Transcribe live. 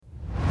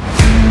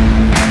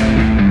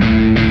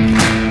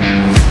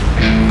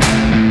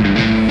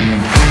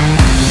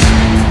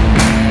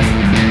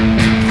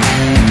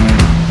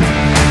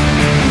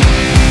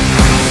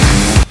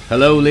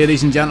Hello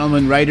ladies and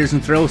gentlemen, riders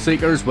and thrill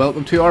seekers,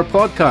 welcome to our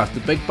podcast,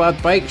 The Big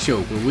Bad Bike Show,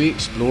 where we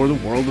explore the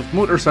world of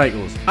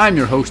motorcycles. I'm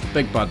your host, the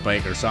Big Bad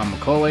Biker, Sam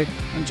McCauley,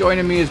 and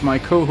joining me is my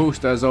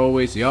co-host as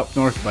always, the Up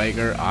North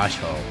Biker, Ash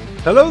Hall.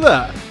 Hello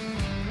there!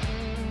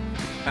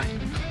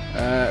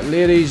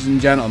 Ladies and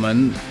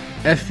gentlemen,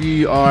 if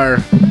you are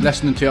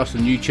listening to us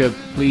on YouTube,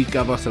 please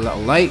give us a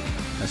little like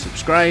and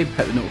subscribe,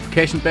 hit the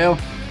notification bell.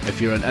 If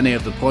you're on any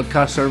of the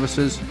podcast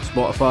services,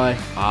 Spotify,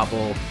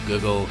 Apple,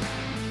 Google,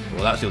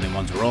 well, that's the only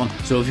ones we're on.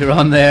 So if you're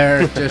on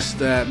there, just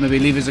maybe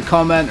leave us a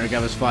comment or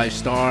give us 5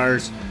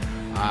 stars.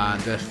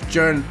 And if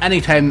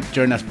any time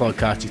during this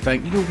podcast you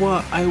think, you know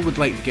what, I would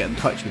like to get in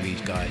touch with these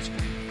guys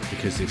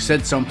because they've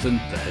said something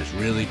that has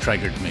really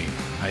triggered me,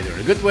 either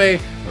in a good way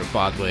or a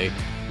bad way,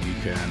 you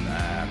can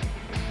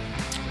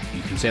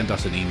send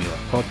us an email at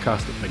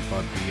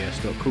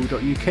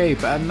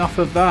podcast@bigbadbs.co.uk. But enough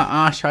of that.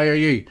 Ash, how are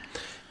you?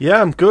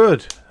 Yeah, I'm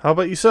good. How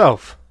about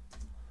yourself?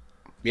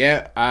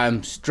 Yeah,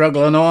 I'm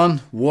struggling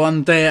on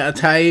one day at a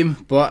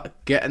time, but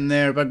getting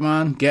there, big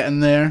man, getting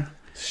there.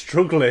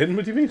 Struggling?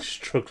 What do you mean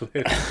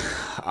struggling?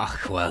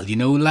 Well, you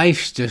know,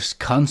 life's just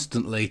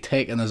constantly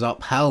taking us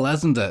uphill,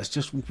 isn't it? It's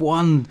just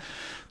one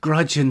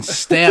grudging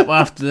step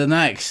after the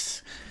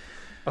next.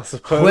 I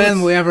suppose.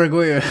 When are we ever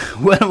going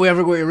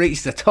to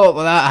reach the top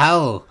of that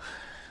hill?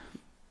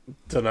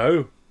 Don't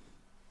know.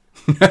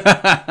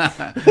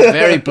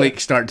 Very bleak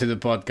start to the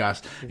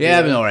podcast. Yeah,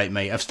 I've been alright,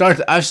 mate.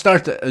 I've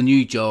started a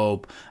new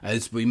job,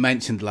 as we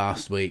mentioned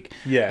last week.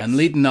 Yes. And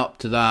leading up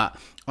to that,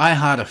 I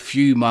had a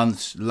few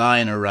months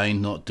lying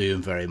around not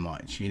doing very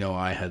much. You know,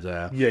 I had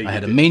a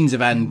means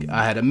of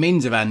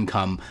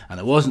income, and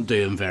I wasn't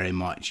doing very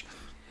much.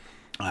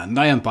 And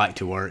now I'm back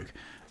to work,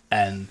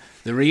 and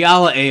the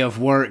reality of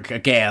work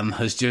again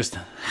has just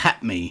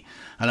hit me.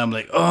 And I'm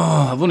like,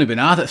 oh, I've only been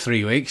at it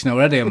 3 weeks, and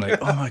already I'm like,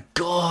 oh my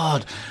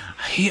god,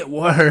 I hate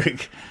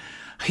work.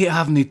 I hate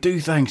having to do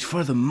things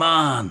for the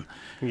man.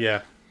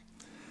 Yeah,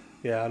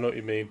 I know what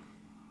you mean.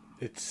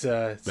 It's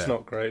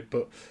not great,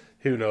 but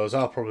who knows?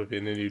 I'll probably be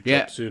in a new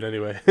job soon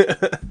anyway.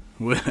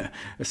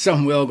 It's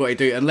something we all got to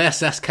do,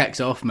 unless this kicks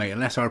off, mate.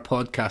 Unless our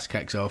podcast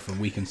kicks off and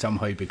we can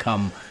somehow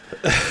become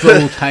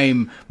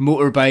full-time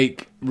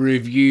motorbike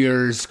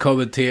reviewers,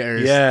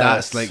 commentators.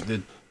 Yes.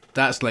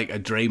 That's like a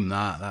dream.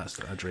 That's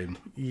a dream.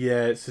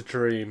 Yeah, it's a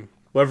dream.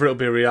 Whether it'll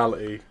be a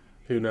reality,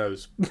 who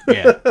knows?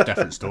 Yeah,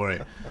 different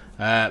story.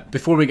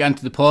 Before we get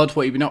into the pod,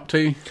 what have you been up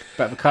to?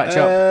 Bit of a catch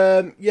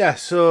up. Yeah,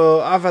 so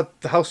I've had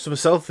the house to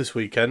myself this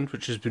weekend,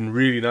 which has been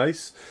really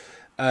nice.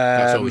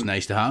 That's always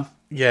nice to have.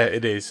 Yeah,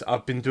 it is.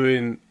 I've been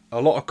doing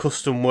a lot of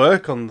custom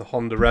work on the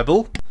Honda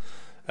Rebel,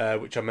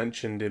 which I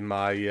mentioned in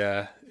my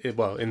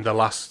in the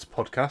last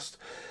podcast.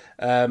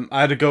 I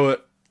had to go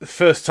at the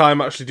first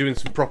time actually doing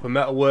some proper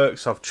metal work,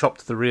 so I've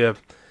chopped the rear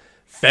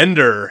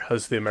fender,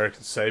 as the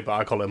Americans say, but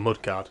I call it a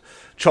mudguard.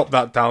 Chopped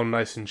that down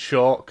nice and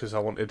short because I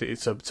wanted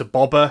it's a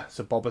bobber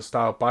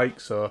style bike,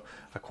 so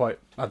I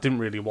didn't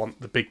really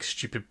want the big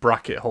stupid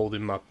bracket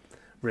holding my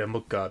rear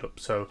mudguard up.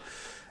 So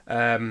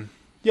I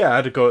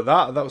had to go at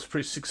that. That was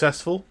pretty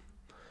successful.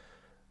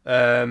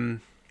 I've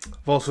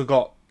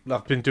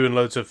been doing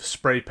loads of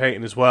spray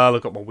painting as well.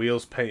 I've got my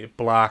wheels painted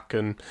black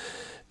and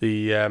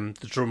the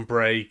drum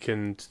brake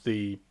and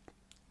the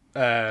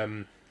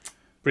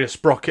rear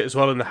sprocket as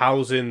well, and the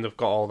housing. They've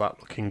got all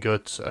that looking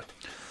good. So,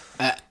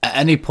 at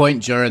any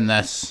point during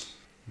this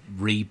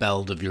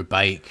rebuild of your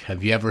bike,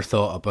 have you ever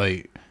thought about,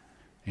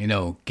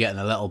 getting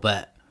a little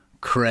bit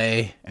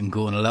cray and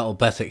going a little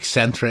bit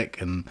eccentric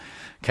and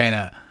kind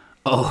of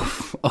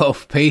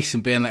off piece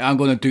and being like, I'm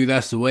going to do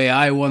this the way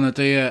I want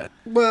to do it?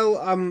 Well,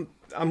 I'm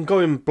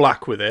going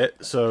black with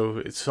it, so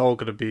it's all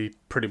going to be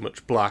pretty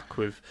much black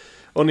with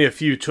only a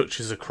few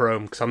touches of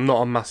chrome, because I'm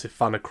not a massive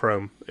fan of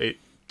chrome.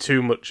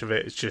 Too much of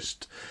it,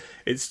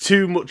 it's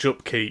too much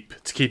upkeep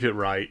to keep it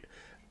right,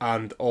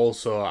 and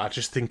also I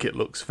just think it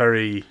looks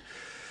very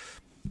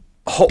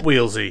Hot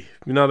Wheelsy.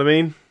 You know what I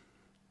mean?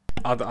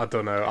 I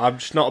don't know. I'm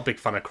just not a big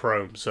fan of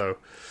chrome, so.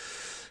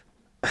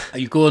 Are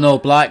you going all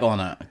black on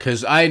it?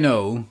 Because I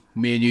know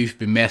me and you've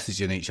been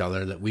messaging each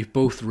other that we've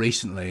both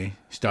recently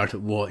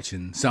started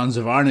watching Sons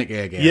of Anarchy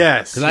again.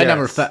 Yes. Because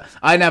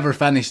I never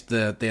finished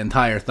the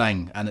entire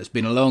thing, and it's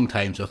been a long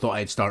time, so I thought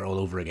I'd start all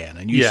over again.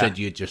 And you said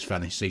you'd just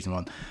finished season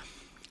 1.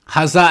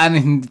 Has that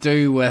anything to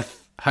do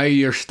with how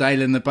you're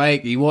styling the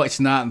bike? Are you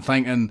watching that and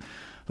thinking,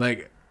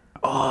 like,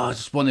 oh, I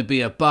just want to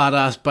be a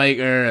badass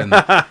biker and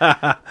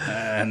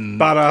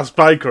badass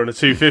biker on a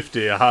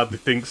 250? I hardly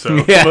think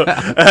so.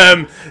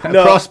 Yeah. But,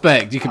 no,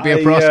 prospect. You could be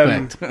a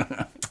prospect.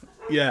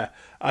 Yeah,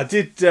 I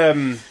did.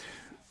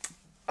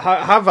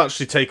 Have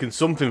actually taken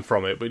something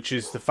from it, which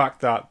is the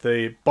fact that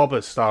the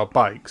bobber style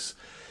bikes,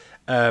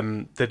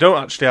 they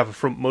don't actually have a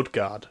front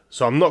mudguard.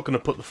 So I'm not going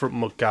to put the front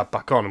mudguard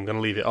back on. I'm going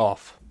to leave it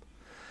off.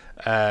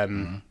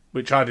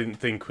 Which I didn't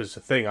think was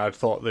a thing. I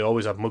thought they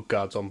always have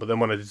mudguards on, but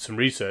then when I did some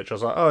research, I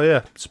was like, oh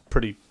yeah, it's a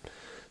pretty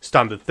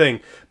standard thing.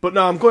 But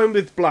no, I'm going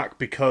with black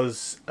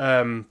because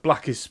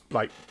black is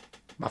like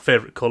my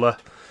favourite colour.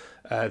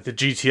 The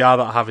GTR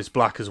that I have is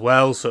black as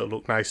well, so it'll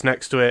look nice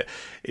next to it.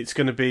 It's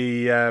going to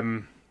be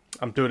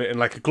I'm doing it in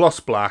like a gloss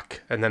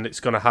black, and then it's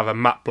going to have a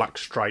matte black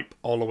stripe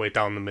all the way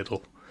down the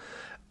middle.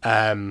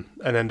 And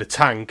then the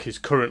tank is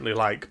currently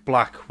like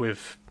black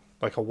with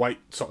like a white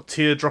sort of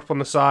teardrop on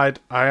the side.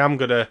 I am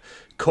going to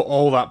cut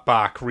all that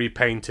back,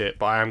 repaint it,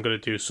 but I am going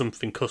to do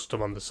something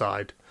custom on the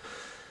side.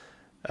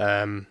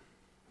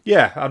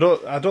 Yeah, I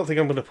don't think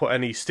I'm going to put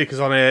any stickers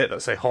on it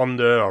that say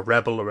Honda or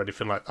Rebel or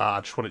anything like that.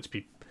 I just want it to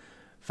be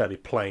fairly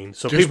plain.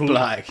 So just people,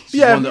 black.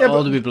 Yeah, want it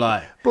all to be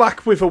black.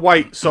 Black with a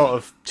white sort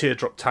of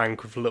teardrop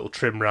tank with a little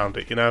trim around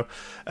it, you know.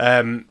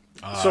 Right,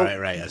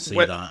 I see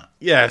that.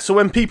 Yeah, so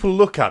when people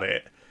look at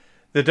it,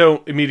 they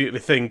don't immediately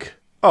think,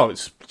 "Oh,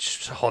 it's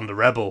just a Honda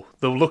Rebel."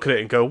 They'll look at it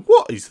and go,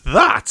 "What is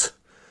that?"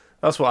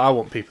 That's what I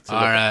want people to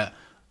look at.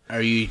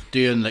 Are you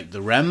doing like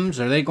the rims?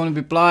 Are they going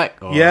to be black?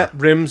 Or? Yeah,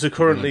 rims are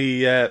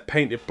currently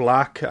painted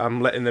black.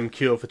 I'm letting them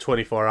cure for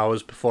 24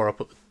 hours before I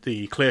put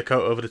the clear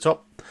coat over the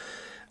top.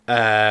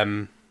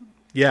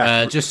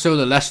 Just so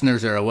the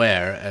listeners are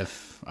aware,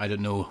 if I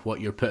don't know what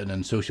you're putting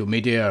on social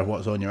media or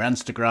what's on your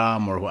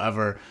Instagram or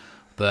whatever,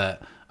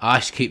 but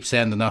Ash keeps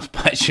sending us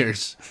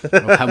pictures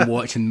of him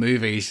watching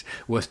movies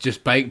with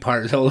just bike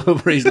parts all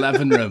over his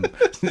living room.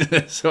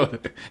 So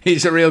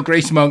he's a real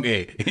grease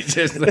monkey. He's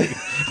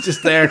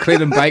just there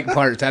cleaning bike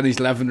parts in his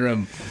living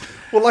room.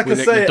 Well, like I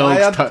say,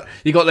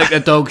 you got like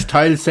the dog's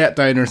towel set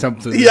down or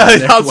something. Yeah,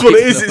 that's what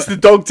it is. It's the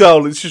dog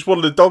towel. It's just one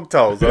of the dog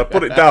towels. And I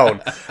put it down,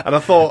 and I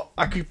thought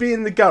I could be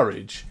in the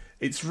garage.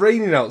 It's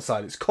raining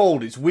outside. It's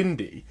cold. It's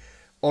windy.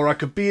 Or I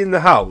could be in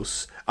the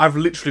house. I've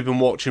literally been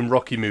watching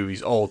Rocky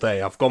movies all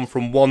day. I've gone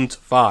from 1 to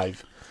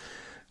 5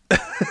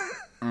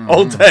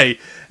 all day,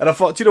 and I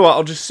thought, do you know what?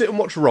 I'll just sit and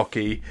watch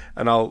Rocky,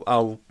 and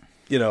I'll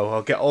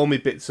get all my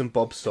bits and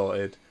bobs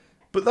sorted.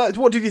 But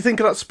what did you think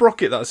of that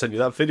sprocket that I sent you?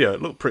 That video,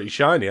 it looked pretty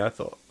shiny. I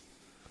thought.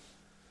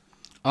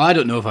 I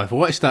don't know if I've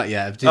watched that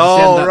yet. Did you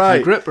send that to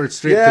the group or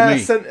straight to me?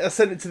 I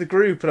sent it to the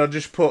group, and I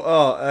just put,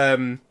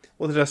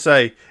 what did I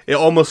say? It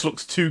almost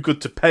looks too good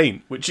to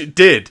paint, which it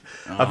did.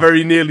 I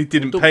very nearly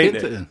didn't paint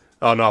it. Then.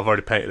 Oh no, I've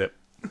already painted it.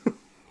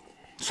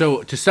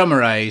 So to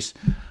summarise,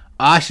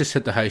 Ash has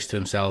hit the house to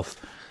himself,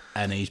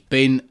 and he's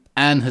been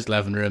in his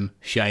living room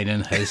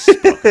shining his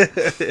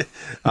sprocket.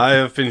 I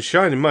have been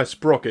shining my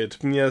sprocket,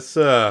 yes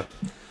sir.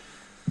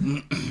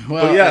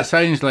 Well, yeah, it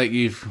sounds like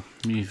you've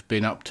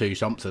been up to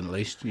something at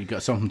least. You've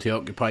got something to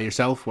occupy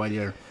yourself while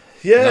you're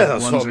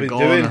that's what I've been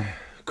doing.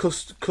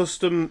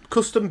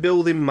 Custom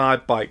building my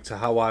bike to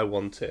how I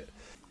want it.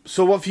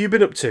 So what have you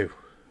been up to?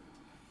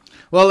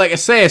 Well, like I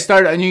say, I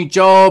started a new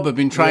job. I've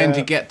been trying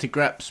to get to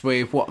grips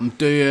with what I'm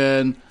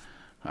doing.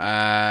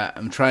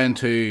 I'm trying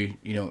to,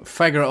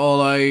 figure it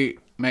all out,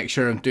 make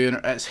sure I'm doing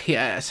it.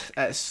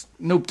 It's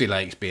nobody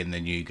likes being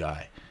the new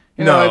guy.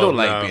 I don't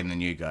like being the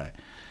new guy.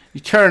 You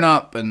turn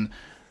up and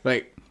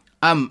like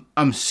I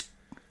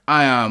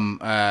am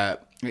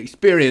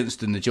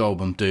experienced in the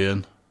job I'm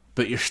doing,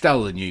 but you're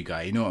still the new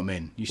guy. You know what I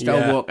mean? You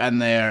still walk in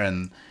there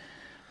and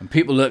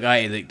people look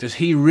at you like, does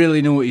he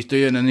really know what he's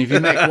doing? And if you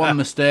make one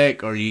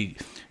mistake, or you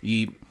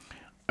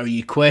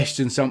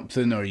question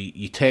something, or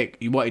you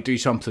want to do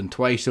something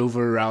twice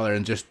over rather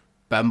than just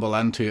bamble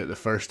into it the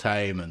first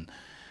time, and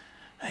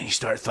you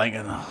start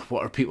thinking,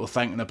 what are people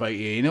thinking about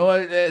you?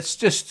 It's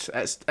just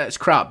it's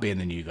crap being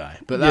the new guy.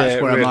 But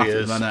that's where I'm at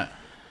the minute.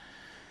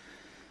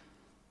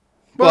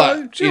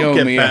 Well, it'll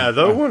get better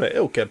though, won't it?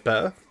 It'll get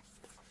better.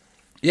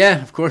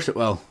 Yeah, of course it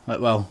will.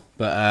 It will.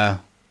 But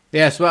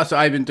so that's what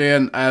I've been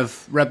doing.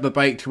 I've ridden my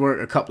bike to work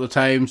a couple of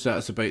times.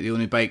 That's about the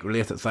only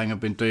bike-related thing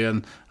I've been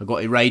doing. I got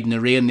to ride in the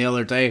rain the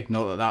other day.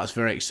 Not that that's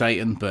very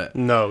exciting, but...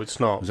 No, it's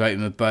not. I was out on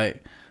my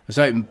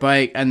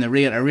bike in the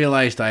rain. I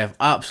realised I have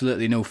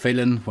absolutely no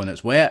feeling when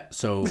it's wet,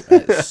 so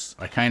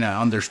I kind of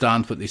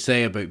understand what they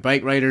say about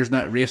bike riders,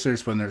 not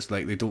racers, when it's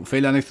like they don't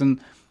feel anything.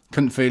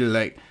 Couldn't feel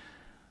like...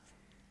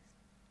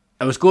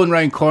 I was going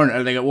round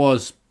corners, like it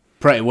was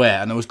pretty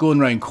wet, and I was going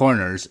round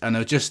corners, and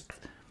I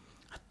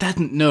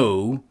didn't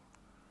know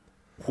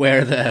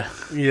where the...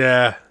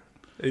 Yeah.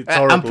 It's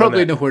horrible,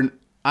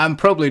 I'm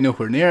probably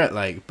nowhere near it,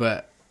 like,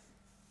 but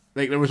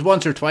like there was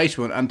once or twice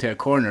we went into a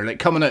corner, like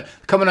coming out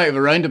of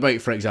a roundabout,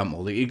 for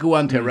example. Like you go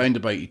into a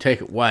roundabout, you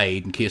take it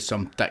wide in case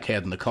some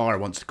dickhead in the car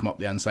wants to come up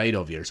the inside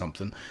of you or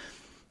something.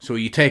 So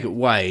you take it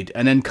wide,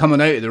 and then coming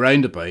out of the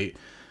roundabout,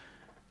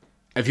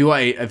 if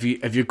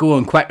you're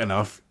going quick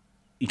enough,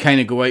 you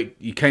kind of go out,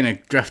 you kind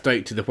of drift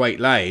out to the white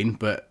line,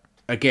 but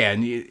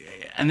again,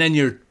 and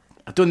then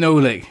I don't know,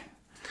 like...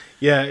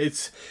 Yeah,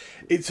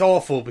 it's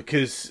awful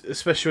because,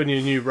 especially when you're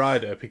a new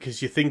rider,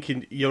 because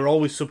you're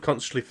always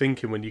subconsciously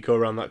thinking when you go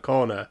around that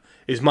corner,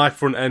 is my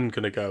front end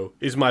going to go?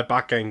 Is my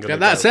back end going to go?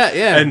 That's it,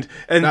 yeah.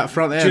 And that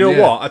front end, do you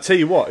know what? I tell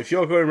you what, if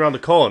you're going around a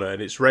corner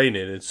and it's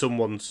raining and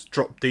someone's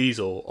dropped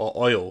diesel or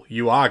oil,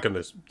 your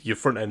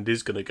front end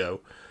is going to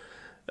go.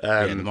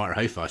 No matter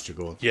how fast you're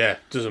going. Yeah,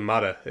 doesn't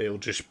matter. It'll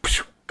just...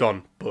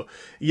 gone. But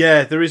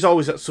yeah, there is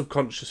always that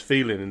subconscious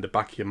feeling in the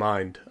back of your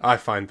mind. I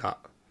find that.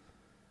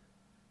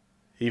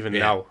 Even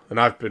now. And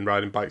I've been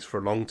riding bikes for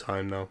a long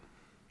time now.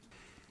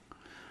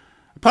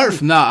 Apart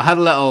from that, I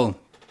had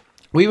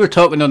we were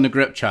talking on the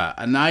group chat,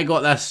 and I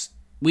got this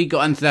we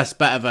got into this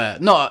bit of a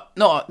not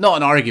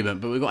an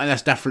argument, but we got into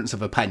this difference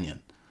of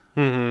opinion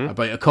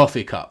about a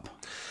coffee cup.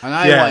 And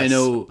I want to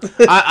know,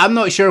 I'm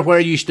not sure where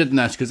you stood in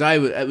this, because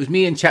it was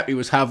me and Chippy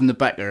was having the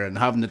bicker and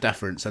having the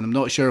difference, and I'm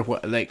not sure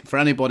what, like, for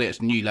anybody that's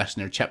a new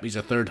listener, Chippy's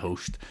a third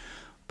host,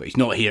 but he's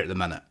not here at the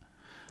minute.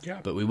 Yeah.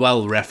 But we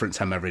will reference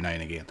him every now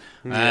and again.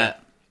 Yeah.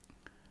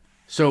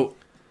 So,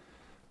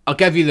 I'll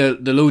give you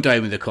the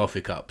lowdown with the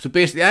coffee cup. So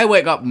basically, I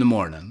wake up in the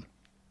morning,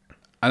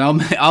 and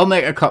I'll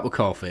make a cup of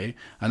coffee,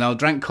 and I'll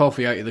drink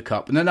coffee out of the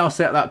cup, and then I'll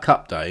set that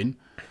cup down.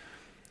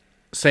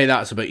 Say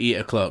that's about 8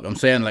 o'clock. I'm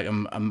saying like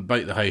I'm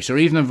about the house, or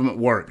even if I'm at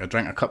work, I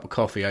drink a cup of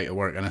coffee out of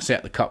work and I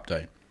set the cup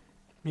down.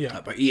 Yeah.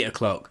 About 8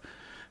 o'clock.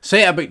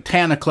 Say at about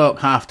 10 o'clock,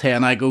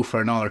 10:30, I go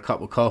for another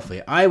cup of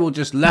coffee. I will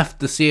just lift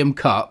the same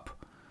cup.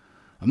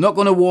 I'm not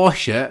going to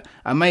wash it.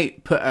 I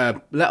might put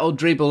a little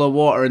dribble of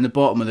water in the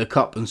bottom of the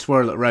cup and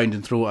swirl it around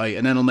and throw it out,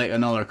 and then I'll make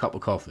another cup of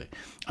coffee.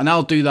 And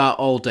I'll do that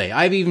all day.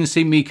 I've even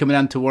seen me coming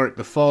into work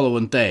the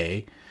following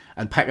day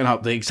and picking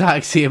up the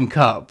exact same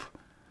cup.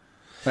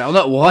 Like, I'll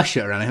not wash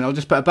it or anything. I'll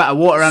just put a bit of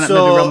water in it,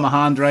 maybe run my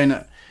hand around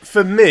it.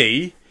 For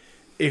me,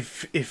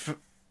 if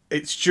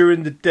it's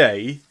during the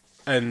day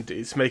and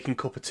it's making a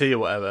cup of tea or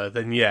whatever,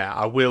 then yeah,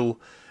 I will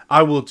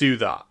do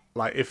that.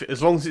 Like,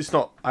 as long as it's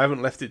not, I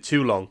haven't left it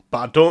too long. But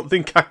I don't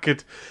think I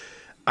could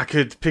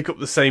pick up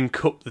the same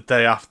cup the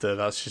day after.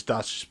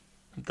 That's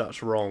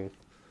wrong.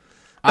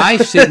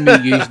 I've seen me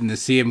using the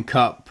same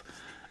cup.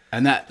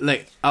 And that,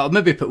 like, I'll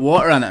maybe put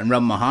water in it and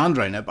run my hand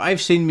around it, but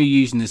I've seen me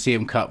using the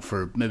same cup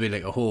for maybe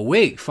like a whole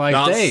week,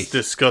 5 days. That's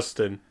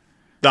disgusting.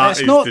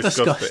 That's not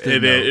disgusting.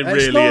 It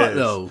really is. Not,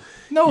 though.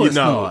 No, it's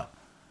not.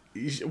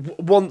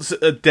 Once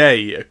a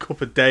day, a cup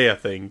a day, I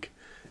think,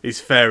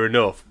 is fair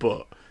enough,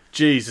 but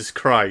Jesus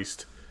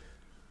Christ.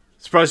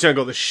 Surprised you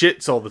haven't got the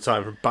shits all the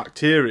time from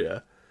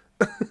bacteria.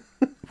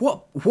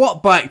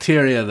 What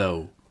bacteria,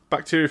 though?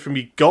 Bacteria from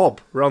your gob,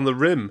 around the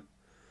rim.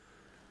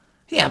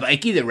 Yeah, but I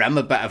give the rim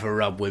a bit of a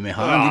rub with my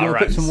hand.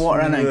 Put some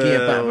water in it and give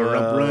a bit of a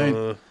rub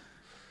round.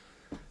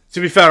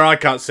 To be fair, I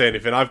can't say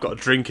anything. I've got a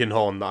drinking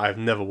horn that I've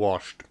never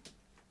washed.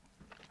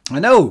 I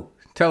know.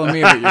 Telling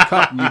me about your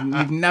cup.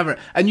 You've never...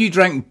 And you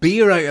drank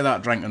beer out of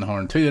that drinking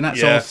horn too, and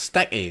that's all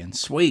sticky and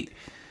sweet.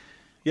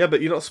 Yeah,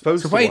 but you're not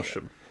supposed to wash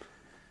them.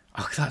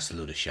 Oh, that's a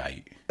load of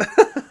shite.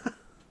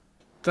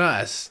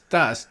 That's...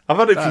 I've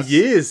had it for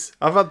years.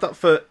 I've had that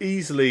for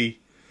easily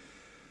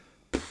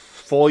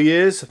 4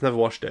 years. I've never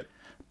washed it.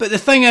 But the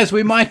thing is,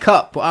 with my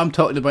cup, what I'm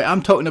talking about,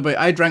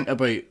 I drink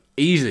about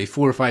easily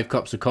 4 or 5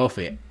 cups of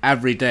coffee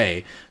every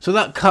day. So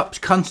that cup's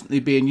constantly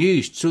being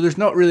used. So there's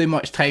not really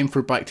much time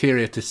for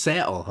bacteria to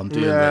settle.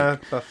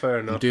 That's fair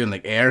enough. I'm doing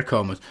like air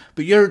commas.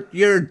 But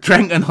your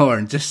drinking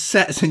horn just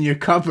sits in your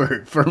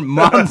cupboard for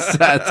months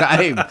at a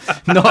time,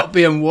 not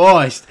being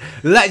washed.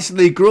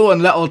 Literally growing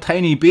little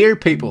tiny beer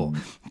people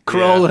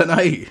crawling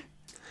out.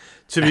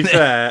 To be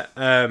fair,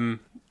 I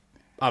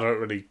don't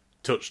really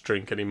touch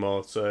drink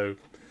anymore, so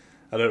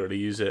I don't really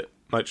use it.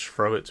 Might just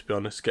throw it, to be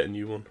honest, get a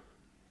new one.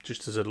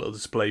 Just as a little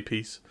display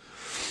piece.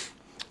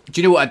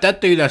 Do you know what I did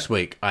do this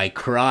week? I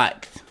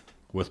cracked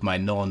with my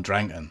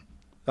non-drinking.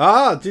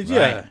 Ah, did you?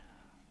 Right.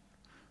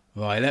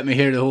 Right, let me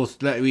hear the whole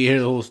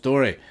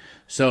story.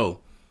 So,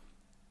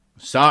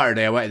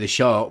 Saturday I went to the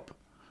shop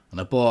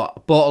and I bought a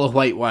bottle of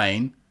white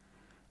wine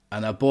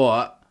and I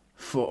bought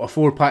a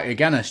 4-pack of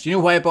Guinness. Do you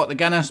know why I bought the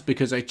Guinness?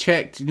 Because I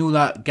checked, you know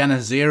that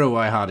Guinness Zero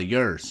I had of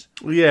yours?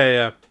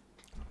 Yeah.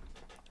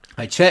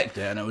 I checked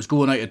it and it was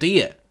going out of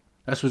date.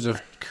 This was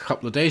a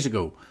couple of days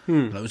ago.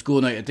 And it was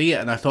going out of date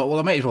and I thought, well,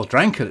 I might as well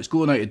drink it. It's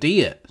going out of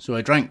date. So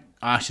I drank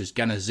Ash's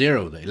Guinness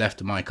Zero that he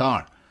left in my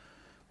car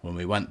when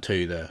we went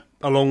to the...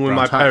 Along with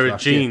my pair of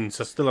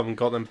jeans. I still haven't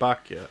got them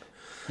back yet.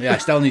 Yeah, I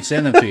still need to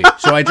send them to you.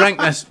 So I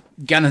drank this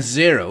Guinness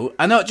Zero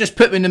and that just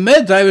put me in the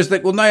mid. I was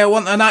like, well, now I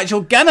want an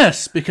actual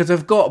Guinness because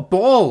I've got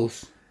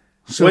balls.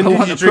 So when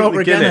did you drink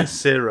the Guinness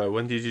Zero?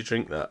 When did you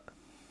drink that?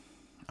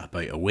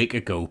 About a week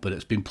ago, but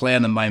it's been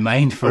playing in my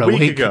mind for a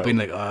week ago. I've been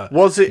like,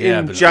 was it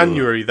in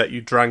January that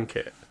you drank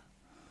it?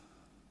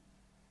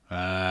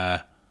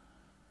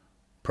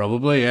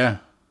 Probably, yeah.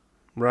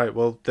 Right,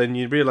 well, then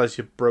you realise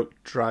you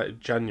broke dry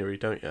January,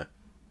 don't you?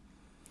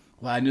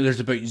 Well, I know there's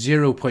about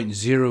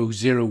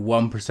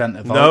 0.001%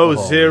 of alcohol. No,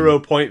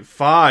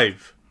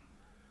 0.5.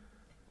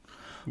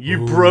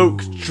 You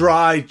broke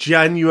dry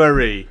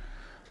January.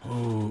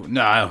 Oh,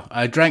 no,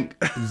 I drank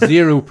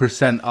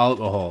 0%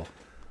 alcohol.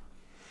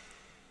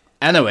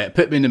 Anyway, it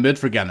put me in the mood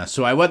for Guinness,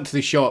 so I went to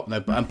the shop,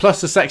 and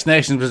plus the Six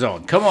Nations was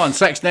on. Come on,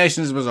 Six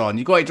Nations was on.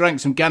 You got to drink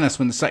some Guinness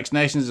when the Six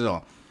Nations is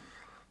on.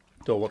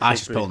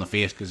 Ash is pulling the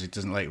face because he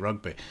doesn't like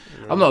rugby.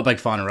 I'm not a big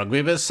fan of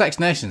rugby, but it's Six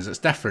Nations, it's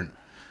different.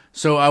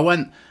 So I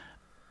went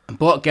and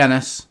bought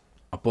Guinness,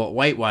 I bought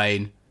white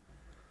wine,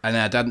 and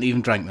then I didn't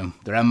even drink them.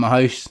 They're in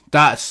my house.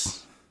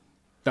 That's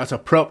a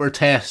proper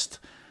test.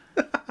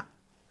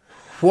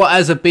 What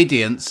is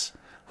obedience?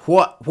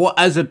 What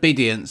is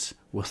obedience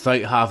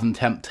without having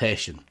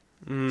temptation?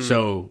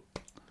 So,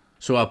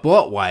 So I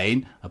bought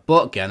wine, I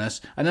bought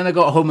Guinness, and then I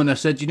got home and I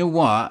said, you know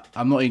what?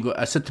 I'm not even.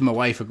 I said to my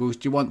wife, I goes,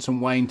 do you want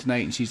some wine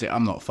tonight? And she's like,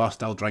 I'm not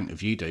fussed. I'll drink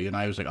if you do. And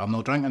I was like, I'm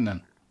not drinking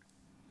then.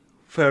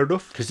 Fair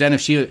enough. Because then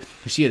if she had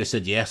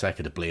said yes, I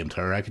could have blamed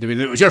her. I could have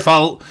been, it was your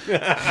fault.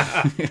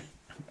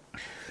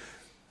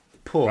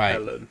 Poor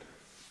Helen.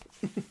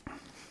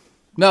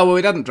 No, well,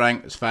 we didn't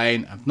drink. It's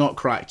fine. I've not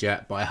cracked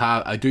yet, but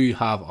I do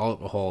have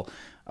alcohol.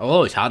 I've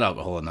always had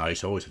alcohol in the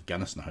house. I always had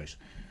Guinness in the house.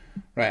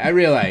 Right, I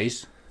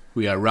realise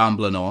we are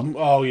rambling on.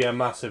 Oh, yeah,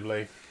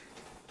 massively.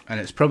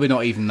 And it's probably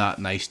not even that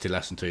nice to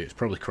listen to. It's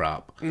probably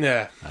crap.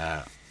 Yeah.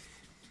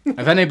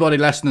 If anybody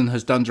listening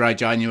has done Dry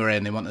January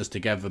and they want us to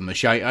give them a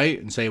shout out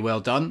and say well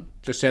done,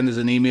 just send us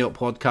an email at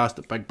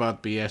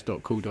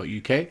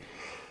podcast@bigbadbs.co.uk.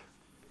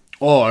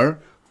 Or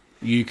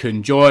you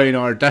can join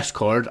our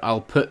Discord.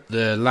 I'll put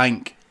the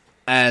link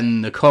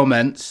in the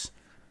comments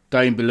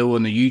down below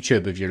on the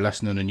YouTube. If you're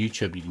listening on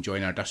YouTube, you can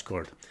join our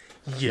Discord.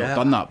 Yeah. I've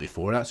done that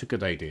before. That's a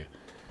good idea.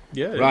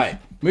 Yeah. Right,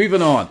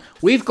 moving on.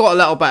 We've got a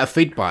little bit of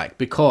feedback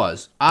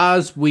because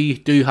as we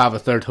do have a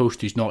third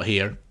host who's not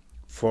here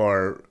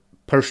for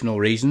personal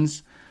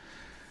reasons,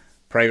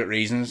 private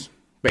reasons,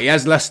 but he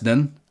is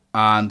listening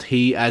and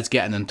he is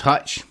getting in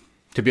touch.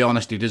 To be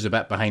honest, he does a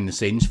bit behind the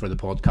scenes for the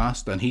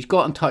podcast and he's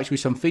got in touch with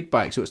some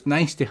feedback, so it's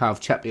nice to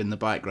have Chippy in the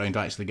background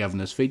actually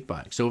giving us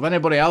feedback. So if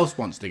anybody else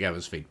wants to give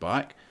us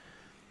feedback,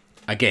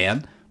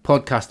 again,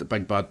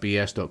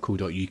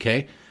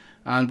 podcast@bigbadbs.co.uk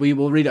and we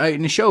will read it out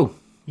in the show.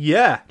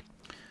 Yeah.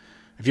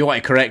 If you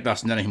want to correct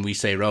us in anything we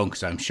say wrong,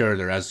 because I'm sure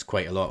there is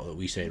quite a lot that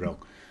we say wrong.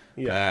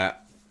 Yeah.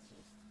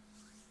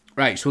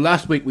 Right, so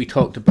last week we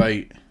talked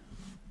quite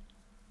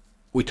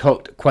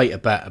a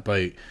bit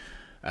about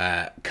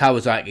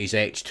Kawasaki's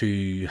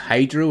H2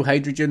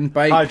 hydrogen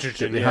bike.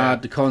 Hydrogen, they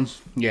had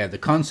the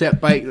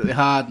concept bike that they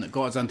had, and it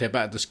got us into a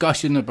bit of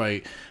discussion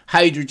about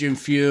hydrogen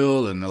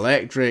fuel and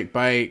electric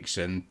bikes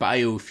and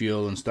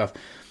biofuel and stuff.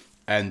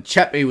 And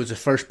Chippy was the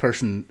first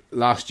person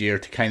last year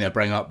to kind of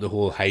bring up the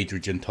whole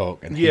hydrogen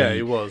talk. And yeah,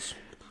 he was.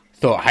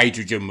 Thought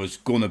hydrogen was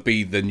going to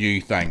be the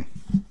new thing,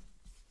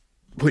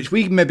 which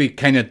we maybe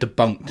kind of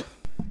debunked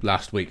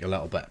last week a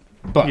little bit.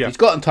 But he's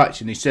got in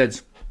touch and he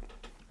says,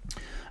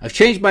 I've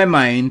changed my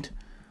mind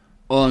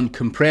on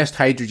compressed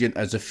hydrogen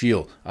as a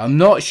fuel. I'm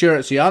not sure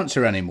it's the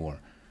answer anymore.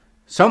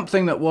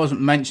 Something that wasn't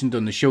mentioned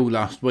on the show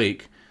last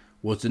week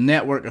was the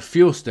network of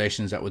fuel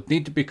stations that would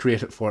need to be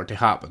created for it to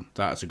happen.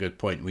 That's a good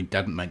point. We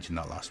didn't mention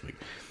that last week.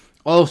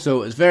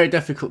 Also, it's very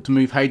difficult to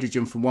move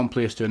hydrogen from one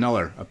place to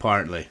another,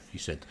 apparently, he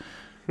said.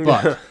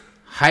 But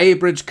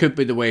hybrids could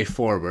be the way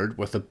forward,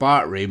 with a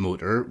battery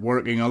motor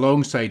working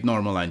alongside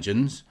normal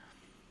engines.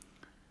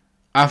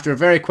 After a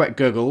very quick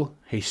Google,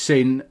 he's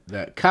seen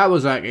that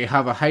Kawasaki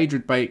have a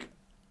hybrid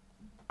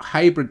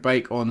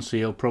bike on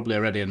sale, probably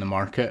already in the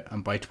market,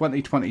 and by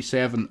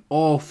 2027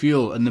 all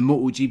fuel in the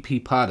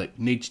MotoGP paddock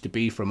needs to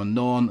be from a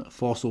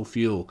non-fossil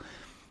fuel.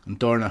 And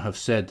Dorna have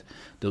said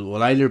that it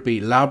will either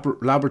be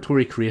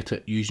laboratory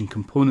created using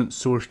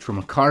components sourced from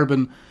a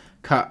carbon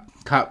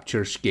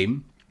capture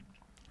scheme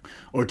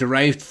or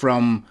derived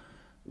from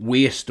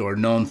waste or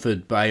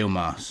non-food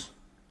biomass.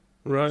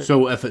 Right.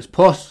 So if it's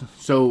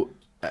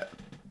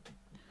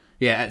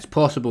it's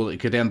possible that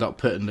it could end up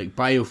putting like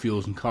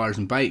biofuels in cars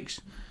and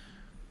bikes.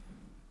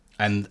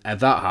 And if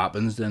that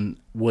happens, then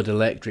would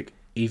electric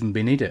even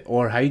be needed,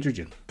 or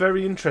hydrogen?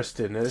 Very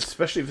interesting, and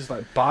especially if it's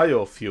like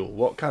biofuel.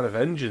 What kind of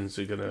engines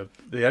the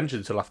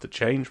engines will have to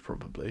change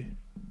probably.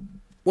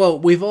 Well,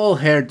 we've all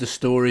heard the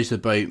stories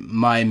about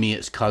my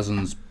mate's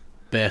cousin's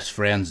best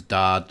friend's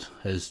dad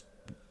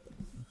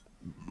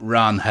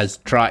ran his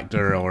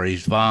tractor or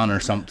his van or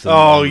something.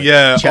 Oh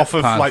yeah, off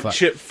of like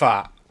chip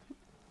fat.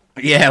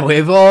 Yeah,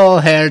 we've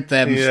all heard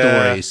them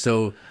stories.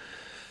 So.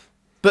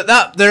 But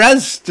there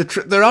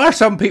are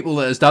some people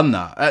that has done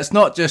that. It's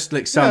not just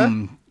like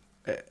some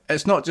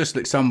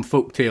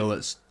folktale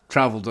that's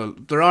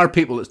travelled. There are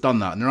people that's done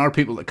that, and there are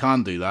people that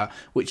can do that,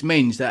 which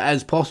means that it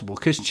is possible.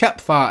 Because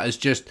chip fat is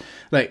just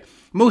like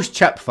most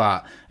chip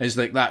fat is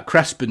like that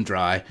crisp and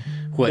dry,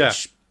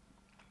 which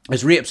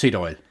is rapeseed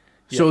oil.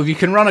 Yeah. So if you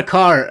can run a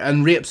car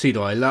in rapeseed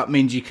oil, that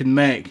means you can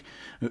make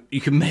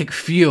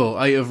fuel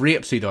out of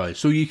rapeseed oil.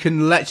 So you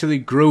can literally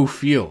grow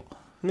fuel.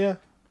 Yeah.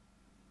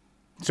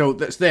 So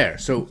that's there.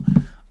 So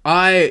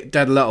I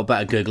did a little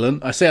bit of Googling.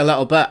 I say a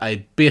little bit.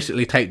 I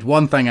basically typed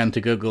one thing into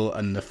Google,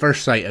 and the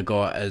first site I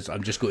got is,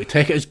 I'm just going to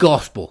take it as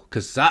gospel,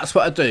 because that's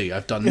what I do.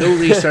 I've done no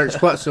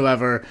research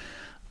whatsoever,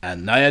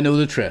 and now I know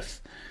the truth.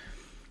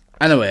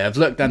 Anyway, I've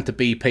looked into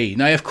BP.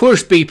 Now, of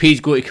course, BP's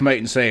going to come out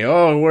and say,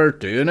 oh, we're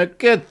doing a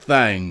good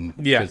thing.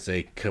 Yeah. Because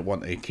they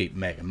want to keep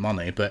making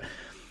money. But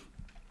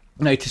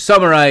now, to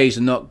summarise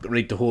and not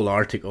read the whole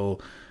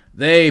article,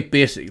 they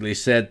basically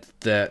said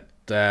that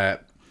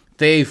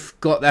they've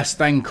got this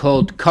thing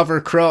called cover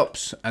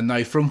crops, and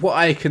now from what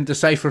I can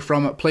decipher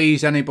from it,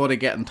 please anybody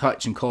get in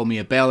touch and call me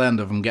a bell end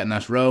if I'm getting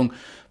this wrong,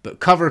 but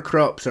cover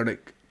crops are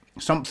like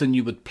something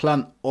you would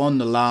plant on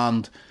the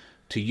land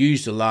to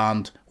use the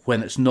land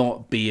when it's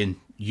not being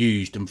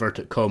used,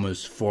 inverted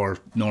commas, for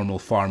normal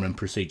farming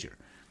procedure.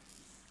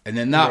 And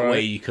then that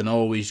way you can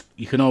always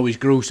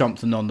grow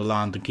something on the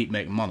land and keep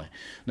making money.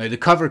 Now the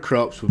cover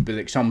crops would be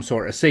like some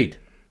sort of seed.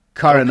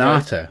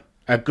 Carinata.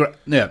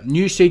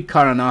 New seed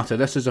carinata.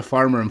 This is a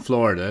farmer in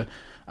Florida.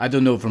 I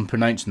don't know if I'm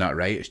pronouncing that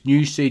right. It's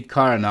new seed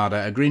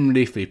carinata, a green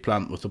leafy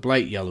plant with the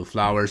bright yellow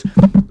flowers.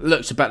 It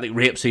looks a bit like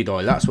rapeseed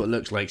oil. That's what it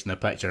looks like in the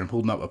picture. I'm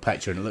holding up a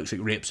picture and it looks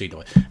like rapeseed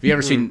oil. Have you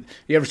ever seen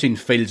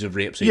fields of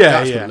rapeseed?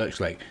 That's what it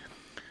looks like.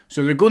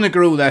 So they're going to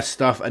grow this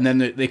stuff and then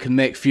they can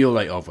make fuel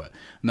out of it.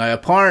 Now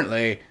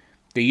apparently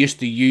they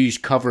used to use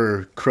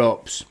cover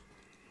crops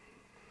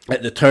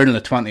at the turn of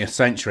the 20th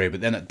century,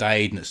 but then it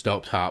died and it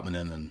stopped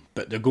happening.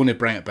 But they're going to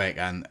bring it back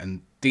in,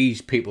 and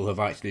these people have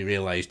actually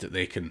realised that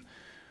they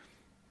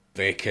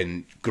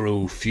can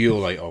grow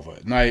fuel out of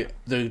it. Now,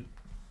 the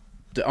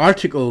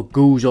article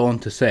goes on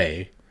to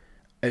say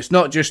it's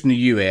not just in the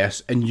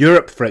US. In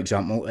Europe, for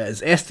example, it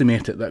is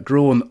estimated that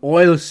growing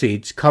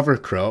oilseeds cover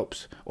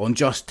crops on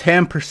just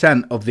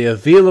 10% of the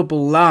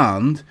available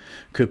land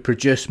could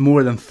produce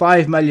more than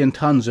 5 million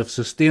tonnes of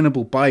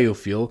sustainable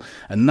biofuel,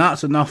 and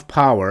that's enough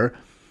to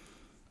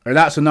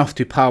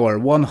power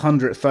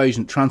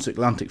 100,000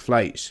 transatlantic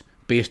flights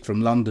based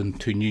from London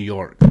to New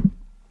York.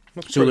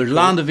 So there's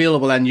land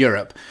available in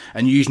Europe,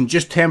 and using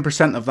just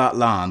 10% of that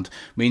land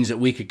means that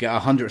we could get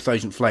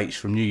 100,000 flights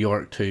from New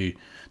York to...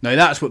 Now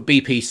that's what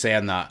BP's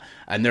saying that,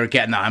 and they're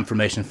getting that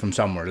information from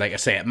somewhere. Like I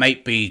say, it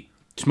might be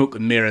smoke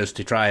and mirrors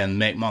to try and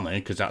make money,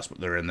 because that's what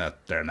they're in the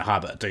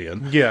habit of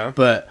doing. Yeah.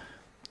 But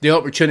the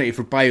opportunity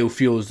for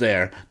biofuels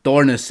there.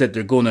 Dorn has said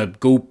they're going to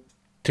go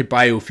to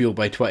biofuel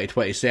by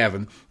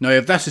 2027. Now,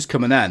 if this is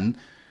coming in,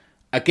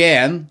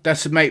 again,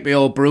 this might be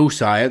all bro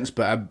science,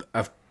 but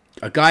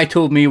a guy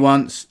told me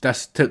once,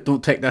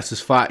 don't take this as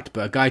fact,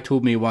 but a guy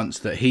told me once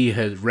that he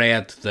had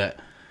read that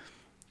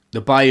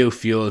the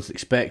biofuel is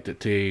expected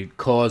to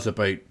cause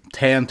about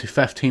 10 to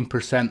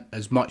 15%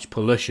 as much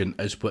pollution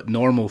as what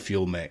normal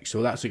fuel makes.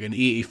 So that's like an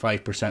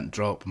 85%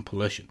 drop in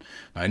pollution.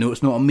 Now, I know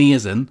it's not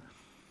amazing,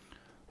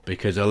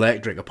 because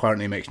electric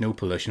apparently makes no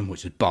pollution,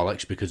 which is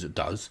bollocks, because it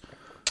does.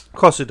 Of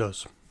course it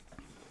does.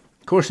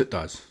 Of course it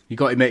does. You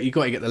got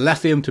to get the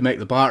lithium to make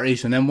the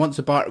batteries, and then once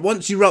the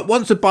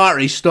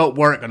batteries stop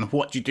working,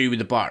 what do you do with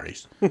the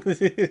batteries?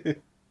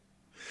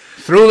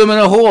 Throw them in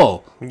a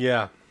hole.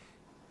 Yeah.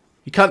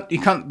 You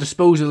can't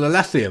dispose of the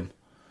lithium.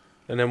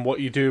 And then what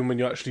are you doing when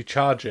you actually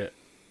charge it?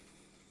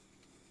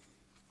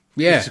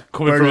 Yeah, it's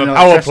coming from a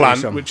power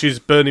plant, which is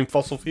burning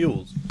fossil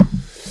fuels.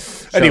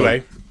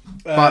 Anyway,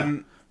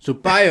 so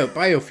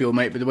biofuel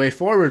might be the way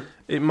forward.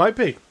 It might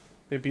be.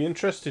 It'd be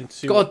interesting to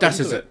see. God, this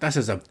is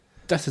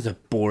a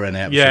boring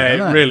episode.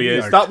 Yeah, it really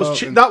is.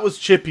 That was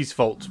Chippy's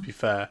fault, to be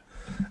fair.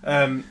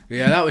 Yeah,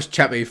 that was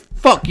Chippy.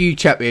 Fuck you,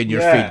 Chippy, and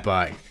your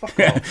feedback.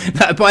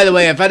 By the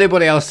way, if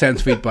anybody else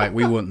sends feedback,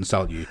 we won't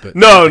insult you. But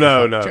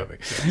no.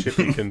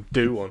 Chippy can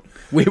do one.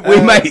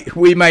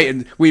 We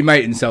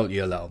might insult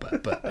you a little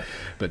bit, but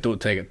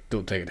don't take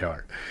it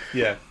hard.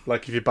 Yeah,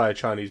 like if you buy a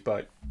Chinese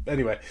bike.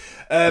 Anyway,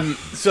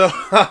 so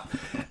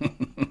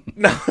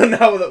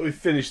now that we've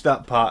finished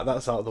that part,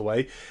 that's out of the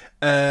way.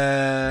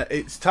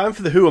 It's time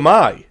for the Who Am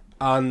I?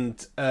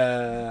 And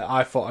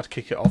I thought I'd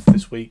kick it off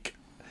this week.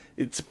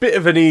 It's a bit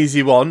of an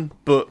easy one,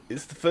 but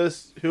it's the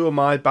first Who Am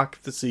I back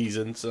of the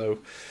season, so...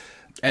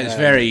 And it's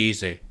very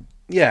easy.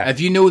 Yeah. If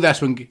you know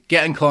this one,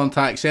 get in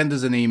contact, send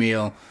us an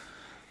email,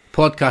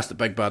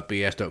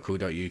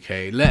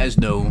 podcast@bigbadbs.co.uk, let us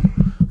know,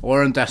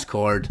 or on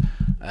Discord,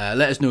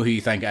 let us know who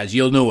you think it is.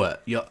 You'll know it.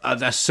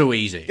 That's so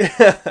easy.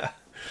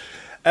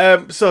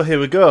 So here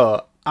we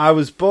go. I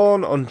was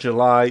born on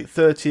July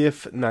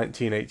 30th,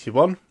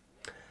 1981.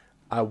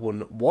 I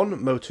won one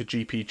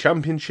MotoGP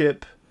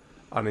championship,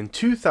 and in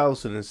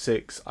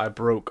 2006 I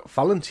broke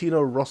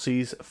Valentino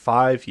Rossi's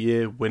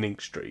 5-year winning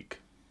streak.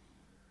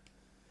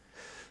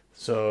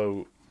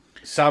 So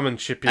Sam and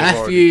Chippy have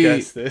already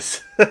guessed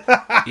this.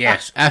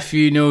 Yes, if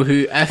you know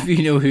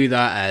who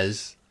that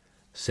is,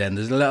 send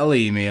us a little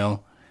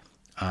email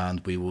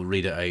and we will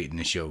read it out in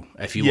the show.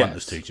 If you want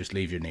us to, just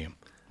leave your name.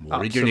 We'll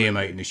read your name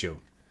out in the show.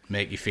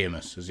 Make you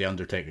famous, as the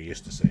Undertaker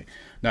used to say.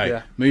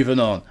 Now, moving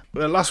on.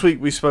 Well, last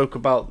week we spoke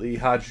about the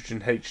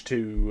Hydrogen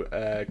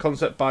H2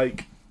 concept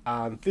bike,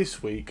 and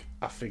this week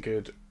I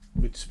figured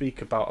we'd speak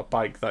about a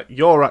bike that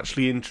you're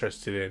actually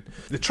interested in.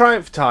 The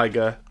Triumph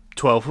Tiger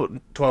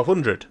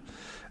 1200.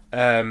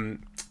 For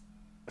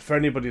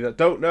anybody that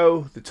don't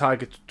know, the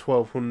Tiger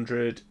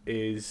 1200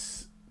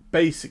 is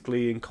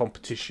basically in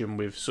competition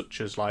with such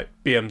as like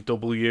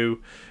BMW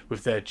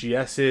with their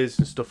GSs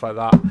and stuff like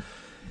that.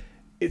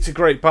 It's a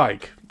great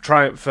bike.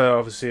 Triumph are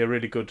obviously a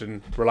really good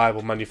and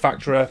reliable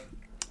manufacturer.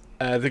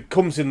 That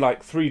comes in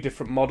like 3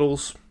 different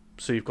models.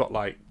 So you've got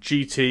like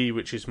GT,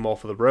 which is more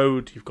for the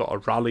road. You've got a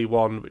rally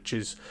one, which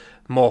is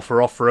more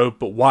for off-road.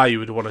 But why you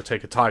would want to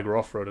take a Tiger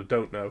off-road, I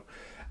don't know.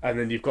 And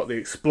then you've got the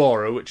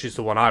Explorer, which is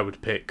the one I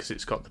would pick because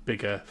it's got the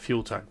bigger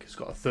fuel tank. It's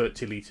got a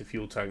 30-litre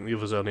fuel tank. The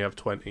others only have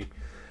 20.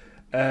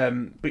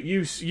 But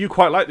you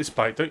quite like this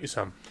bike, don't you,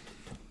 Sam?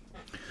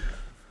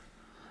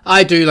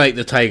 I do like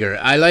the Tiger.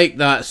 I like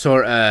that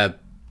sort of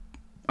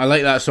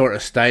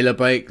style of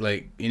bike,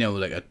 like, you know,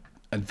 like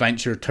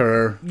adventure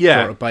tour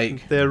Yeah, sort of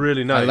bike. they're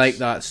really nice. I like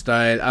that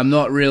style. I'm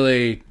not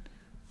really...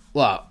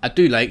 Well, I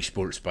do like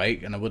sports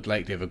bike, and I would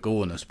like to have a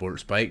go on a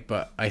sports bike,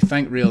 but I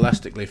think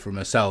realistically for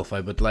myself, I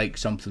would like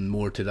something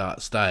more to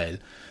that style.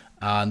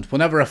 And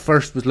whenever I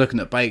first was looking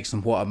at bikes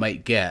and what I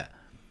might get,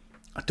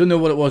 I don't know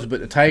what it was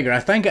about the Tiger.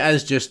 I think it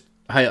is just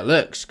how it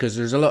looks, because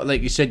there's a lot,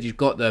 like you said, you've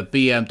got the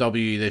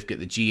BMW, they've got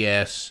the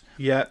GS,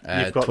 yeah,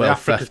 you've got the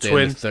Africa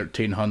Twin, the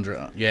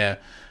 1300, yeah,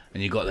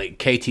 and you've got like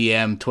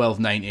KTM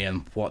 1290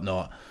 and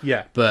whatnot.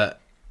 Yeah, but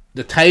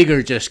the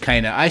Tiger just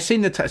kind of, I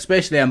seen the,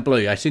 especially in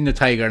blue, I seen the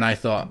Tiger and I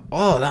thought,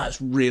 oh, that's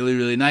really,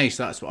 really nice.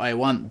 That's what I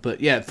want. But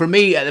yeah, for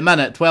me at the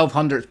minute,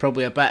 1200 is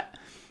probably a bit,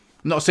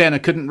 I'm not saying I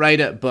couldn't ride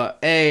it, but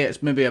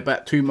it's maybe a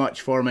bit too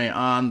much for me,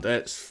 and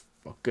it's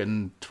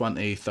fucking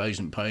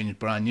 £20,000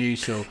 brand new.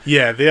 So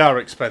yeah, they are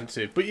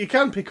expensive, but you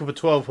can pick up a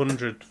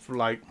 1200 for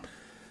like,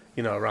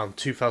 you know, around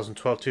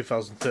 2012,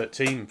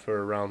 2013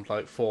 for around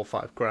like $4 or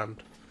 $5,000.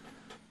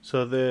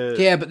 So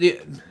but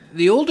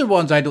the older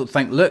ones, I don't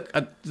think look.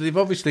 They've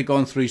obviously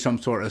gone through some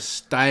sort of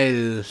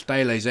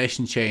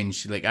stylization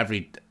change, like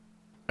every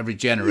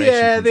generation.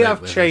 Yeah, they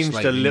have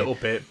changed a little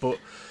bit, but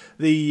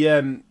the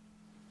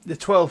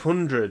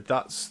 1200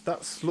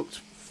 that's looked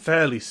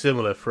fairly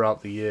similar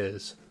throughout the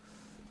years,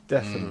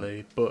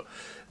 definitely. But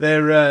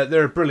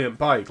they're a brilliant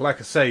bike. Like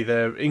I say,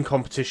 they're in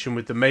competition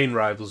with the main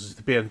rivals, is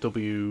the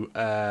BMW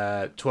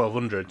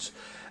 1200s,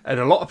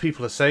 and a lot of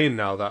people are saying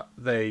now that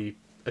they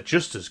are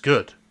just as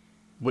good.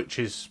 Which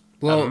is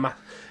a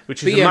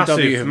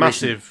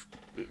massive,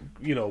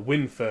 you know,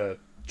 win for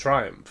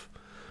Triumph.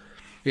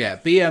 Yeah,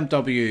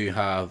 BMW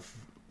have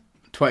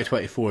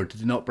 2024.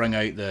 Did they not bring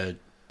out the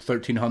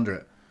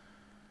 1300?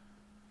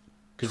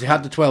 Because they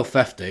had the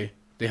 1250.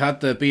 They had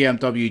the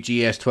BMW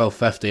GS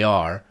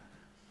 1250R.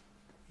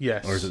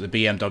 Yes. Or is it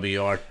the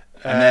BMW R?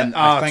 And then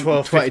I think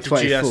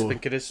 1250 GS, I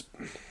think it is.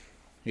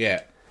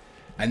 Yeah.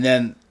 And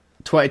then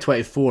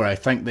 2024, I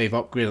think they've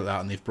upgraded that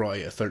and they've brought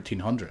out a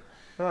 1300.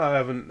 I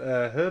haven't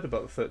heard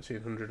about the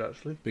 1300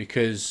 actually.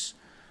 Because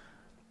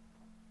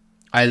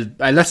I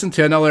listened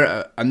to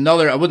another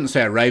I wouldn't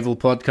say a rival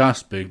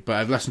podcast, but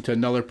I've listened to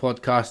another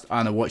podcast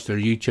and I watched their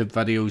YouTube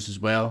videos as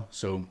well.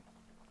 So,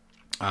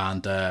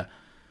 and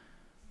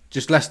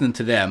just listening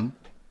to them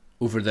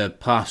over the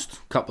past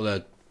couple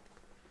of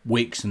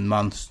weeks and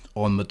months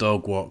on my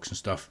dog walks and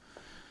stuff.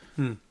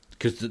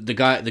 Because the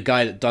guy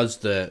that does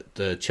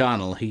the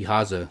channel, he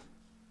has a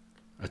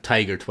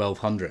Tiger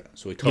 1200,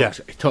 so he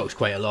talks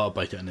quite a lot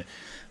about it.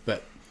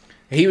 But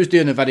he was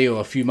doing a video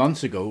a few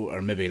months ago,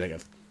 or maybe like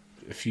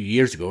a few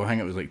years ago. I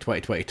think it was like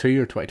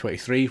 2022 or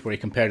 2023, where he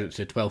compared it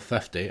to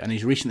 1250, and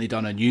he's recently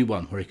done a new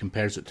one where he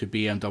compares it to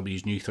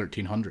BMW's new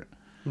 1300.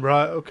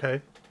 Right.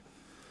 Okay.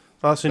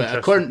 That's interesting.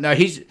 According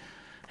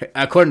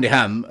to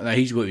him, now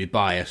he's going to be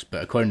biased,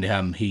 but according to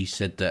him, he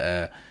said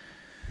that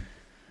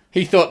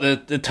he thought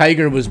that the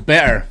Tiger was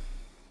better.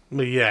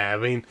 Well, yeah, I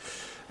mean,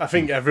 I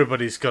think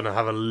everybody's going to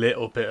have a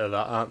little bit of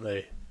that, aren't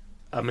they?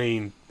 I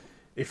mean,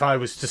 if I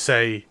was to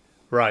say,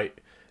 right,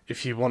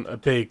 if you want a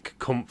big,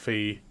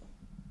 comfy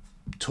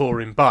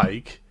touring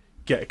bike,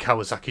 get a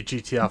Kawasaki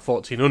GTR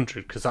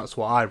 1400, because that's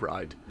what I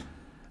ride.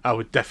 I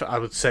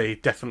would say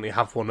definitely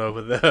have one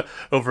over a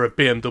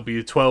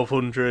BMW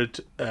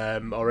 1200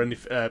 or any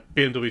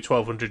BMW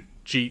 1200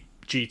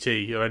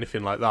 GT or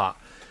anything like that.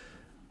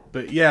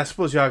 But yeah, I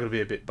suppose you are going to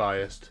be a bit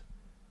biased.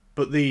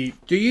 But do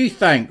you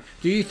think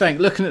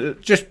looking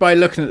at just by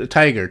looking at the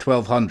Tiger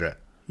 1200,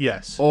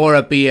 yes, or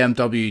a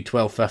BMW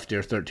 1250 or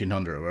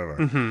 1300 or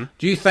whatever,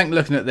 do you think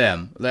looking at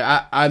them,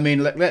 like I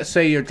mean, like, let's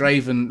say you're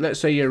riding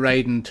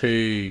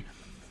into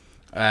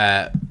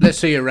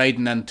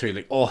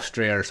like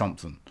Austria or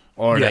something,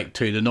 or like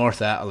to the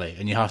North Italy,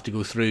 and you have to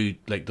go through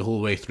like the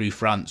whole way through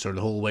France or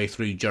the whole way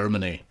through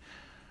Germany,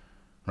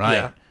 right?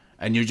 Yeah.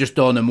 And you're just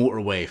on a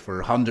motorway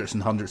for hundreds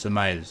and hundreds of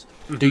miles.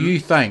 Do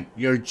you think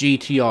your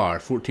GTR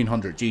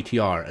 1400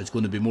 GTR is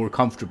going to be more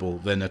comfortable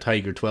than a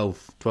Tiger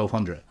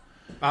 1200?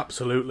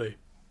 Absolutely,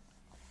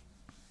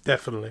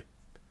 definitely.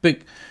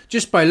 But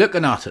just by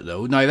looking at it,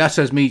 though, now this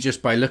is me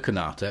just by looking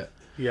at it.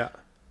 Yeah.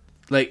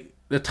 Like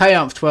the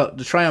Triumph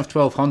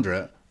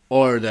 1200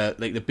 or the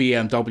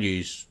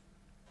BMW's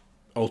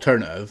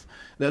alternative,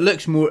 it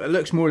looks more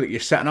like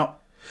you're setting up.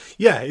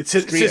 Yeah, it's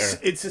a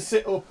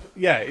sit up.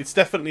 Yeah, it's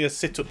definitely a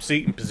sit up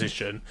seating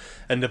position,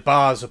 and the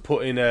bars are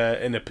put in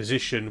a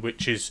position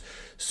which is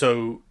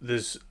so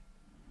there's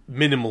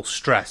minimal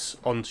stress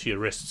onto your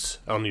wrists,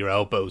 on your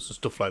elbows, and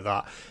stuff like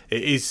that.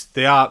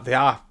 They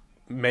are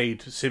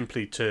made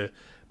simply to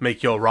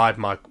make your ride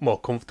more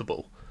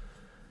comfortable.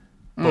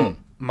 But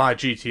my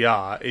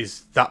GTR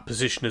is that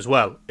position as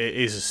well. It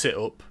is a sit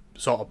up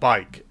sort of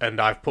bike, and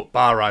I've put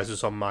bar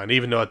risers on mine,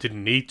 even though I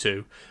didn't need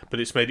to, but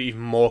it's made it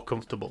even more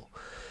comfortable.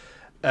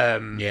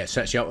 It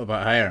sets you up a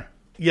bit higher.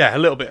 Yeah, a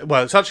little bit.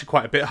 Well, it's actually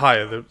quite a bit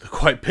higher. They're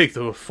quite big.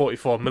 They were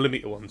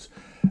 44mm ones.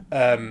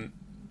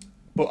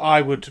 But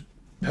I would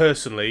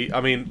personally, I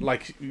mean,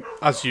 like,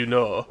 as you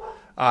know,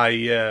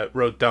 I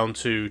rode down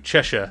to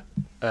Cheshire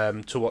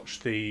to watch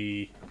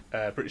the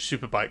British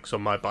Superbikes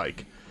on my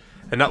bike.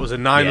 And that was a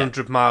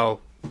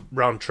 900-mile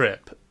round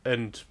trip.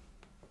 And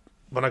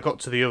when I got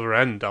to the other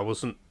end, I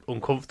wasn't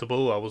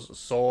uncomfortable. I wasn't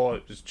sore.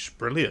 It was just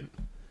brilliant.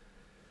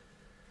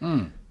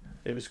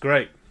 It was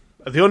great.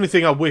 The only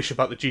thing I wish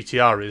about the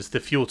GTR is the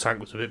fuel tank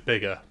was a bit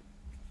bigger,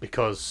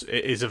 because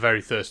it is a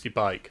very thirsty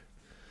bike.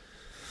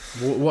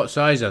 What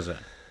size is it?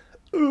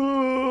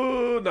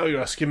 Now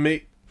you're asking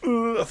me.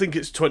 I think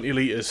it's 20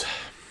 litres.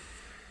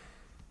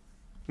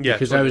 Yeah,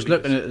 because I was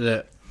looking at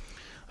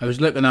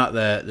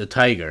the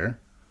Tiger.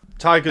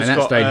 Tiger's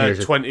got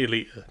 20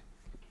 litre.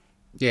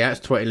 Yeah, that's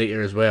 20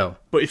 litre as well.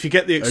 But if you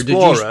get the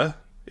Explorer,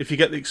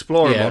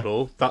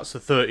 model, that's a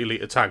 30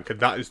 litre tank, and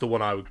that is the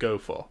one I would go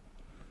for.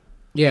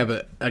 Yeah,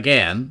 but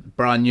again,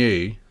 brand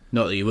new.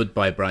 Not that you would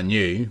buy brand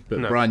new,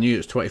 but brand new,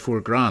 it's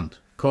 24 grand.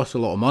 Costs a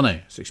lot of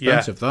money. It's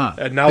expensive, that.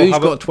 And now who's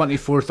got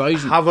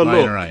 24,000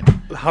 lying around?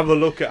 Have a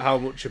look at how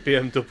much a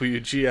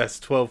BMW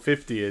GS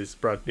 1250 is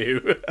brand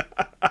new.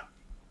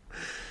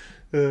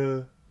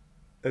 And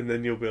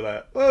then you'll be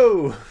like,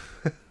 whoa.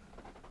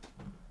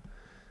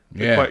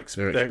 They're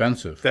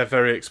expensive. They're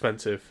very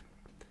expensive.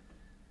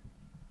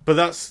 But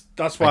that's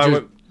why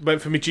I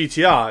went for my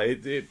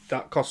GTR.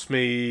 That cost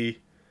me,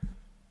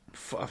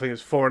 I think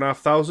it's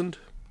 4,500.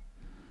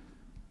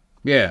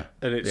 Yeah,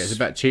 and it's a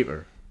bit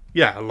cheaper.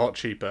 Yeah, a lot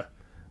cheaper.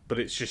 But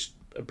it's just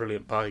a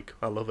brilliant bike.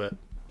 I love it.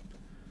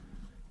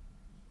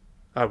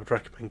 I would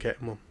recommend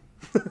getting one.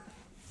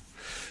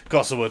 Of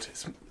course I would.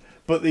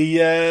 But the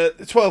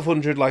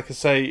 1200, like I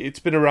say, it's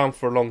been around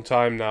for a long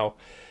time now.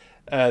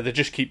 They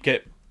just keep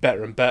getting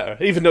better and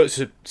better. Even though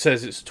it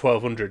says it's a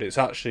 1200, it's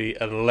actually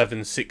an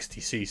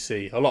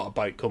 1160cc. A lot of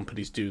bike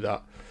companies do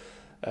that.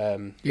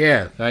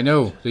 Yeah, I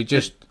know. They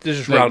just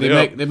round it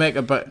up. They make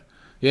a bit.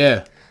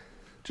 Yeah.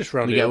 Just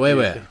round it up. They get away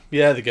with it.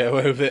 Yeah, they get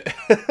away with it.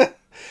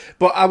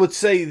 But I would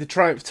say the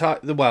Triumph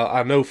Tiger, well,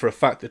 I know for a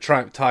fact the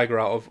Triumph Tiger,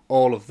 out of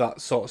all of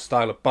that sort of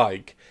style of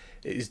bike,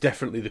 it is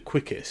definitely the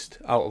quickest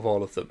out of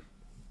all of them.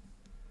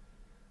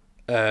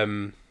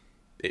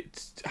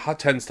 It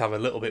tends to have a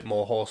little bit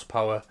more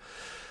horsepower.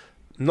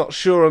 I'm not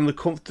sure on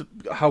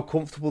how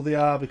comfortable they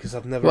are, because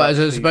I've never. Well,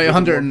 it's about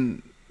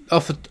 100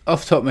 off the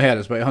top of my head.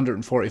 It's about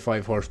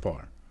 145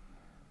 horsepower.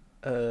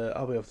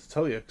 I'll be able to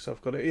tell you because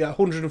I've got it. Yeah,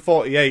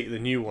 148. The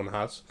new one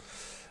has.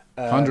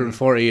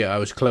 148. I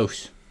was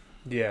close.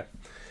 Yeah,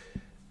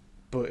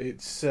 but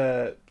it's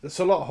a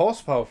lot of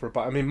horsepower for a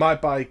bike. I mean, my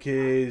bike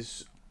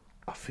is,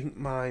 I think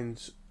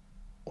mine's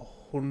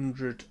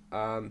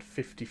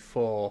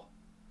 154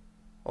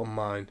 on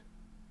mine.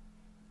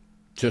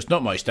 So it's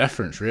not much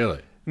difference, really.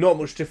 Not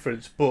much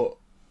difference, but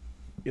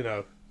you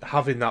know,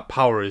 having that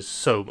power is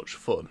so much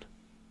fun.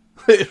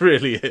 It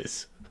really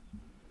is.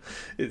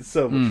 It's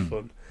so much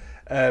fun.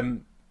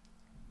 And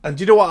do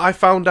you know what I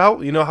found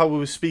out? You know how we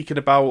were speaking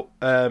about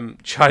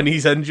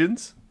Chinese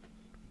engines?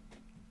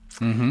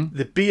 Mm-hmm.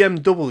 The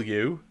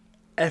BMW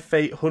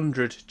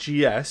F800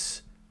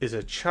 GS is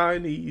a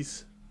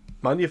Chinese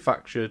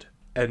manufactured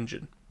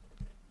engine.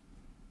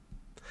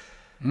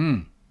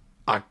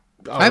 I've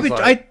been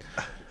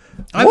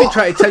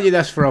trying to tell you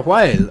this for a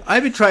while.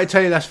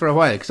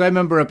 Because I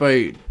remember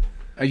about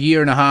a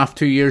year and a half,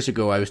 2 years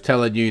ago, I was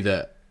telling you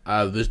that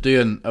I was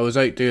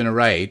out doing a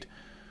ride,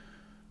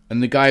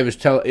 and he had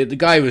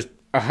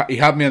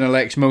me on a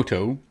Lex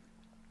Moto,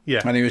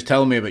 and he was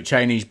telling me about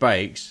Chinese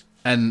bikes,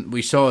 and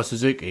we saw a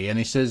Suzuki, and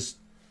he says,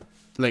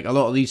 like, a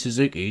lot of these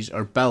Suzukis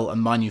are built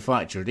and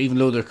manufactured, even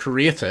though they're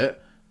created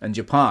in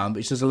Japan, but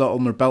he says a lot of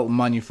them are built and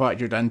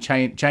manufactured in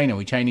China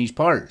with Chinese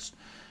parts.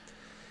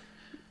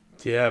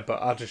 Yeah,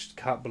 but I just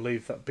can't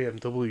believe that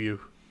BMW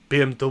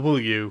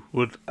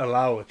would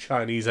allow a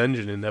Chinese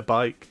engine in their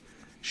bike.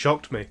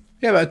 Shocked me.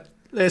 Yeah, but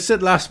they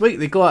said last week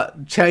they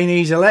got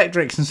Chinese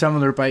electrics in some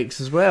of their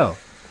bikes as well.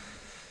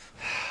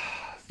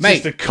 Mate,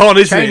 it's a con,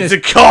 isn't it? It's a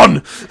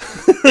con!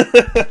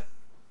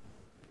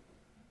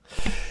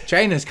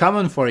 China's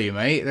coming for you,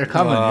 mate. They're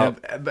coming.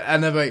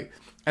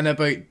 In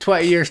about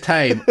 20 years'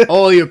 time,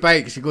 all your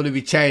bikes are going to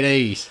be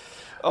Chinese.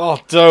 Oh,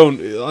 don't.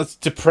 That's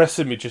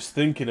depressing me just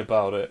thinking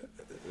about it.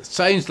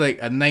 Sounds like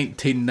a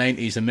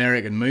 1990s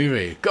American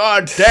movie.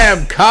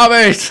 Goddamn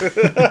commies!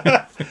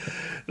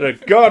 The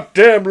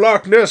goddamn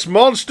Loch Ness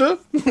monster.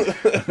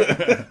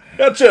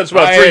 That's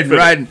my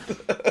treatment.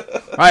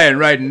 I ain't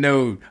riding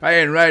no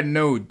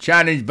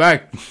Chinese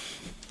bike.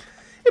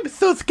 It was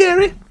so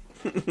scary.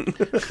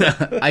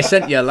 I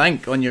sent you a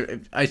link on your.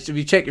 If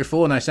you check your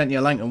phone, I sent you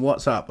a link on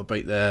WhatsApp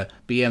about the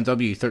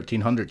BMW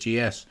 1300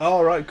 GS.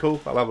 Oh right,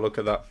 cool. I'll have a look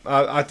at that.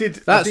 I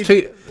did. That's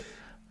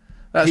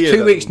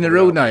 2 weeks in a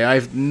row now.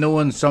 I've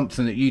known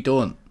something that you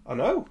don't. I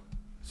know.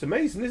 It's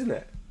amazing, isn't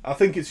it? I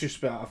think it's just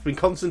about I've been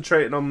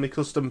concentrating on my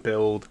custom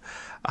build.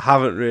 I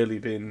haven't really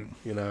been,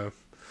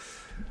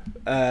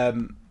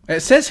 It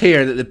says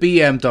here that the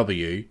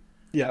BMW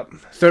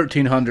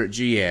 1300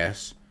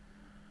 GS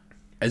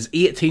is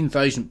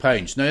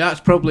 £18,000. Now that's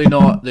probably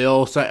not the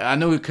all. I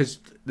know because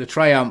the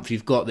Triumph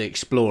you've got the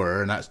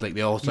Explorer and that's like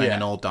the all sign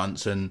and all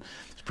dance and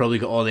it's probably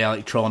got all the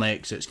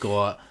electronics. It's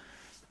got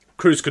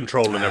cruise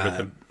control and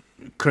everything.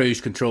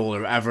 cruise control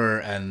or whatever,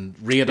 and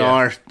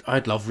radar. Yeah.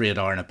 I'd love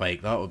radar in a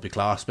bike. That would be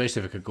class,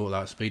 especially if I could go at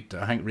that speed.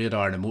 I think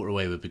radar in a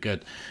motorway would be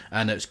good.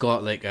 And it's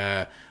got like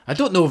I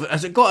don't know,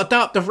 has it got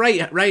adaptive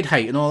ride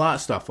height and all that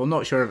stuff? I'm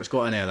not sure if it's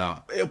got any of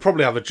that. It'll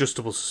probably have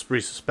adjustable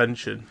rear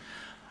suspension.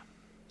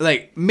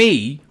 Like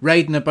me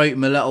riding about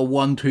my little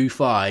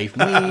 125,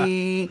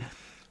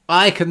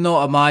 I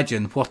cannot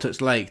imagine what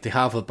it's like to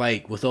have a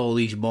bike with all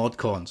these mod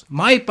cons.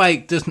 My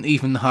bike doesn't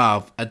even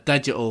have a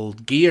digital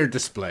gear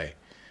display.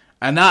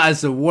 And that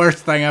is the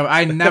worst thing.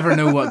 I never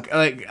know what...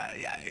 Like,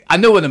 I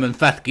know when I'm in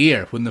fifth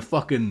gear, when the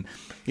fucking...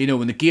 You know,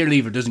 when the gear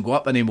lever doesn't go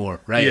up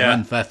anymore, right? Yeah. I'm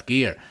in fifth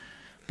gear.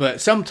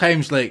 But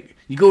sometimes, like,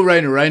 you go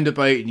round a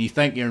roundabout and you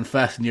think you're in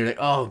fifth and you're like,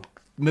 oh,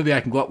 maybe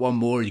I can go up one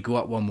more. You go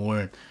up one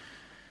more.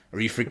 Or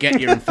you forget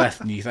you're in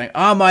fifth and you think,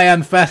 oh, am I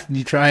in fifth? And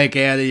you try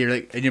again and you're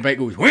like, and your bike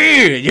goes,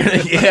 whee! And you're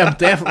like, yeah, I'm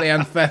definitely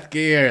in fifth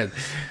gear.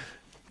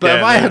 But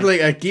if I had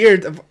like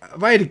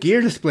if I had a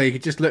gear display, you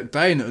could just look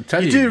down, it would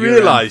tell you. You do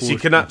realise you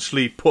can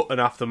actually put an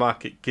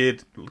aftermarket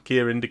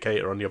gear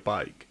indicator on your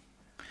bike.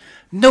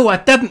 No, I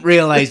didn't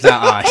realise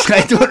that, Ash.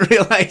 I don't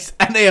realise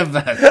any of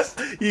this.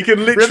 You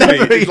can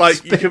literally,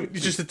 like, you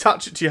just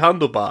attach it to your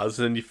handlebars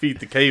and then you feed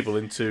the cable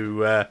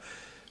into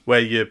where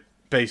your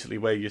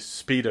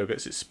speedo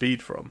gets its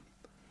speed from.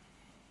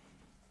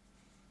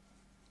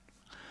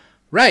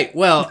 Right,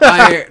 well,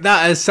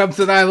 that is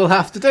something I will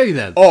have to do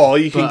then. Or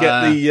you can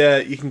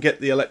get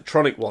the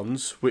electronic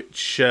ones,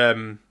 which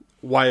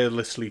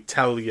wirelessly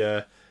tell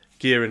your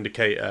gear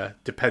indicator,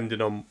 depending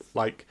on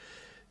like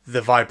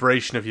the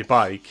vibration of your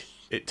bike,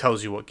 it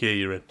tells you what gear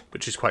you're in,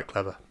 which is quite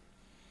clever.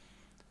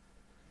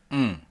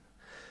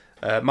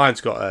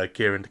 Mine's got a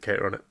gear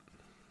indicator on it,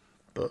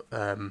 but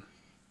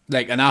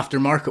like an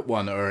aftermarket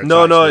one, or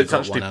it's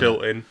actually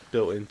built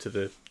into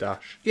the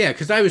dash. Yeah,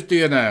 because I was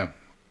doing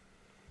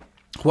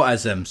what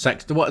is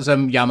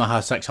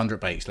Yamaha 600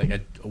 bikes? Like a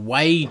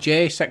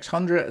YJ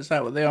 600? Is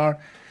that what they are?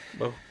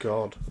 Oh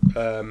God.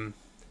 There's an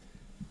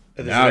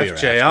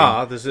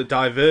FJR. There's a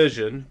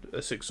Diversion,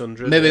 a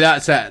 600. Maybe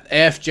that's it.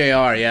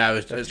 FJR. Yeah,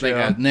 it's like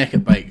a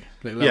naked bike,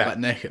 like a little bit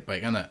naked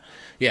bike, isn't it?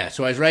 Yeah.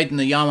 So I was riding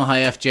the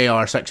Yamaha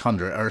FJR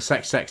 600 or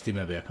 660,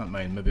 maybe. I can't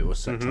mind. Maybe it was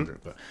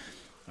 600, but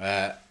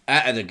it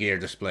had a gear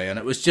display, and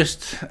it was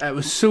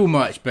so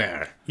much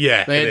better.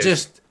 Yeah. Like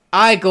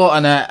I got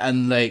on it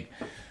and like.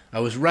 I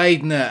was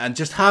riding it and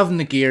just having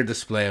the gear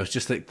display. I was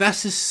just like,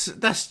 this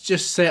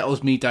just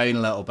settles me down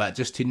a little bit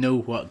just to know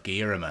what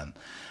gear I'm in.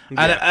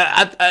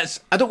 Yeah. And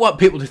I don't want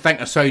people to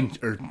think I sound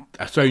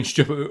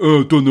stupid.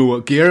 Oh, don't know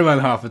what gear I'm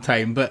in half the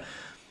time. But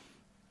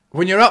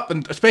when you're up,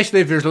 and especially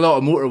if there's a lot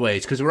of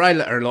motorways, because a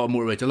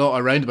lot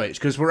of roundabouts.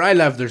 Because where I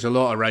live, there's a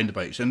lot of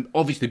roundabouts, and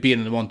obviously being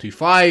in the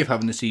 125,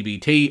 having the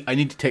CBT, I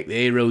need to take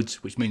the A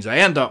roads, which means I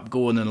end up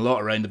going in a lot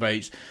of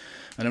roundabouts.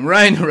 And I'm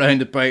round a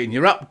roundabout, and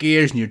you're up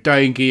gears and you're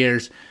down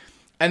gears.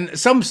 And at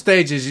some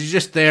stages, you're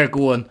just there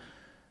going,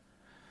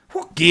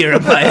 what gear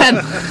am I in?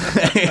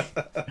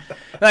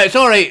 Now, it's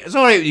all right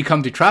when you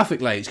come to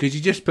traffic lights, because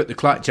you just put the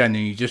clutch in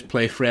and you just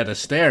play Fred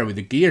Astaire with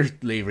the gear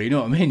lever, you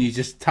know what I mean? You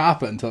just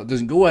tap it until it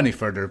doesn't go any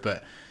further,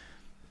 but...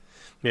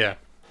 Yeah.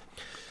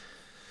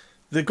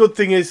 The good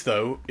thing is,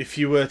 though, if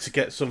you were to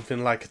get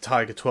something like a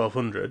Tiger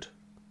 1200,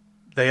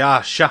 they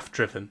are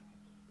shaft-driven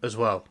as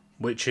well.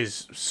 Which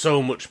is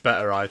so much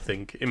better, I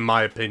think, in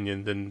my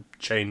opinion, than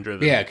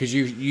chain-driven. Yeah, because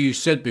you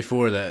said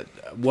before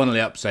that one of the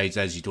upsides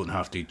is you don't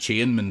have to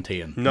chain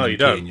maintain. No, you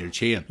don't. Your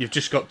chain. You've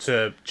just got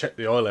to check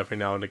the oil every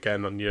now and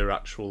again on your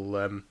actual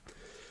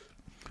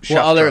shaft.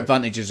 What other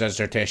advantages is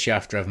there to a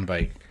shaft-driven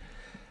bike?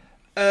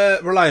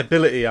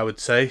 Reliability, I would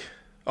say.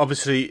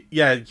 Obviously,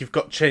 yeah, you've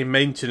got chain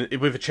maintenance.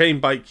 With a chain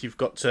bike, you've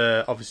got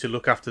to obviously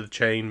look after the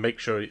chain, make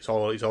sure it's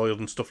oiled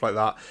and stuff like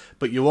that.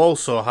 But you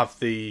also have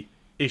the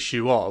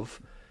issue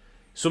of...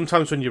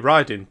 Sometimes when you're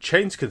riding,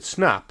 chains can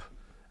snap.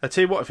 I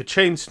tell you what, if a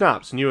chain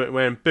snaps and you ain't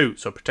wearing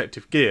boots or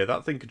protective gear,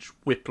 that thing could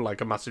whip like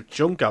a massive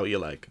chunk out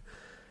your leg.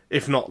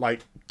 If not,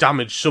 like,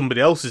 damage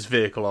somebody else's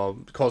vehicle or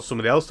cause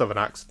somebody else to have an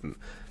accident.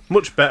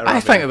 Much better.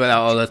 I think about that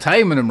all the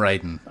time when I'm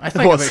riding. I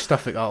think about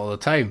stuff like that all the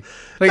time.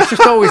 Like, it's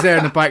just always there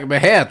in the back of my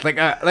head. Like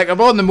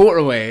I'm on the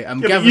motorway.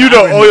 You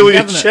don't oil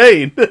your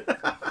chain.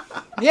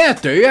 Yeah,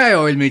 I do. I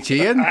oil my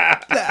chain.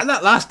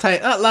 that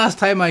last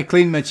time I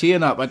cleaned my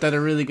chain up, I did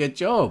a really good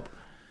job.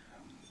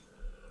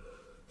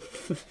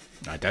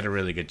 I did a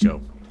really good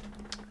job.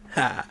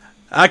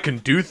 I can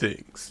do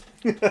things.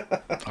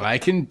 I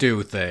can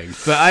do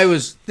things. But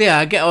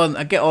I get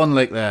on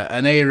like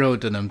an A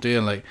road and I'm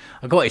doing like,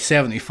 I got to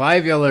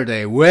 75 the other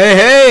day.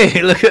 Way,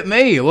 hey, look at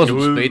me. I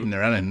wasn't speeding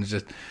or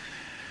anything.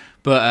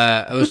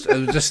 But it was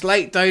a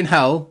slight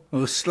downhill. I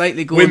was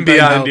slightly going wind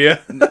behind you.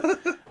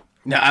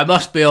 Now, I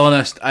must be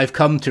honest, I've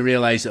come to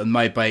realise that on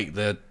my bike,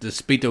 the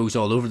speedo's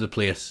all over the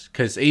place.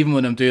 Because even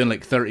when I'm doing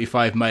like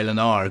 35 mile an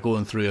hour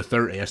going through a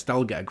 30, I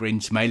still get a green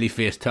smiley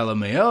face telling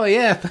me, oh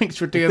yeah, thanks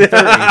for doing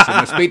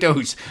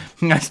 30s.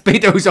 And my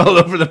speedo's all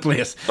over the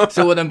place.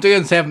 So when I'm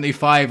doing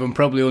 75, I'm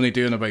probably only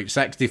doing about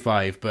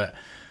 65. But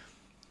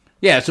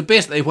yeah, so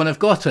basically when I've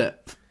got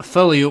it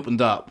fully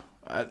opened up,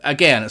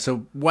 again, it's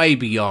a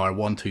YBR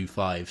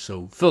 125,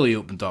 so fully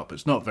opened up.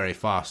 It's not very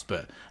fast,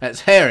 but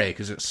it's hairy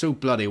because it's so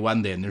bloody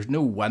windy and there's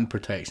no wind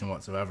protection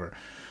whatsoever.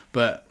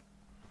 But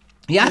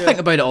yeah, I think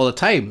about it all the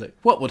time. Like,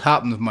 what would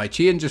happen if my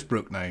chain just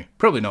broke now?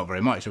 Probably not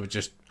very much. I would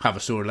just have a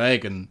sore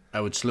leg and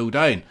I would slow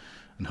down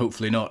and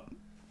hopefully not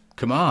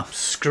come off.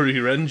 Screw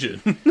your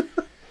engine.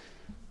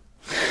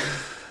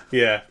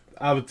 Yeah,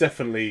 I would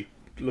definitely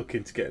look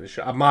into getting a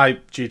shaft. My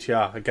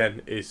GTR,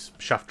 again, is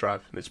shaft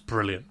drive and it's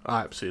brilliant.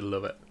 I absolutely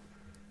love it.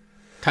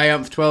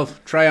 Triumph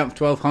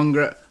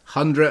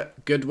 1200,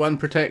 good wind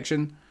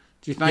protection,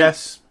 do you think?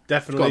 Yes,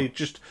 definitely.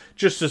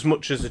 Just as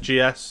much as a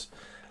GS.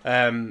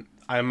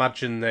 I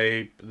imagine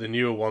the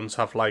newer ones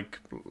have like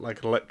an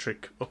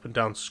electric up and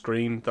down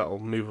screen that'll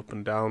move up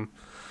and down.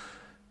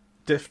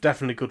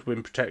 Definitely good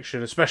wind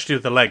protection, especially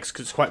with the legs,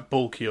 because it's quite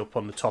bulky up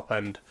on the top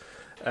end,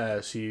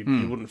 so you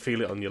wouldn't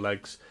feel it on your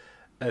legs.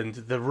 And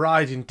the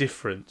riding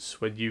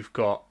difference when you've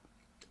got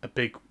a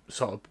big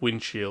sort of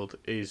windshield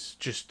is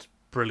just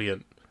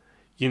brilliant.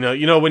 You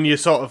know when you're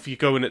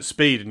going at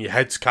speed and your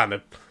head's kind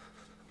of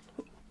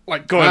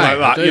like going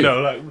like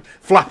that, like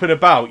flapping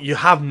about. You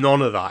have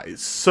none of that.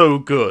 It's so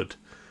good.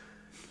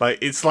 Like,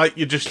 it's like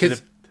you're just in a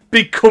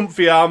big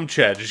comfy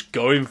armchair just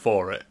going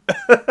for it.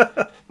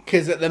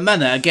 Because at the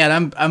minute,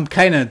 again, I'm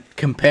kind of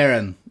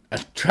comparing a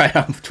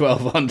Triumph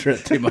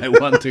 1200 to my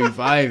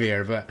 125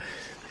 here, but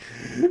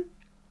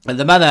at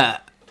the minute,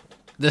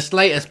 the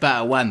slightest bit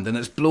of wind and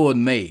it's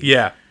blowing me.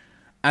 Yeah.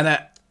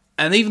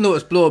 And even though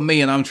it's blowing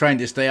me and I'm trying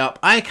to stay up,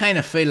 I kind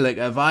of feel like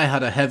if I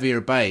had a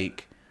heavier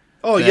bike...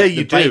 Oh, yeah,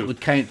 you do.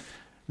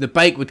 The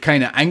bike would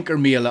kind of anchor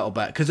me a little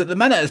bit. Because at the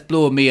minute it's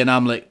blowing me and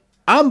I'm like,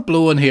 I'm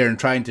blowing here and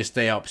trying to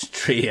stay up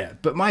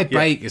straight. But my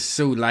bike is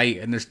so light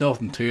and there's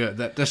nothing to it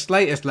that the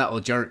slightest little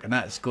jerk and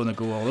that's going to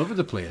go all over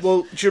the place.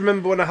 Well, do you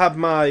remember when I had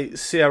my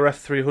CRF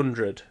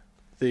 300?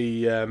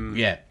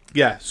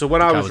 Yeah, so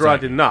when I was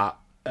riding that,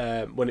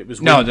 when it was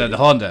windy, no, the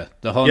Honda.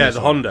 The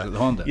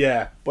Honda.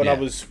 Yeah, when I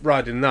was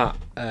riding that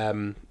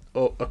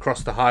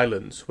across the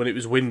Highlands when it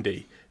was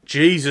windy,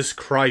 Jesus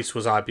Christ,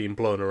 was I being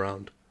blown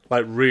around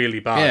like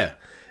really bad? Yeah,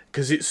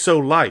 because it's so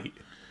light.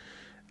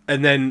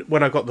 And then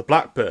when I got the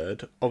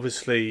Blackbird,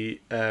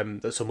 obviously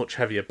that's a much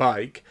heavier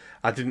bike.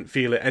 I didn't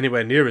feel it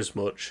anywhere near as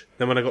much.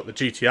 Then when I got the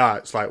GTR,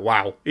 it's like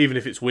wow, even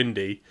if it's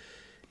windy,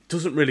 it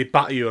doesn't really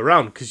batter you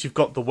around because you've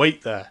got the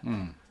weight there.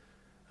 I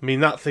mean,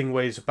 that thing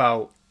weighs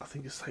about, I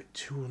think it's like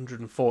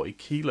 240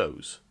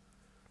 kilos.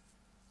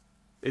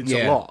 It's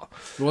a lot.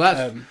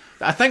 Well,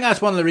 I think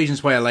that's one of the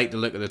reasons why I like the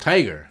look of the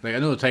Tiger. Like, I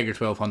know the Tiger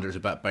 1200 is a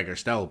bit bigger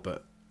still,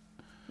 but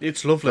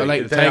it's lovely. I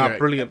like the They Tiger. are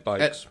brilliant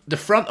bikes. The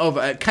front of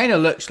it kind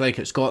of looks like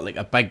it's got like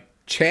a big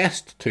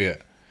chest to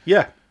it.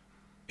 Yeah.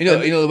 You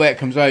know the way it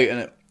comes out and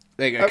it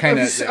like it kind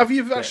of. Have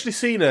you actually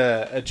seen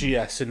a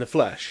GS in the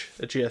flesh?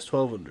 A GS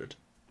 1200?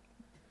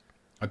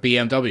 A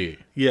BMW?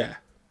 Yeah.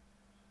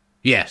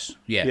 Yes,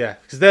 yeah. Yeah,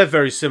 because they're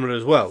very similar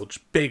as well,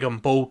 just big and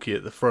bulky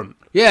at the front.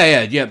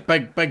 Yeah,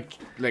 big,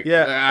 like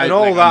and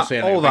all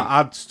that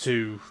adds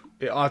to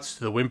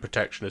the wind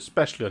protection,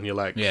 especially on your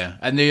legs. Yeah,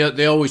 and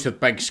they always have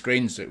big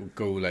screens that would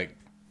go like.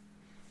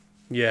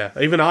 Yeah,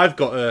 even I've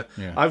got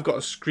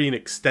a screen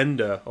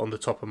extender on the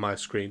top of my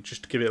screen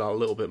just to give it a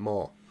little bit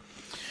more.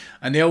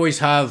 And they always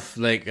have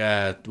like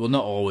well,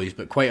 not always,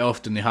 but quite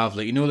often they have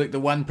like like the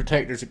wind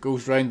protectors that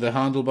goes around the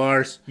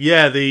handlebars.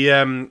 Yeah,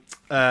 the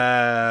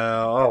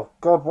oh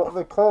god, what are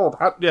they called?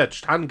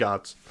 Just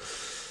handguards.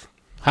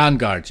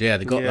 Handguards, yeah,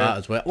 they got that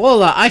as well. All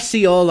that, I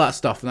see all that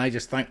stuff, and I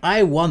just think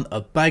I want a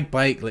big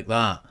bike like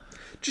that,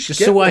 just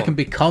so I can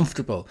be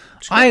comfortable.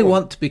 I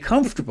want to be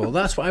comfortable.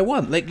 That's what I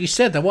want. Like you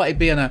said, I want to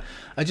be I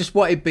just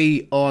want to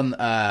be on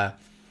an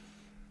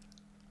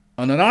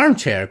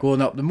armchair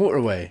going up the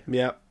motorway.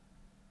 Yeah.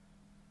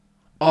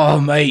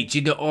 Oh, mate,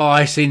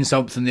 I seen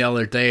something the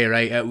other day,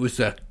 right? It was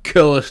the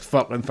coolest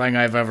fucking thing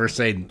I've ever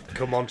seen.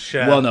 Come on,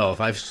 share. One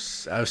of. I've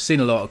seen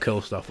a lot of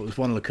cool stuff. It was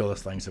one of the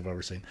coolest things I've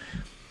ever seen.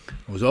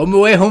 I was on my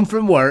way home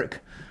from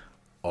work,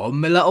 on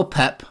my little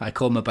Pip. I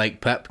call my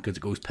bike Pip because it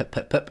goes pip,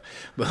 pip, pip.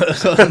 But I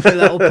was on my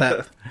little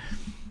Pip.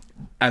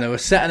 And I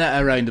was sitting at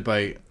a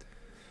roundabout,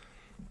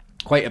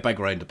 quite a big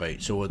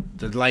roundabout. So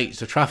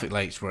the traffic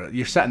lights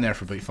you're sitting there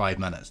for about 5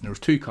 minutes, and there was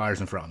 2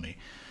 cars in front of me.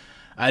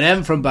 And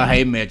then from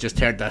behind me, I just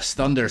heard this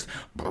thunders.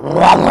 And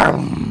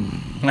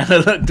I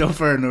looked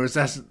over, and there was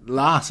this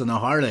lass on a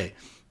Harley,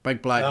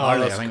 big black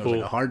Harley. I think cool.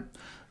 It was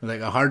like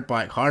a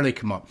hardback Harley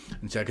come up,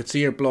 and so I could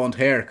see her blonde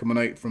hair coming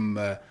out from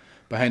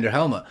behind her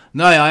helmet.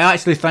 Now, I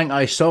actually think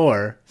I saw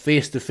her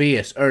face to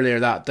face earlier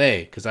that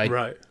day because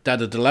I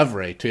did a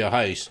delivery to a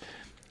house,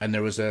 and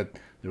there was a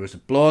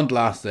blonde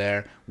lass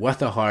there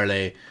with a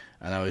Harley,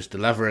 and I was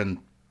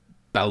delivering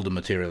building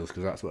materials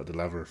because that's what I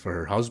deliver for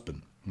her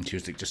husband, and she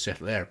was like just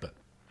sitting there, but.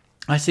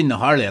 I seen the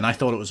Harley and I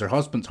thought it was her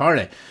husband's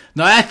Harley.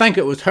 Now I think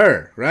it was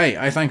her, right?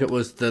 I think it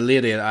was the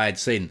lady that I had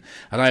seen,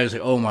 and I was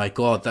like, "Oh my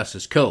god, this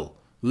is cool!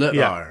 Look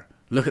at her!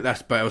 Look at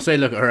this bike!" I would say,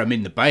 "Look at her!" I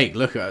mean the bike.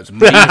 Look at it; it's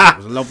amazing. It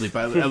was a lovely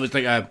bike. It was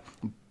like a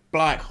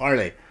black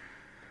Harley.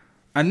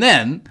 And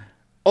then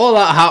all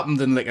that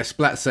happened in like a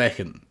split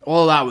second.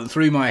 All that went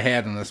through my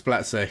head in a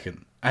split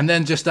second. And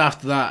then just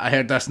after that, I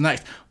heard this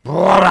next,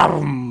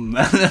 and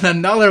then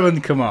another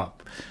one come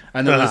up.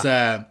 And it was,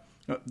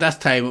 this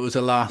time it was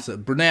a lass,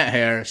 brunette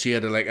hair. She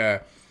had like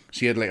a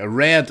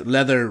red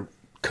leather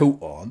coat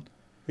on,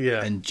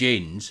 and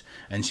jeans,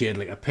 and she had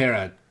like a pair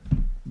of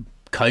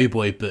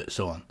cowboy boots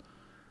on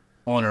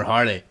her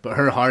Harley. But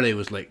her Harley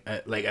was like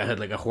it had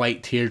like a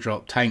white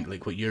teardrop tank,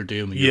 like what you're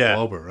doing with your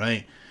bobber,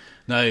 right?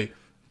 Now,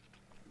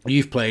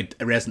 you've played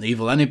Resident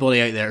Evil.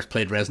 Anybody out there that's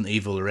played Resident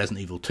Evil or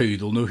Resident Evil 2,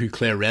 they'll know who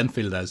Claire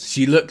Redfield is.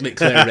 She looked like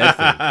Claire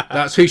Redfield.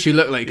 That's who she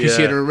looked like, because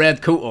she had a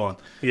red coat on.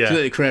 Yeah. She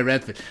looked like Claire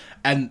Redfield.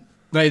 And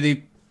now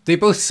they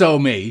both saw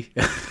me.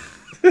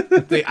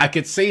 I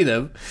could see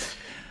them.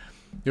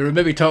 They were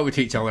maybe talking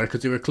to each other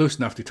because they were close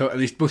enough to talk,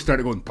 and they both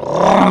started going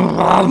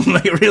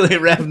like really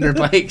revving their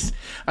bikes.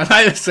 And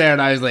I was there,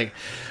 and I was like,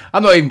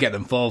 I'm not even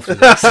getting involved in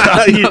this.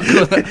 I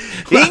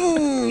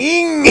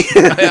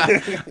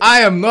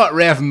am not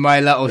revving my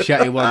little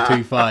shitty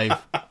 125.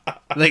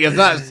 Like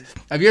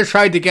if you're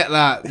trying to get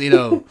that,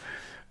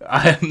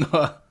 I'm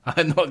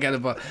not getting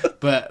involved.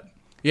 But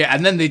yeah,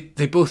 and then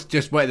they both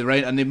just went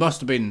around, and they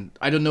must have been,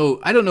 I don't know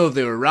if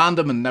they were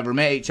random and never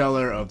met each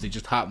other, or if they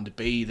just happened to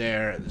be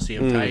there at the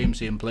same time,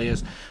 same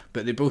place.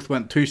 But they both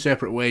went two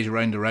separate ways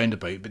around the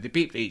roundabout, but they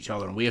beeped at each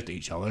other and waved at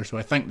each other, so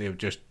I think they were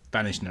just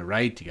finishing a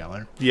ride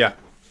together. Yeah.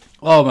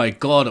 Oh my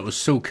god, it was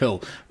so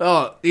cool.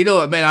 Oh, you know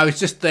what I mean? I was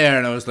just there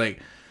and I was like,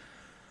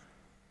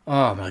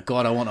 oh my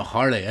god, I want a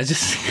Harley.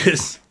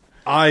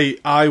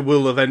 I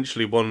will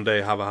eventually one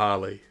day have a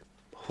Harley.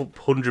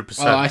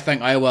 100%. Oh, I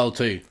think I will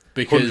too.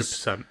 Because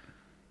 100%.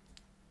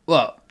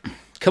 Well,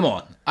 come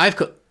on. I've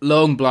got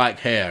long black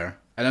hair,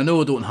 and I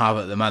know I don't have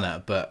it at the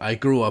minute, but I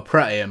grow a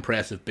pretty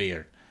impressive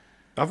beard.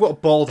 I've got a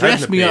bald head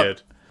and a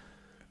beard.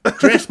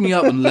 Dress me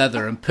up in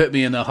leather and put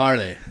me in a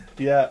Harley.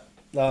 Yeah,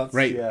 that's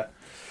right. Yeah.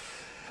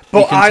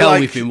 But you can tell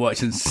we've been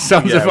watching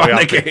Sons of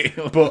Anarchy.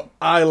 But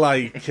I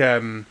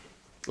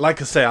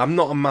like I say, I'm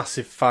not a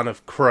massive fan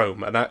of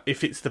chrome, and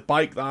if it's the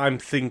bike that I'm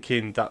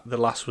thinking that the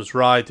lass was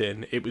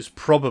riding, it was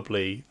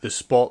probably the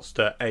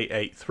Sportster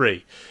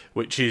 883,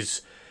 which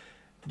is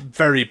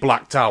very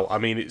blacked out. I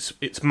mean,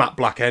 it's matte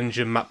black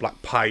engine, matte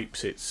black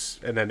pipes,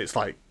 and then it's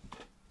like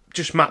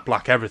just matte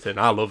black everything.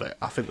 I love it.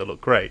 I think they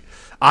look great.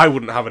 I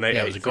wouldn't have an 883.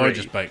 Yeah, it was a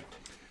gorgeous bike.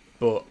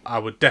 But I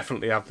would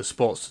definitely have the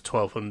Sportster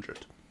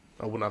 1200.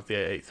 I wouldn't have the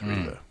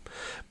 883 though.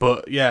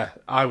 But yeah,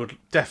 I would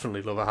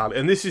definitely love a Harley.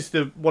 And this is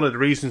one of the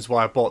reasons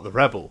why I bought the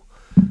Rebel,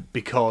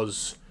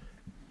 because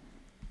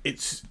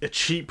it's a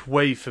cheap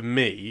way for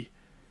me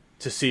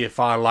to see if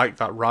I like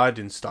that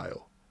riding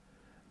style.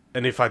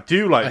 And if I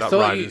do like that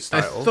riding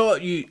style...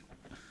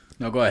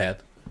 No, go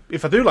ahead.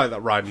 If I do like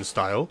that riding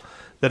style,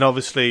 then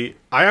obviously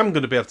I am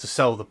going to be able to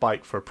sell the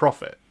bike for a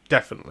profit,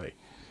 definitely.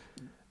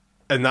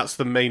 And that's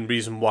the main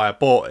reason why I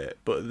bought it.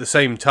 But at the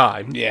same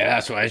time... Yeah,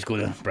 that's what I was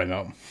going to bring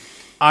up.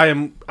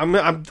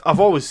 I've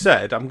always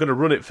said I'm going to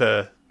run it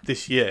for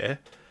this year,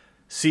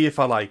 see if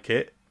I like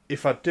it.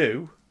 If I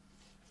do,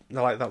 I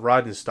like that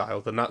riding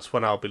style, then that's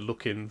when I'll be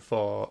looking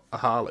for a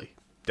Harley,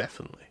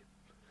 definitely.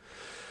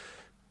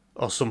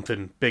 Or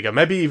something bigger.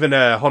 Maybe even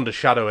a Honda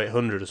Shadow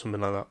 800 or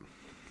something like that.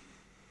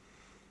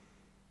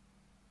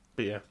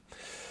 But yeah.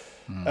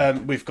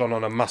 We've gone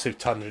on a massive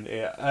tangent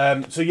here.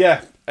 So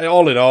yeah,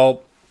 all in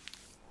all,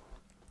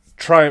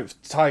 Triumph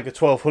Tiger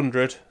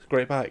 1200,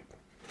 great bike.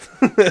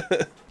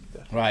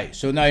 Right,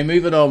 so now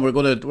moving on, we're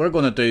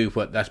gonna do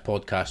what this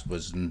podcast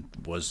was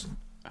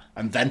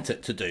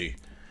invented to do.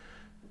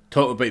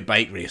 Talk about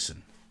bike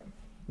racing.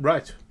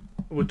 Right.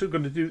 We're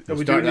going to do. Are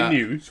we doing the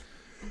news?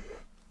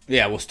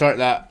 Yeah, we'll start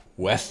that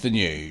with the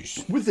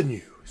news. With the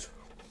news.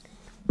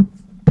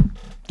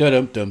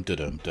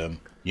 Dum.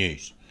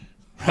 News.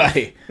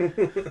 Right. I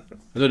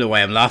don't know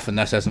why I'm laughing.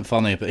 This isn't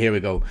funny, but here we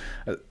go.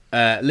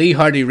 Lee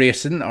Hardy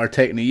Racing are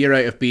taking a year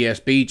out of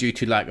BSB due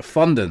to lack of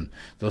funding.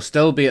 They'll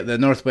still be at the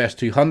Northwest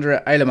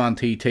 200, Isle of Man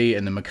TT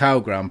and the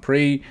Macau Grand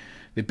Prix.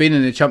 They've been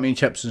in the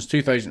championship since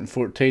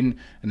 2014,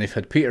 and they've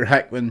had Peter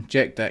Hickman,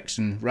 Jack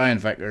Dixon, Ryan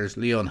Vickers,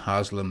 Leon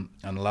Haslam,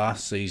 and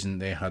last season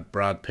they had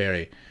Brad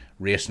Perry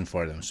racing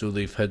for them. So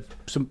they've had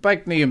some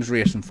big names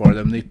racing for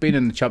them. They've been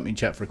in the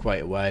championship for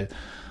quite a while.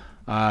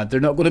 They're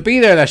not going to be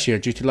there this year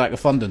due to lack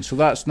of funding, so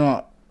that's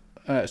not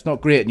it's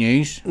not great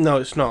news. No,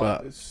 it's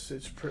not.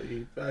 It's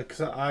pretty,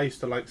 because I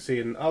used to like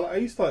seeing. I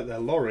used to like their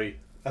lorry.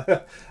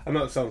 I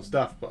know it sounds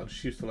daft, but I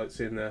just used to like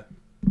seeing their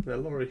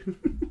lorry.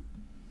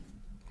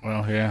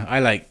 Well, yeah, I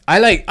like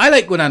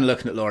going in and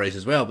looking at lorries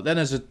as well. But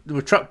then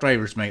we're truck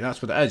drivers, mate.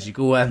 That's what it is. You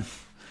go in.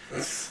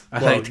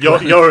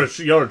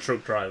 You're a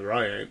truck driver,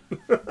 I ain't.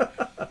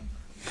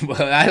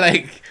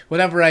 Well,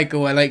 whenever I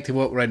go, I like to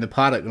walk around the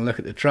paddock and look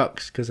at the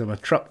trucks because I'm a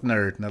truck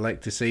nerd, and I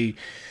like to see.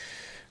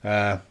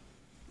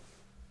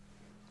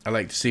 I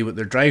like to see what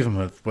they're driving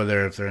with,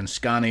 whether if they're in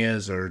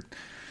Scanias or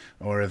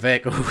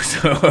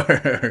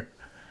Ivecos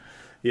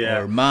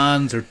or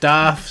Mans or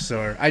Daffs,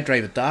 or I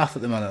drive a Daff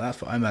at the minute.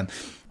 That's what I'm in.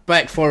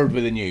 Back forward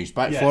with the news.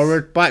 Back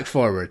forward.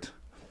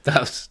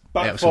 That's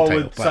back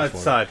forward, side to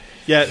side.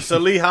 Yeah, so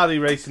Lee Hardy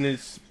Racing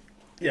is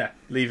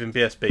leaving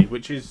BSB,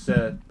 which is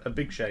a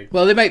big shame.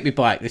 Well, they might be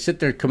back. They said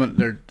they're coming.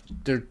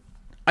 They're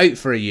out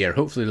for a year.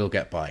 Hopefully, they'll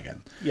get back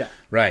in. Yeah.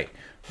 Right.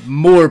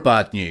 More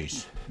bad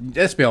news.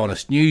 Let's be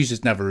honest. News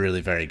is never really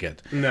very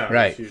good. No.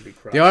 Right. It's usually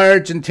crap. The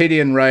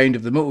Argentinian round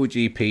of the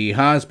MotoGP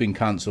has been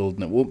cancelled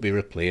and it won't be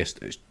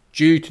replaced. It's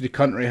due to the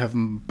country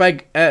having a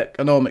big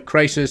economic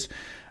crisis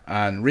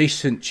and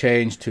recent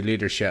change to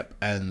leadership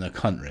in the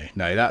country.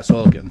 Now, that's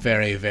all getting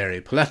very, very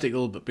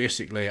political, but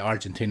basically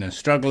Argentina's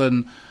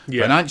struggling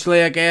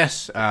financially, I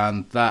guess,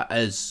 and that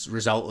is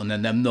resulting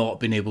in them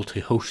not being able to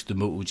host the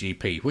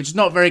MotoGP, which is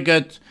not very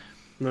good.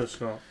 No, it's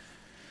not.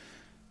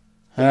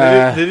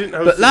 They didn't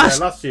host it there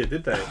last year,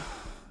 did they?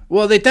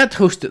 Well, they did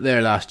host it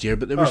there last year,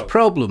 but there was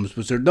problems,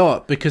 was there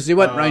not? Because they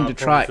went round the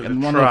track,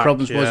 and one of the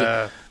problems was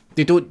that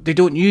they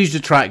don't use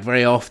the track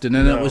very often,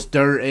 and it was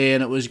dirty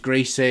and it was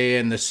greasy,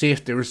 and the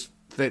safety was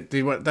they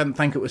didn't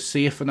think it was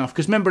safe enough.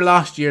 Because remember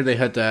last year they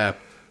had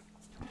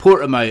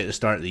Portimao at the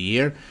start of the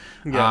year,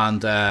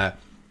 and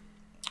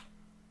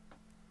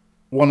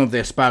one of the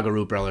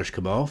Espargaro brothers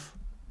come off,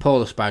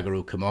 Paul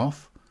Espargaro come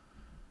off,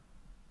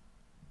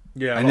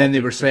 and then they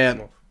were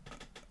saying.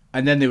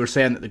 And then they were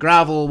saying that the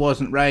gravel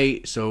wasn't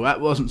right, so that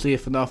wasn't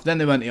safe enough. Then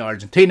they went to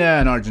Argentina,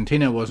 and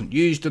Argentina wasn't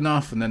used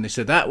enough. And then they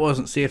said that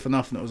wasn't safe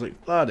enough, and it was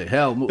like, bloody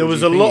hell. There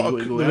was a lot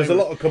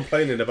of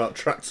complaining about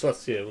tracks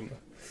last year, wasn't there?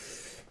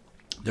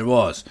 There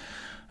was.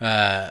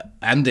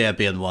 India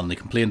being one, they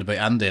complained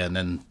about India, and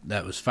then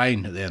that was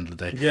fine at the end of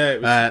the day. Yeah,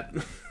 it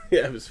was.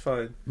 Yeah, it was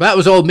fine. That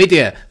was all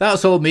media. That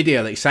was all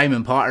media, like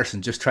Simon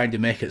Patterson just trying to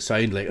make it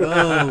sound like,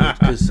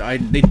 because I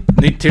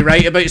need to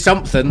write about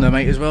something. I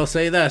might as well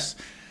say this.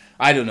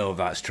 I don't know if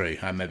that's true.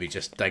 I'm maybe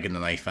just digging the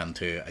knife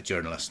into a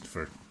journalist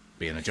for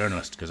being a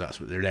journalist because that's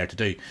what they're there to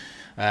do.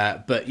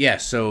 But yeah,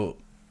 so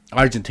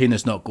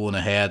Argentina's not going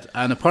ahead,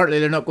 and apparently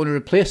they're not going to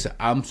replace it.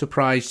 I'm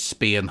surprised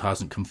Spain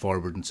hasn't come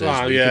forward and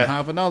says we can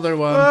have another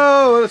one.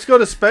 Oh, let's go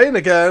to Spain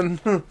again.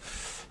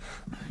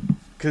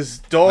 Because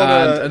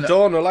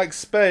Dorna likes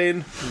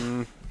Spain.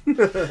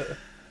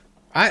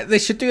 They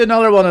should do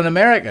another one in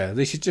America.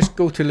 They should just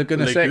go to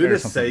Laguna Seca or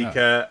something like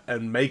that.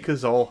 And make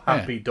us all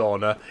happy,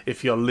 Dorna,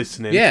 if you're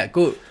listening. Yeah,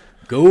 go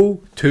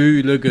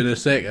to Laguna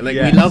Seca.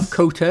 We love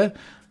Kota.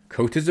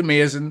 Kota's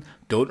amazing.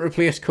 Don't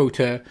replace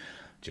Kota.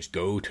 Just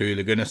go to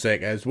Laguna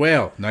Seca as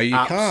well. Now you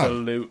can.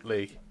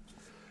 Absolutely.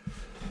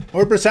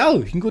 Or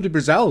Brazil. You can go to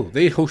Brazil.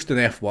 They host an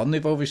F1.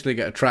 They've obviously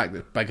got a track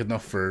that's big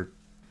enough for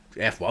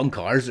F1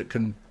 cars.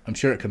 I'm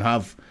sure it can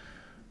have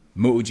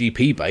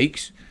MotoGP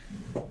bikes.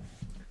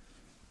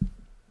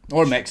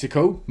 Or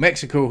Mexico.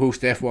 Mexico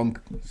host F1,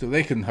 so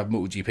they can have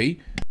MotoGP.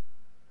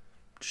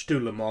 Just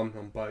do Le Mans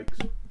on bikes.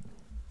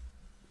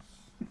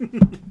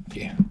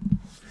 Yeah.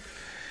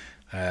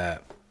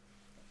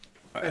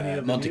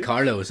 Monte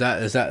Carlo, is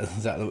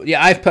that?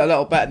 Yeah, I've put a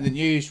little bit in the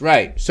news.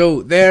 Right,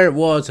 so there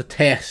was a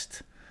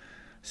test.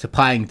 It's a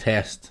Sepang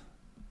test.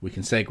 We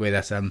can segue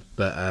this in,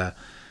 but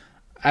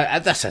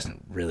this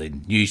isn't really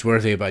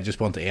newsworthy, but I just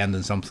want to end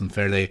on something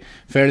fairly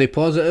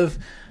positive.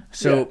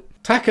 So,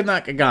 Taka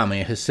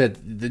Nakagami has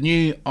said the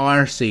new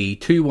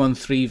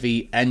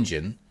RC213V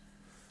engine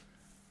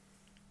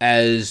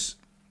has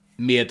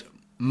made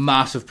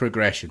massive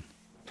progression.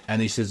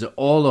 And he says that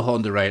all the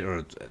Honda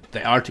riders,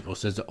 the article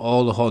says that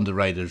all the Honda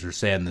riders are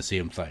saying the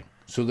same thing.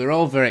 So they're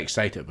all very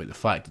excited about the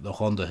fact that the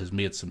Honda has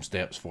made some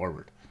steps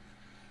forward.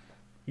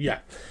 Yeah.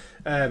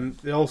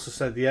 They also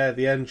said,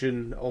 the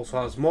engine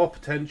also has more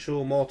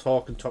potential, more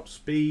torque and top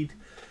speed.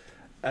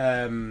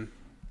 I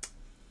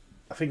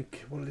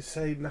think, what did they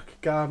say?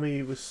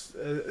 Nakagami was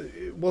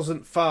it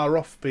wasn't far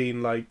off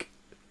being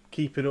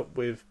keeping up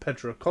with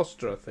Pedro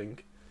Acosta, I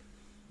think.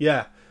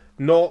 Yeah,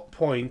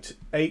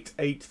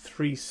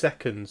 0.883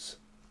 seconds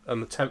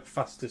and the 10th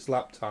fastest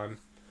lap time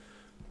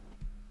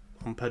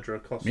on Pedro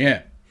Acosta.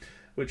 Yeah,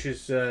 which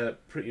is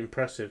pretty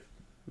impressive,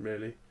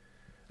 really.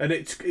 And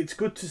it's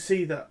good to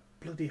see that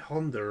bloody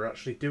Honda are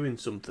actually doing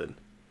something.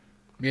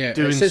 Yeah,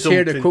 doing it says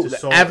something here to quote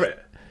sort it.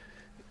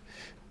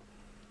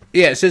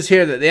 Yeah, it says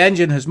here that the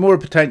engine has more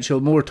potential,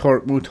 more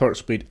torque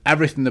speed.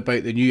 Everything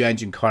about the new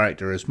engine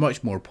character is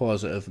much more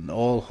positive, and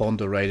all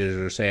Honda riders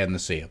are saying the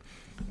same.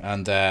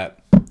 And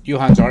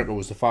Johan Zarco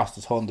was the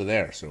fastest Honda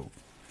there, so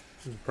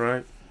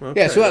right.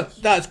 Okay. Yeah, so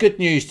that's good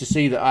news to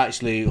see that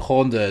actually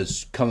Honda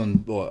is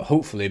coming,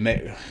 hopefully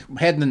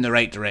heading in the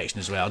right direction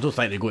as well. I don't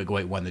think they're going to go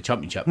out and win the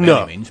championship by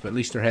any means, but at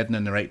least they're heading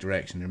in the right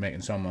direction. They're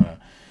making some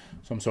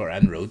sort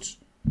of inroads.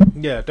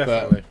 Yeah,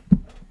 definitely.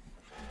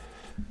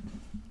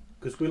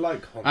 Because we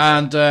like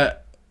Honda.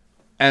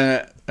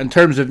 And in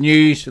terms of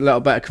news, a little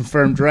bit of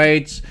confirmed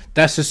rides.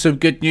 This is some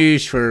good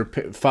news for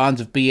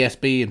fans of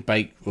BSB and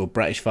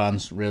British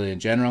fans really in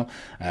general.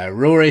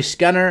 Rory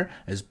Skinner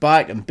is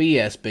back in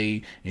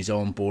BSB. He's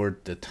on board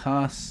the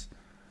TAS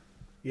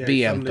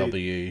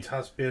BMW.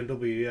 TAS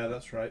BMW, yeah,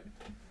 that's right.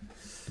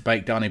 The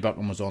bike Danny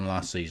Buchan was on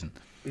last season.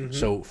 Mm-hmm.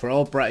 So for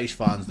all British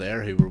fans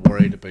there who were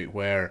worried about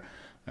where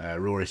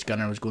Rory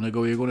Skinner was going to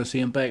go, you're going to see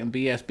him back in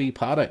BSB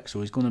paddock.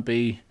 So he's going to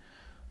be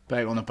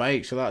back on a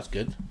bike, so that's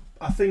good.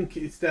 I think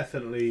it's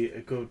definitely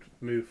a good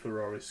move for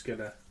Rory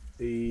Skinner.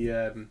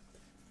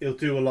 He'll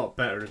do a lot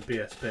better in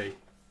BSB.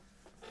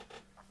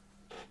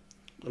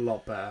 A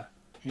lot better.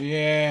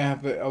 Yeah,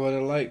 but I would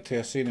have liked to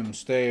have seen him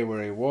stay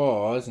where he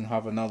was and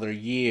have another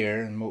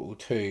year in Moto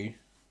 2.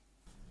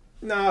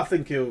 No, I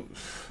think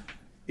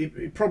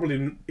he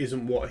probably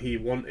isn't what he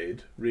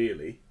wanted,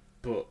 really,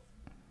 but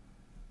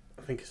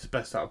I think it's the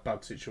best out of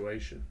bad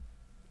situation.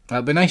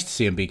 It'd be nice to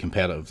see him be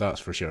competitive, that's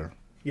for sure.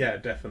 Yeah,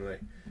 definitely.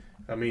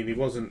 I mean, he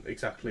wasn't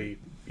exactly,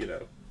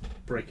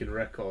 breaking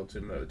records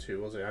in Moto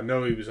 2, was he? I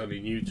know he was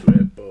only new to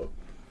it, but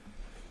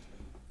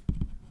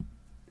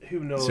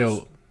who knows?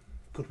 So,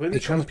 could win he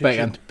comes back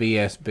into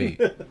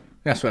BSB.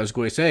 That's what I was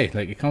going to say.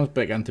 Like, he comes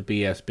back into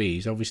BSB.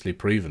 He's obviously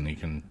proven he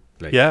can.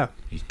 Like, yeah,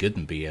 he's good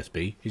in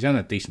BSB. He's on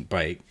a decent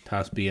bike,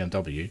 past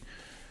BMW.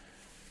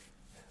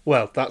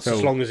 Well, that's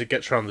as long as it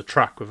gets around the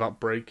track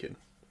without braking.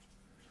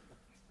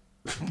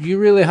 You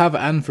really have it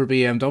in for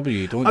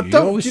BMW, don't you? I don't. You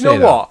always you say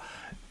know what?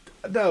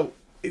 No,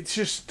 it's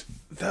just.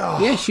 Oh.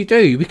 Yes, you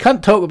do. We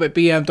can't talk about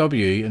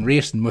BMW and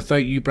racing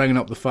without you bringing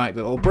up the fact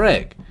that it'll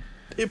brake.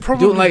 It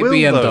probably you don't like will,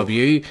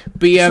 BMW.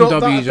 Though.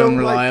 BMW's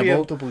unreliable.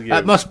 Like BMW.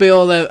 It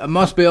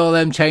must be all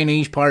them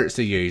Chinese parts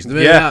they use.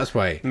 Maybe that's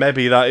why.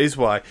 Maybe that is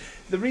why.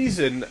 The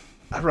reason,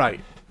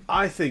 right?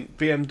 I think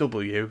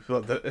BMW,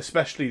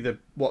 especially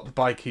what the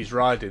bike he's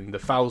riding, the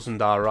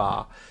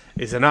 1000RR,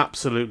 is an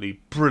absolutely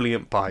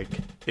brilliant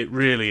bike. It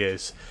really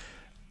is.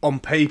 On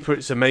paper,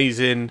 it's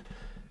amazing.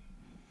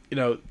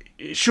 It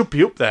should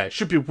be up there. It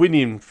should be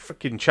winning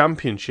freaking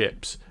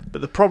championships.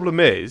 But the problem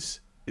is,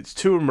 it's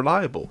too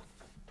unreliable.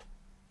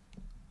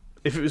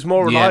 If it was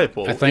more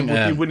reliable, I think, it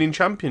would be winning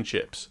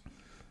championships.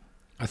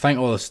 I think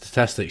all the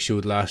statistics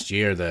showed last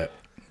year that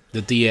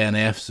the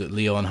DNFs that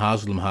Leon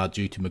Haslam had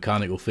due to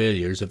mechanical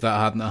failures, if that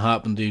hadn't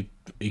happened,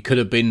 he could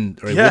have been,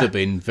 or he would have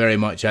been very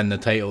much in the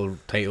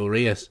title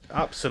race.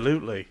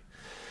 Absolutely.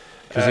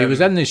 Because he was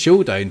in the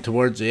showdown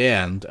towards the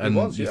end, and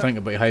you think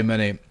about how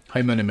many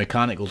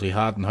mechanicals he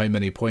had and how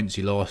many points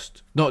he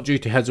lost, not due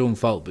to his own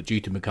fault, but due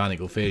to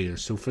mechanical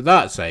failures. So for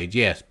that side,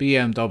 yes,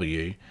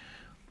 BMW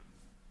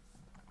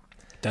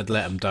did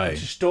let him down. I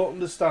just don't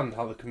understand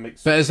how they can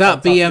mix. But is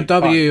that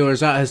BMW or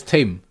is that his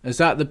team? Is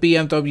that the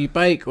BMW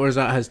bike or is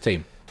that his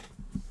team?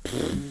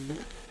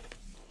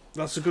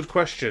 That's a good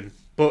question.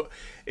 But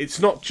it's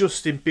not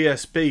just in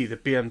BSB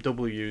that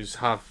BMWs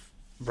have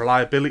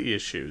reliability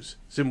issues.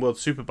 It's in World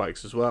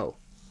Superbikes as well.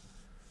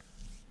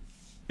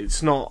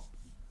 It's not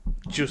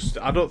just...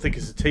 I don't think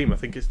it's a team. I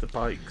think it's the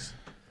bikes.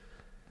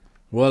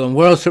 Well, in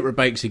World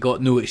Superbikes, he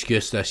got no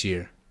excuse this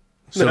year.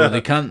 So they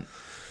can't...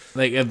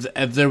 Like,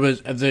 if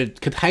they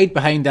could hide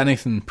behind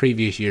anything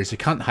previous years, they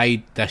can't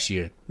hide this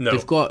year. No.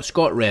 They've got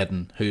Scott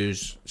Redden,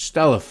 who's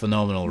still a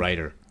phenomenal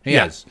rider. He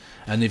is.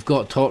 And they've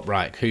got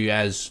Toprak, who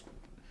is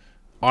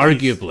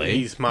arguably...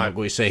 He's my I'm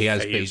going to say he is,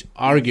 but he's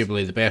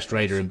arguably the best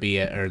rider in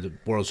the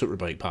World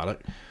Superbike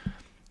paddock.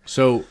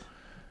 So...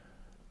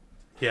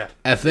 Yeah.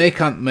 If they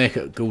can't make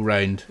it go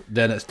round,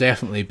 then it's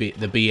definitely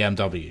the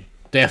BMW.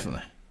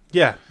 Definitely.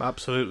 Yeah,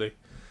 absolutely.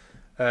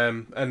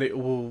 And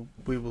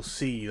we will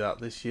see that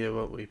this year,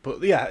 won't we?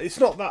 But yeah, it's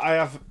not that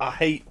I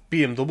hate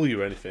BMW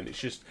or anything. It's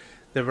just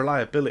the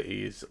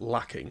reliability is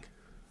lacking.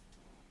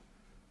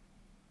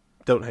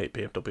 Don't hate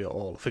BMW at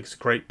all. I think it's a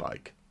great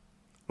bike,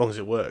 as long as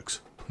it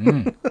works.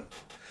 You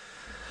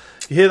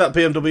hear that,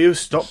 BMW?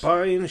 Stop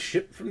buying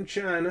shit from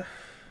China.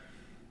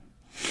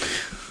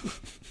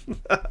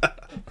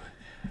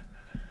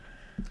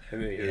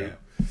 Anywho. Yeah.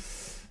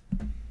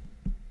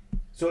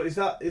 So is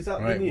that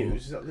right, the news? Well,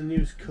 is that the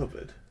news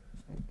covered?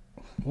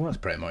 Well, that's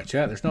pretty much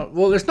it. There's not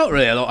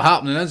really a lot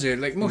happening, is there?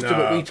 Like most of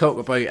what we talk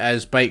about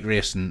is bike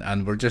racing,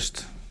 and we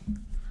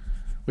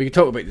could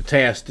talk about the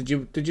test. Did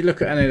you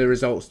look at any of the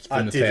results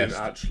from the test? I didn't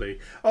actually.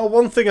 Oh,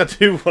 one thing I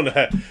do want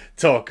to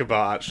talk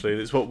about actually,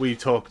 that's what we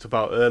talked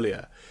about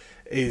earlier,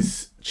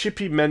 is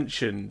Chippy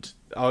mentioned.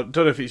 I don't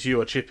know if it's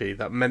you or Chippy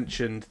that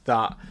mentioned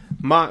that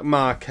Marc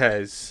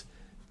Marquez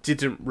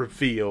didn't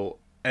reveal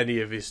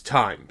any of his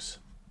times,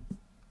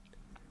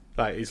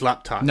 like his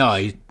lap times.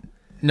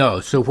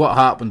 No. So what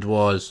happened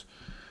was,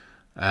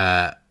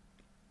 do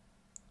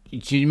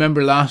you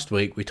remember last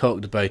week we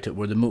talked about it,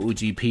 where the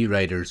MotoGP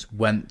riders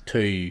went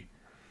to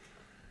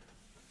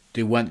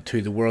the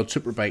World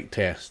Superbike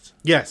test?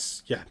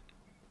 Yes, yeah.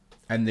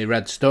 And they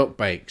red stock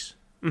bikes.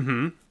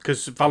 Mm-hmm.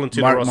 Because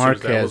Valentino Rossi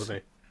was there,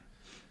 wasn't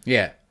he?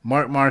 Yeah,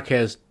 Marc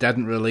Marquez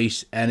didn't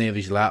release any of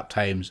his lap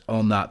times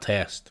on that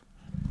test.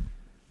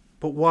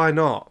 But why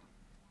not?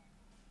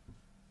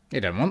 He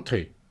didn't want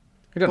to.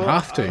 He didn't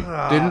have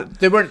to.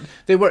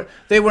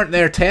 They weren't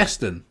there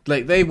testing.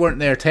 Like, they weren't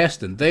there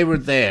testing. They were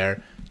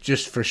there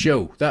just for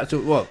show. That's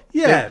what. Well,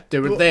 yeah, they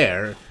were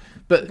there,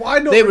 but why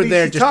not? They were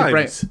there just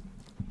times? to bring.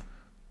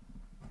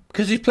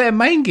 Because he's playing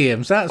mind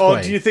games. That's why.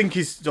 Or do you think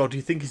he's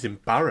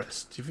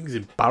embarrassed? Do you think he's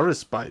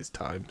embarrassed by his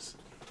times?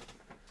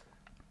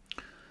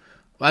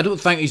 Well, I don't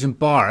think he's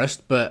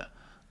embarrassed, but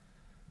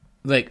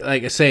like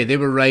I say, they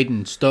were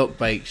riding stock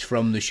bikes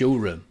from the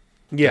showroom.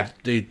 Yeah,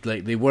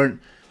 They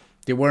weren't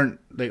they weren't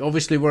like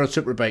obviously World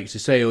Superbikes. They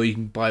say, oh, you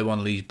can buy one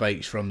of these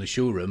bikes from the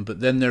showroom, but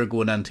then they're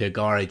going into a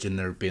garage and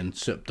they're being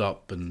souped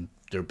up and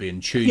they're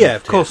being tuned. Yeah,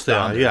 of course they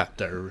are. Yeah.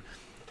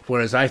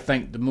 Whereas I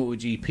think the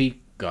MotoGP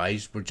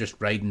guys were just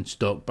riding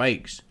stock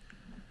bikes.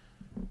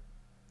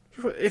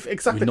 If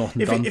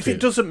it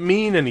doesn't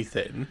mean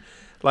anything,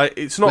 like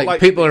it's not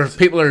like people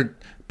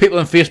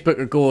on Facebook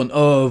are going,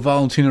 oh,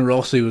 Valentino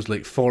Rossi was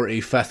like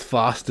 45th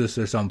fastest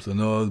or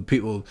something. Oh,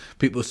 people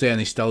saying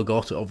he still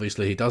got it.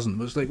 Obviously he doesn't.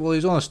 But it's like, well,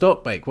 he's on a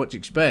stock bike. What do you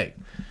expect?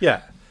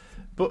 Yeah,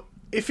 but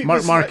if it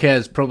Marc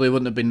Marquez probably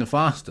wouldn't have been the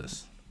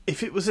fastest.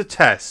 If it was a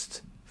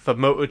test for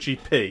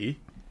MotoGP,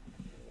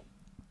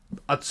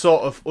 I'd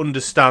sort of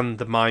understand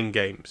the mind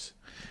games.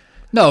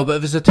 No, but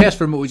if it's a test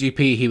for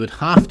MotoGP, he would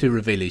have to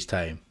reveal his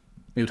time.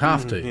 He would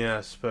have to. Yeah,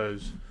 I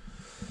suppose.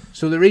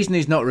 So the reason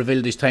he's not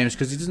revealed his time is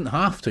because he doesn't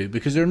have to,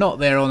 because they're not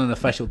there on an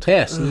official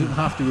test. So they don't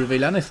have to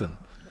reveal anything.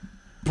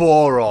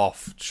 Bore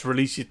off. Just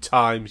release your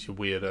times, you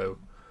weirdo.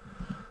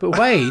 But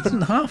why? He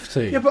doesn't have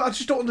to. Yeah, but I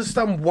just don't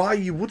understand why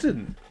you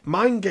wouldn't.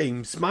 Mind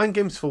games? Mind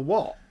games for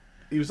what?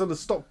 He was on a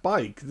stock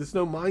bike. There's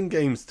no mind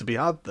games to be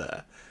had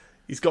there.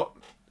 He's got...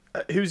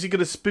 who's he going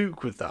to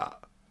spook with that?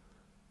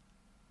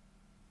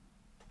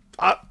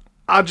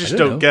 I just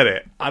don't get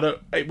it.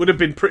 It would have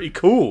been pretty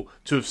cool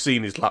to have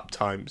seen his lap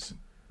times.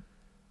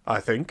 I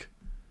think.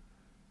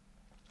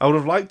 I would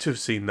have liked to have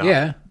seen that.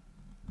 Yeah.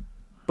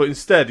 But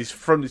instead, he's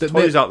thrown his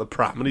toys out the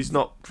pram and he's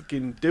not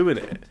freaking doing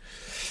it.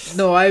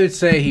 No, I would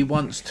say he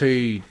wants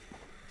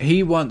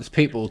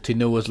people to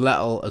know as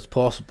little as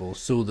possible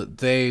so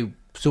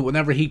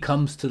whenever he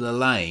comes to the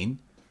line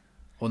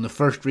on the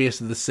first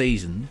race of the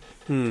season,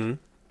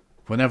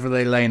 whenever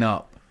they line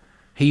up,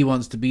 he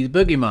wants to be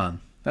the boogeyman.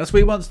 That's what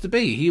he wants to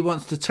be. He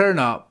wants to turn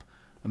up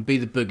and be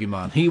the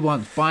boogeyman. He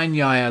wants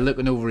Bagnaia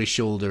looking over his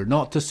shoulder,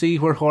 not to see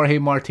where Jorge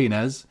Martin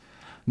is,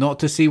 not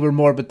to see where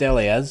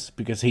Morbidelli is,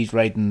 because he's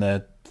riding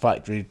the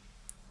factory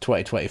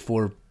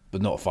 2024,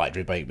 but not a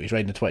factory bike, but he's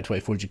riding the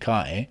 2024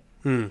 Ducati.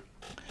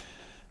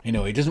 You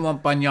know, he doesn't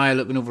want Bagnaia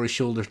looking over his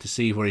shoulder to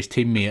see where his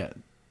teammate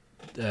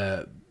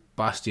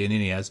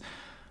Bastianini is.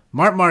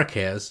 Marc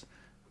Marquez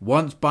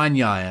wants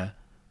Bagnaia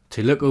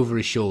to look over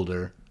his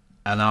shoulder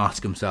and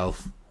ask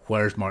himself,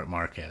 where's Marc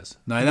Marquez?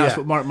 Now that's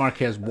what Marc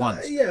Marquez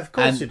wants. Yeah, of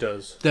course he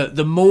does.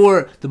 The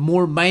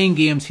more mind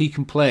games he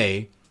can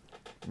play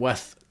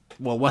with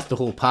the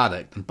whole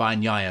paddock, and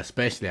Bagnaia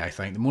especially, I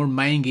think, the more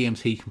mind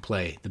games he can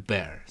play, the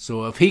better.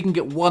 So if he can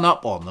get one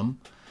up on them,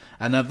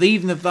 and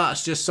even if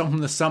that's just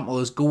something as simple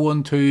as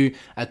going to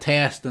a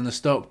test in a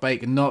stock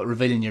bike and not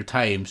revealing your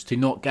times, to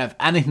not give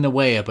anything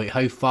away about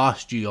how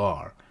fast you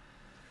are.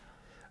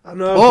 I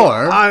know,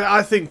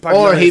 I think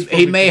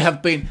he may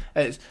have been...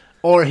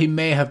 Or he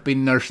may have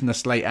been nursing a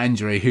slight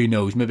injury. Who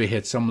knows? Maybe he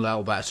had some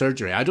little bit of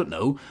surgery. I don't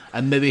know.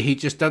 And maybe he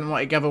just didn't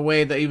want to give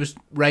away that he was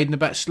riding a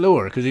bit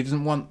slower because he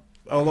doesn't want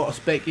a lot of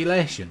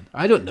speculation.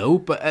 I don't know.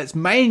 But it's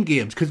mind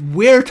games because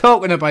we're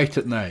talking about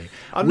it now.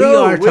 I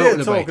know,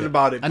 we're talking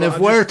about it. And if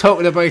we're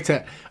talking about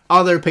it,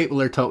 other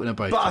people are talking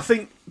about it. But I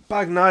think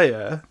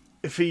Bagnaia,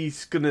 if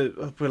he's going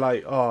to be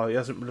like, oh, he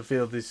hasn't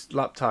revealed his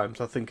lap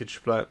times, I think it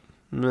should be like,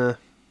 nah,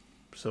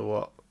 so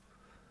what?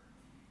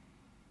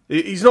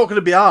 He's not going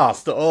to be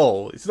asked at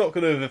all. It's not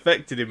going to have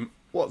affected him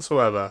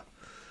whatsoever.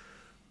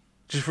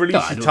 Just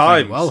release your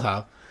times. Think it will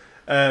have.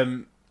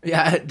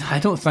 I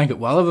don't think it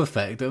will have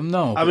affected him.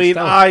 No. I mean,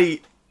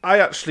 I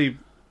actually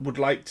would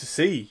like to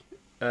see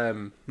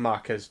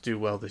Marquez do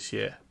well this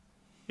year.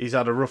 He's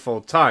had a rough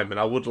old time, and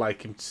I would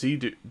like him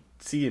to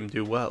see him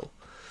do well.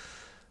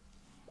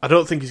 I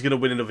don't think he's going to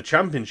win another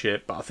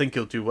championship, but I think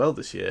he'll do well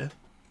this year.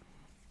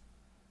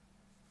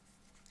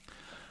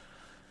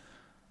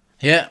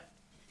 Yeah.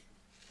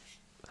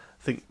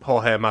 I think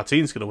Jorge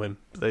Martin's going to win.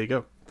 But there you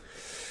go.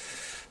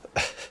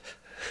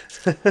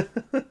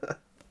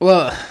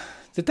 Well,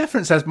 the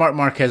difference is Marc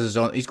Marquez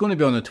he's going to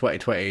be on the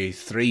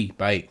 2023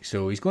 bike,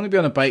 so he's going to be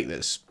on a bike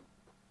that's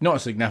not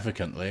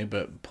significantly,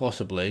 but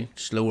possibly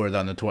slower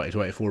than the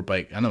 2024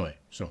 bike anyway.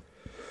 So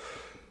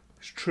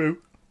it's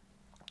true.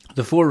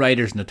 The four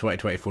riders in the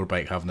 2024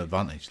 bike have an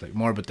advantage, like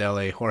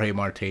Morbidelli, Jorge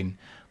Martin,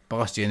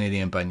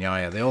 Bastianini and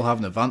Bagnaia. They all have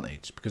an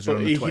advantage because they're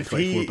on the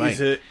 2024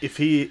 bike. If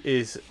he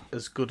is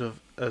as good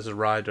as a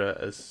rider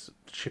as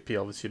Chippy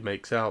obviously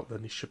makes out,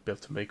 then he should be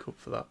able to make up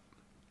for that.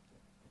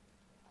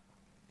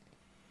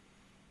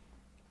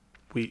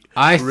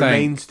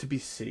 Remains to be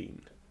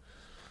seen.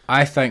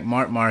 I think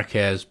Marc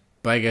Marquez's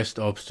biggest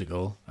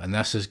obstacle, and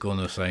this is going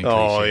to sound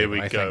cliche, here we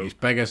go. I think his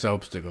biggest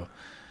obstacle,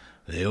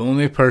 the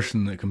only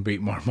person that can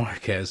beat Marc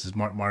Marquez is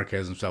Marc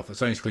Marquez himself. It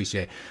sounds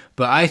cliche,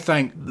 but I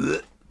think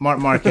Marc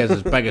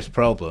Marquez's biggest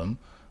problem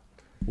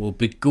will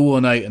be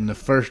going out in the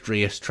first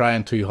race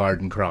trying too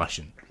hard and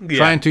crashing,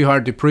 trying too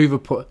hard to prove a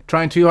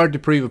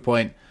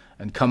point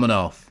and coming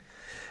off.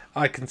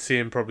 I can see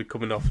him probably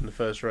coming off in the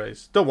first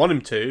race. Don't want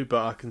him to,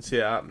 but I can see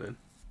it happening.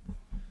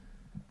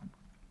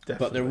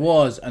 Definitely. But there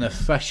was an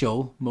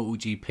official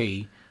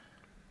MotoGP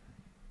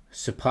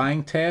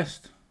Sepang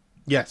test.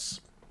 Yes.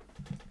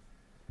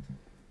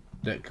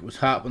 That was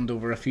happened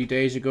over a few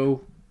days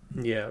ago.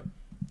 Yeah.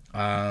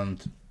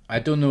 And I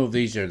don't know if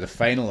these are the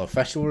final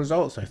official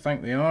results. I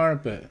think they are,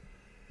 but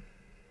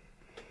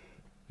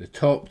the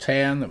top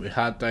 10 that we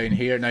had down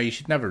here. Now, you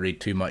should never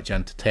read too much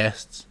into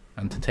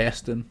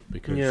testing,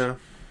 because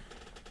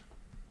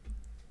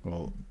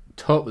well,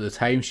 top of the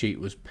timesheet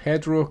was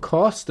Pedro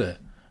Acosta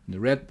in the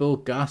Red Bull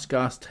Gas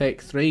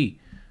Tech 3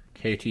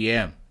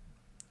 KTM,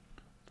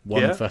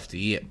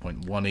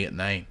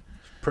 158.189.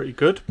 Pretty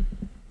good.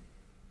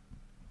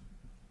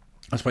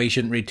 That's why you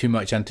shouldn't read too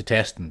much into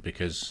testing,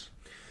 because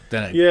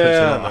then it puts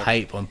a lot of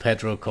hype on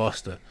Pedro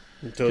Acosta.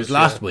 Because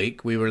last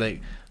week we were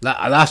like,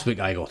 last week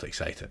I got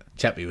excited.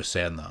 Chippy was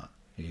saying that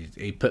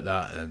he put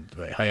that in,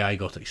 right, how I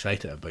got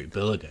excited about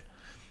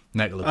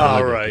Nikola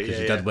Bulliga, because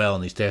he did well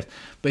in these tests.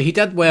 But he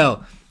did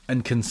well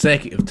in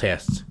consecutive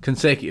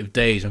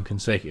days on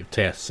consecutive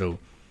tests. So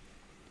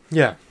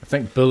yeah, I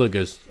think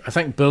Bulliga's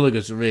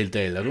a real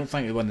deal. I don't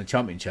think he won the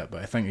championship,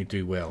 but I think he'd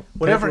do well.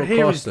 Whenever I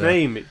hear his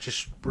name, it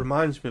just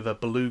reminds me of a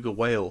beluga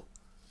whale.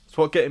 It's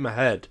what get in my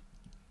head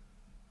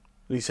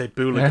when you say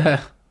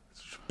Bulliga.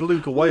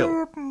 Beluga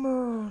whale.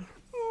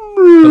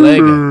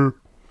 Beluga.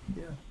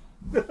 Yeah.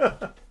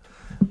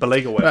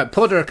 Beluga whale. Right,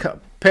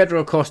 Pedro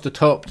Acosta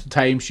topped the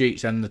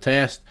timesheets in the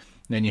test.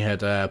 Then you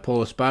had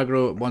Paul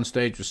Espargaro at one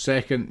stage was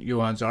second,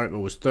 Johan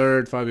Zarco was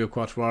third, Fabio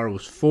Quartararo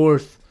was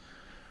fourth,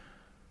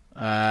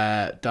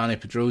 Dani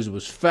Pedrosa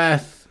was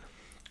fifth,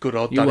 good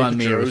old Johan Dani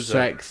Mir was Pedrosa.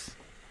 sixth,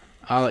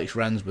 Alex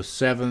Rins was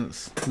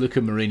seventh, Luca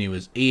Marini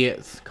was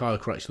eighth, Kyle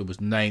Crutchlow was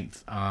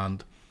ninth,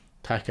 and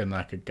Taka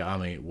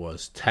Nakagami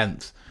was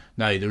 10th.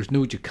 Now, there was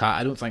no Ducati.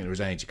 I don't think there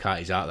was any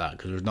Ducatis at that,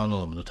 because there's none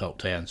of them in the top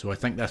 10. So I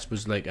think this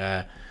was like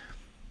the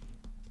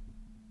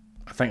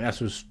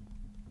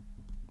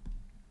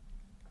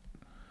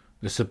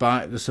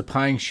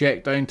Sepang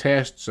shakedown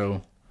test.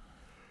 So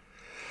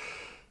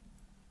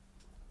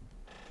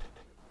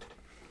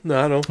no,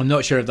 I know. I'm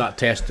not sure if that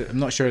test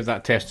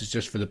is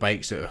just for the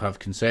bikes that have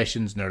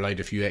concessions and they're allowed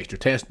a few extra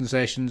testing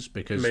sessions,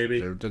 because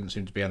there didn't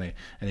seem to be any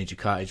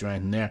Ducatis or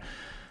anything there.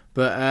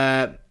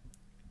 But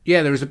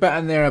yeah, there was a bit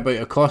in there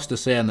about Acosta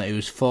saying that he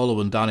was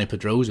following Dani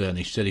Pedrosa, and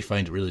he said he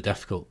found it really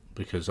difficult,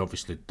 because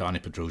obviously Dani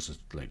Pedrosa's,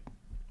 like,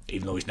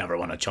 even though he's never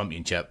won a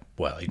championship,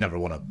 well, he's never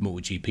won a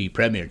MotoGP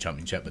Premier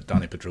Championship, but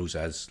Dani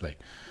Pedrosa is, like,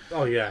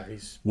 oh yeah,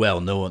 he's well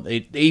known.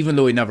 Even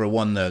though he never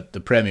won the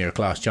Premier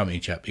Class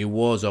Championship, he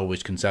was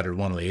always considered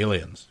one of the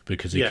aliens,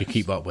 because he could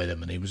keep up with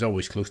him, and he was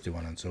always close to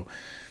winning. So,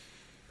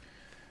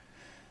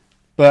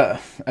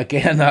 but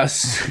again,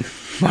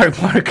 that's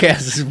Marc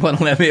Marquez is one of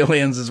them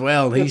aliens as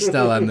well. He's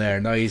still in there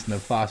now. He's in a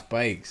fast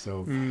bike,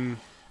 so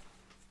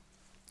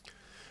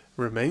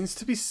remains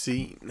to be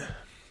seen.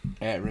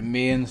 It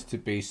remains to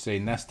be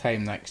seen. This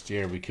time next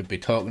year, we could be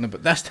talking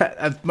about this.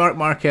 If Marc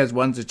Marquez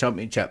wins the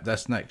championship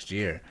this next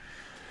year,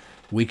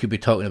 we could be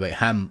talking about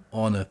him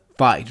on a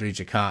factory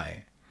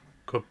Ducati.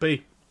 Could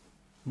be,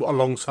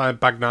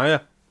 alongside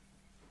Bagnaia.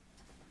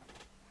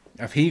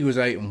 If he goes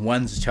out and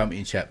wins the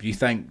championship, do you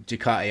think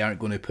Ducati aren't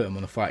going to put him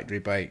on a factory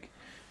bike?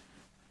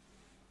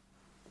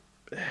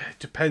 It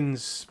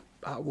depends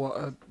at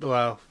what.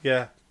 Well,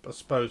 yeah, I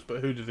suppose.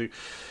 But who did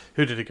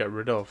he get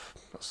rid of?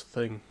 That's the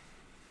thing.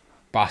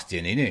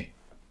 Bastianini.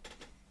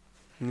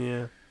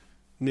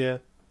 Yeah.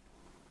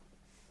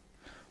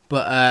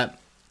 But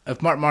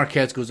if Marc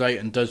Marquez goes out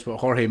and does what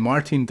Jorge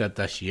Martin did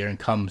this year and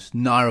comes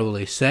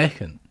narrowly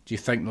second, do you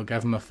think they'll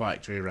give him a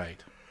factory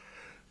ride?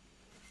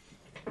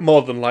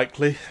 More than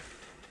likely.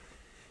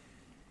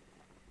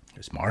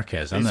 It's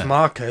Marquez, isn't it? It's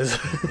Marquez.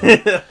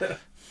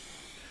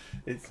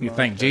 You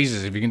think,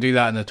 Jesus, if you can do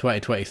that in the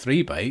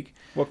 2023 bike,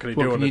 what can he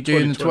do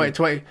in the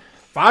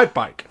 2025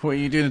 bike? What are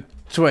you doing in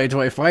the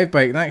 2025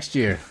 bike next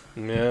year?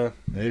 Yeah.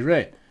 That's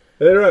right.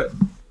 That's right.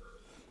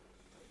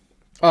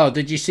 Oh,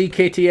 did you see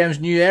KTM's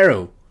new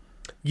aero?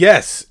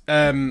 Yes.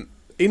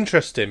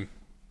 Interesting.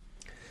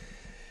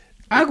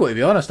 I got to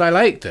be honest, I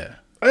liked it.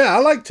 Oh, yeah, I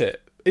liked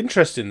it.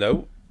 Interesting,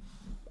 though.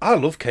 I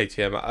love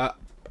KTM.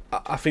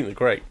 I think they're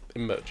great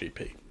in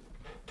MotoGP.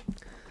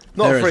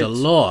 Not afraid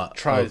to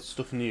try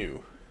stuff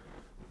new.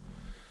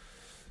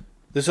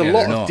 There's a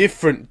lot of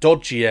different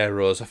dodgy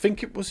aeros. I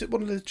think it was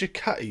one of the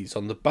Ducatis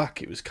on the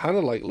back. It was kind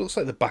of like, looks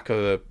like the back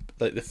of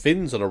like the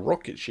fins on a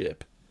rocket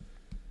ship.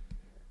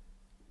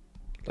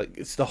 Like,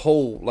 it's the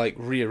whole like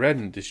rear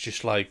end is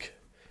just like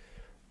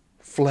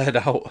flared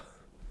out.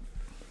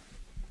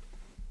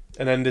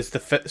 And then there's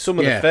some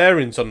of the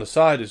fairings on the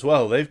side as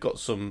well. They've got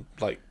some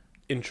like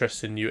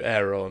interesting new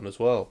aero on as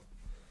well.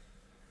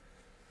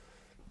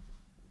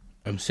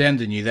 I'm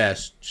sending you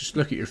this. Just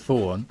look at your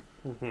phone.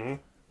 Mm-hmm.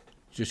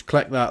 Just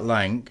click that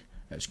link.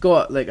 It's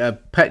got like a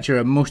picture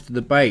of most of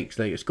the bikes.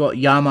 Like, it's got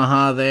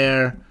Yamaha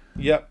there.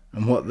 Yep.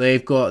 And what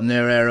they've got in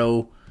their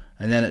aero.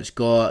 And then it's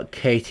got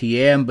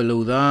KTM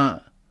below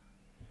that.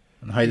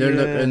 And how they're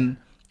looking.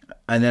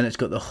 And then it's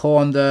got the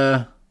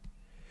Honda.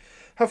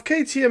 Have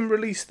KTM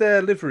released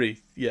their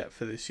livery yet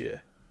for this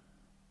year?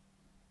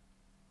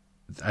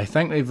 I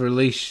think they've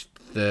released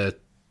the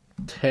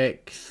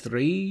Tech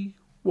 3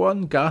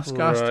 one. Gas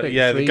Tech 3.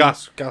 Yeah, the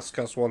gas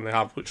one they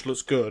have, which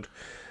looks good.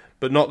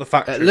 But not the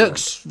factory. It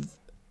looks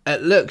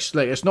it looks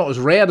like it's not as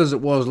red as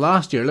it was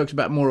last year. It looks a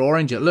bit more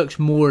orange. It looks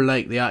more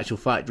like the actual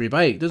factory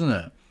bike, doesn't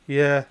it?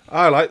 Yeah,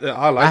 I like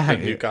the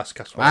new gas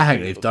cast. I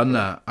think they've done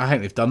that. I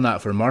think they've done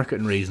that for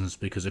marketing reasons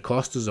because the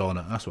cost is on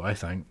it. That's what I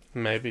think.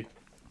 Maybe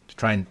to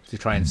try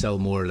and sell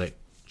more like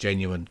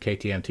genuine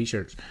KTM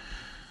t-shirts,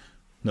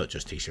 not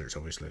just t-shirts,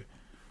 obviously.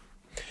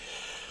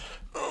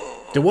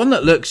 The one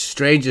that looks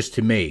strangest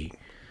to me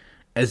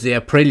is the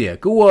Aprilia.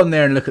 Go on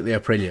there and look at the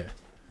Aprilia.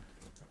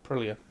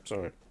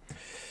 Sorry.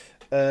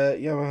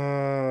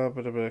 Yamaha,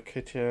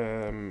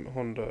 KTM,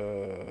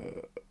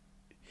 Honda.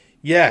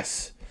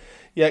 Yes.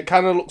 Yeah, it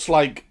kind of looks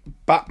like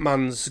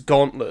Batman's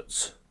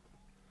gauntlets.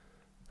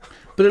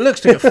 But it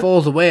looks like it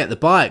falls away at the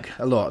back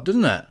a lot,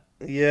 doesn't it?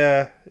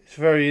 Yeah, it's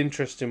a very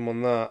interesting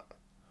one, that.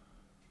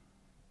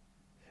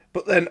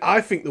 But then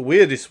I think the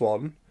weirdest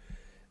one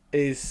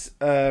is...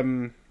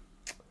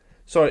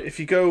 sorry, if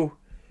you go...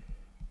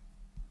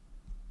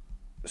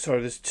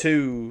 Sorry, there's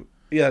two...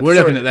 Yeah, we're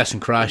looking at this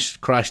in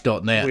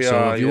crash.net,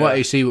 so if you want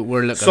to see what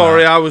we're looking at...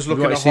 Sorry, I was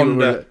looking at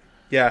Honda.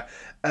 Yeah.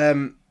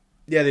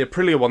 Yeah, the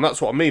Aprilia one, that's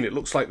what I mean. It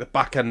looks like the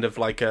back end of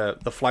like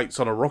the flights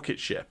on a rocket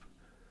ship.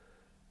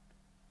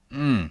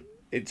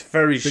 It's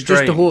very strange.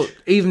 Just the whole,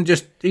 even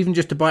just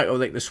the back, or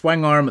like the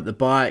swing arm at the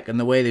back, and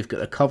the way they've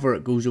got a cover,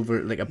 it goes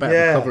over like a bit of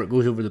a cover, it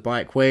goes over the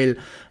back wheel,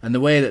 and the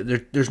way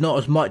that there's not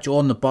as much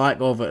on the back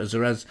of it as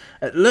there is.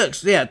 It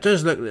looks, it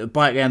does look like the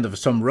back end of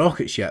some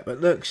rocket ship. It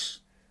looks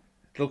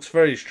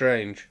very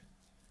strange.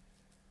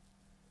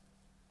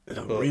 It's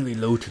really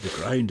low to the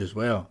ground as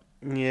well.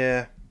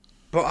 Yeah.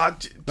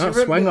 But that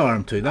swing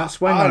arm too. That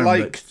swing arm.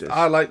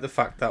 I like the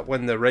fact that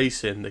when they're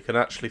racing, they can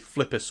actually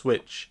flip a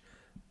switch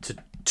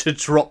to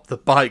drop the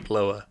bike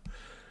lower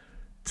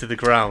to the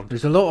ground.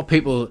 There's a lot of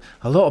people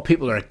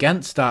are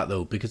against that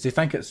though, because they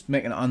think it's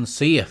making it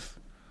unsafe.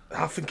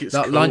 I think it's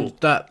that cool.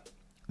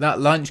 That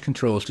launch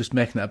control is just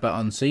making it a bit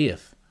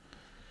unsafe.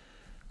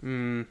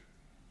 No,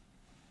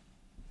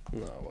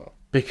 well.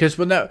 Because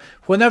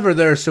whenever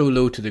they're so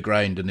low to the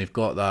ground and they've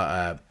got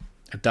that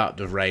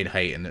adaptive ride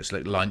height and it's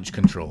like launch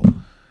control,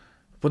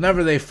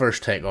 whenever they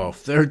first take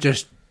off, they're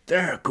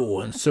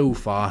going so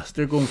fast.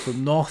 They're going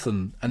from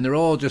nothing, and they're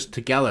all just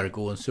together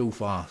going so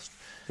fast.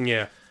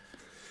 Yeah,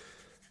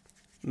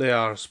 they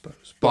are, I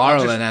suppose.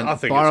 Barreling in. I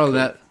think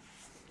barreling it.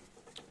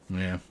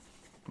 Yeah,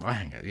 I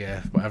think it.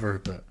 Yeah,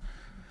 whatever. But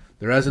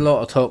there is a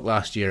lot of talk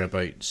last year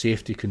about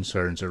safety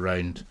concerns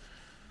around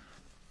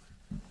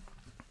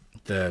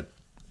the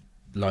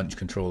launch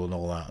control and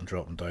all that, and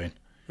dropping down.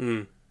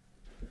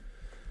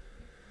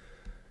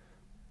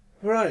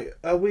 Right,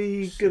 are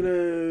we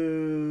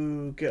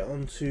gonna get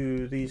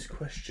onto these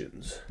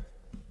questions?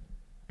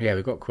 Yeah,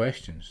 we've got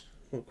questions.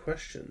 What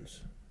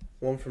questions?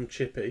 One from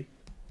Chippy,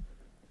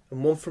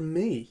 and one from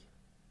me,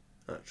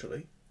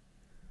 actually.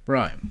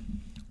 Right. Do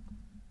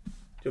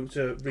you want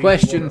me to read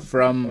question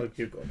from... Oh,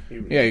 you go on.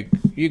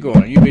 You go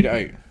on. You read it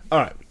out.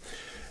 Alright.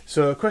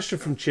 So, a question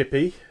from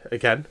Chippy,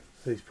 again.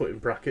 He's put in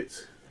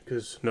brackets,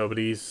 because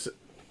nobody's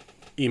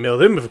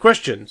emailed him with a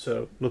question.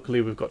 So,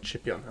 luckily we've got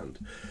Chippy on hand.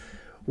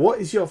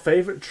 What is your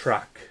favourite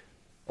track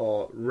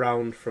or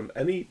round from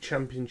any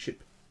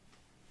championship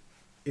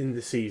in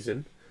the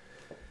season?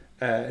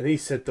 And he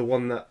said the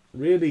one that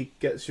really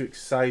gets you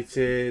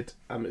excited.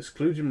 I'm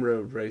excluding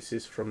road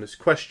races from this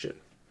question.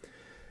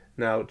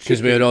 Now,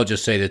 because we would all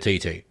just say the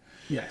TT.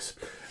 Yes.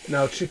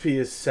 Now, Chippy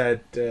has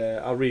said,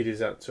 I'll read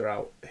his answer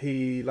out.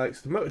 He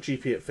likes the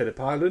MotoGP at Phillip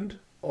Island,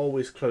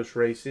 always close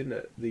racing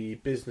at the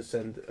business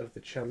end of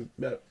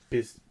the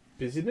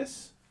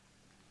busyness.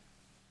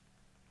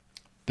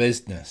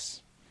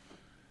 Business.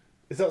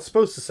 Is that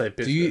supposed to say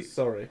business?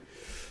 Sorry.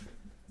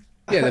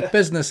 Yeah, the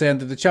business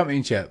end of the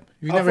championship.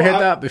 You've never heard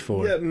that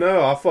before? Yeah,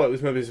 no, I thought it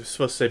was maybe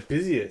supposed to say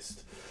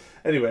busiest.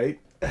 Anyway,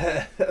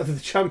 of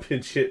the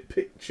championship,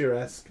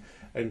 picturesque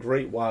and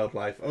great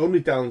wildlife. Only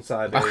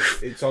downside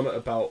is it's on at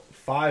about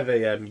 5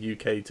 a.m.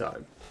 UK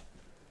time.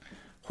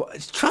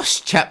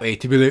 Trust Chippy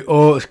to be like,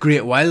 oh, it's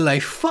great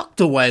wildlife. Fuck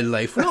the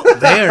wildlife. We're not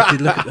there to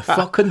look at the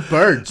fucking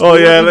birds. Oh,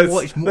 yeah,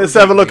 let's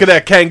have a look at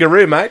that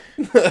kangaroo, mate.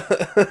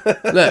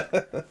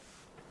 Look,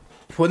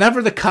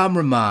 whenever the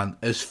cameraman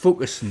is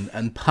focusing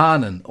and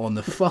panning on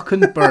the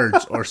fucking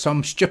birds or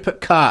some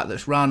stupid cat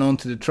that's ran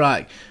onto the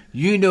track,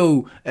 you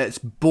know it's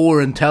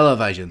boring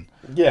television.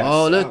 Yes,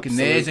 oh, look,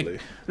 absolutely.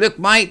 Look,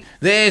 mate,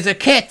 there's a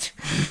kit.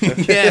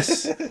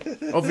 Yes.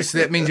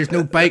 Obviously, that means there's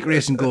no bike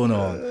racing going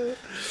on.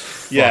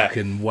 Yeah.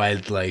 Fucking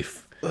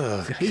wildlife.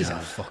 Oh, he's a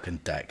fucking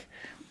dick.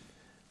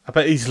 I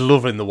bet he's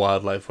loving the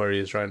wildlife where he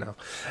is right now.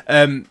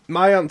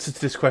 My answer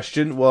to this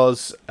question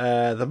was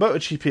the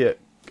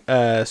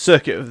MotoGP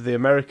circuit of the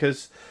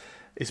Americas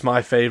is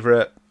my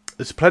favourite.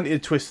 There's plenty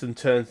of twists and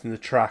turns in the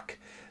track.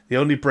 The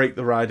only break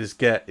the riders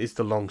get is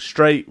the long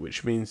straight,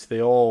 which means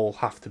they all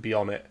have to be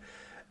on it.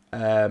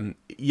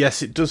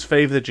 Yes, it does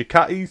favour the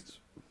Ducatis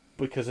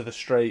because of the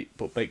straight,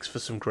 but makes for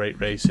some great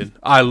racing.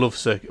 I love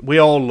circuit. We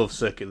all love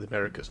Circuit of the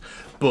Americas.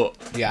 But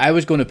yeah, I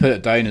was going to put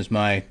it down as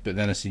but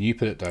then I seen you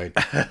put it down.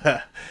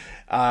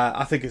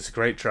 I think it's a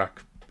great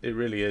track. It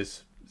really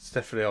is. It's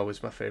definitely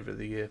always my favourite of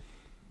the year.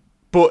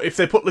 But if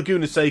they put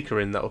Laguna Seca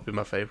in, that would be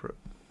my favourite.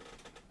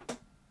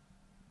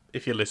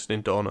 If you're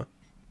listening, Donna.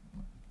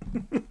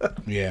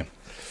 Yeah,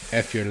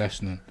 if you're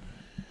listening.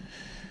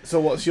 So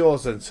what's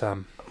yours then,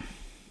 Sam?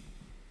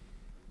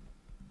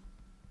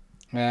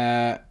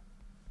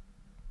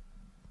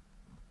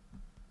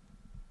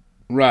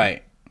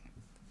 Right.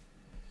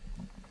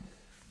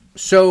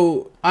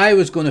 So I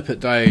was going to put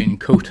down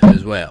Kota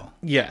as well.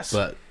 Yes.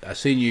 But I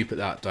seen you put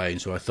that down,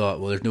 so I thought,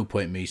 well, there's no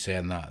point in me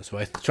saying that. So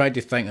I tried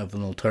to think of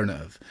an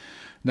alternative.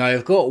 Now,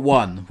 I've got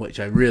one which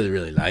I really,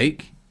 really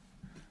like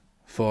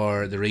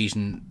for the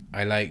reason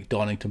I like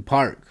Donington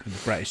Park,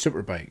 the British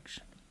Superbikes.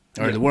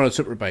 Or the World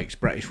Superbikes,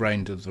 British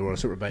round of the World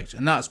Superbikes.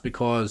 And that's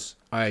because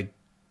I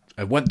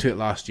went to it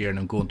last year and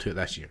I'm going to it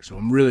this year. So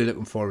I'm really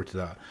looking forward to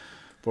that.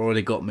 I've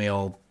already got me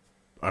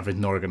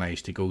everything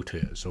organised to go to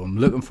it. So I'm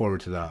looking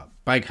forward to that.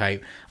 Big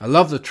hype. I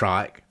love the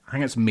track. I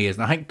think it's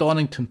amazing. I think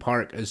Donington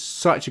Park is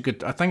such a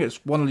good... I think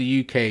it's one of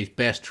the UK's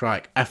best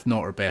track, if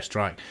not our best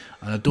track.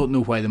 And I don't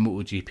know why the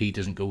MotoGP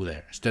doesn't go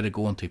there instead of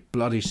going to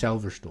bloody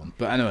Silverstone.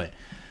 But anyway.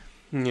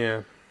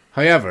 Yeah.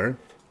 However,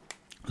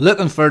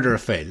 looking further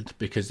afield,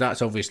 because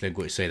that's obviously I'm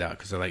going to say that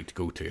because I like to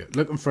go to it.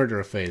 Looking further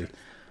afield,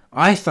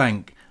 I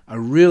think a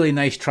really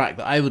nice track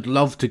that I would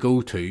love to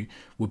go to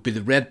would be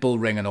the Red Bull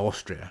Ring in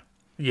Austria.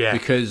 Yeah.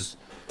 Because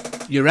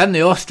you're in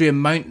the Austrian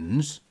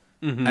mountains...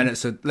 Mm-hmm. And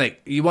it's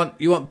you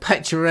want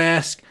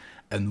picturesque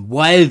and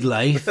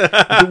wildlife. You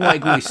don't want to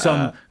go to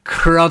some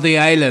cruddy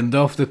island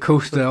off the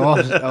coast of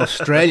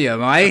Australia,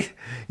 mate.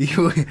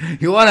 You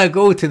want to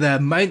go to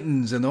the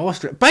mountains in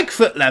Austria.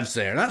 Bigfoot lives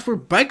there. That's where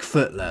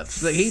Bigfoot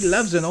lives. He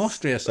lives in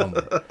Austria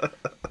somewhere.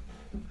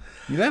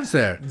 He lives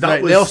there.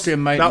 The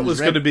Austrian mountains. That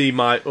was going to be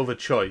my other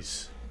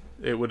choice.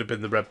 It would have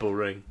been the Red Bull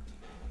Ring.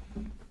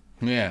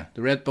 Yeah,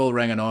 the Red Bull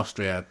Ring in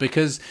Austria,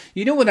 because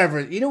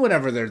whenever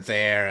they're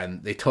there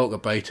and they talk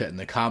about it and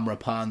the camera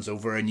pans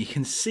over and you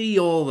can see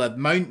all the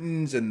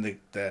mountains and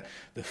the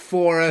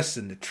forests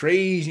and the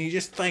trees and you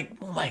just think,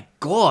 oh my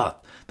god,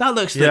 that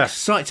looks like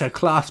such a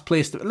class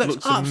place. It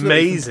looks absolutely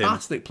amazing,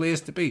 fantastic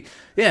place to be.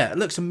 Yeah, it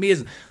looks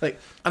amazing. And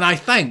I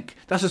think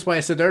that's just why I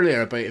said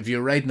earlier about if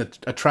you're riding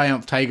a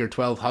Triumph Tiger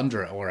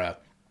 1200 or a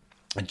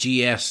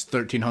GS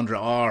 1300R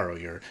or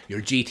your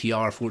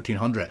GTR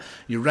 1400,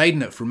 you're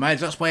riding it for miles.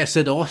 That's why I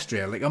said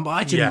Austria.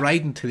 Imagine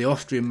riding to the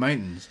Austrian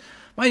mountains.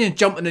 Imagine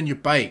jumping in your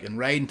bike and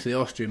riding to the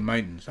Austrian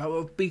mountains. That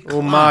would be class.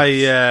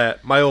 Well,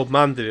 my old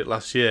man did it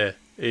last year.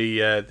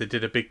 They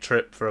did a big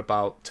trip for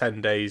about 10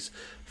 days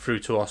through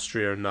to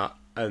Austria and that,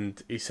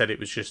 and he said it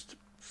was just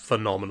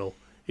phenomenal.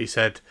 He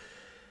said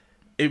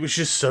it was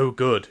just so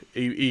good.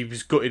 He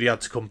was gutted he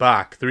had to come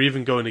back. They're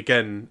even going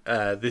again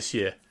this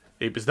year.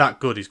 It was that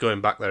good. He's going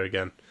back there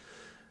again.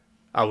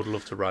 I would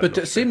love to ride. But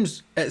it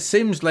seems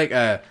like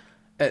a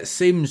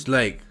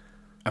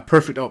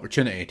perfect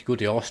opportunity to go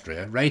to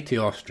Austria, ride to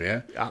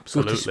Austria,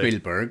 absolutely. Go to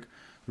Spielberg,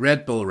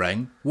 Red Bull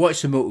Ring,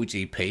 watch the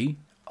MotoGP,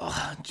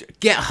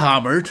 get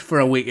hammered for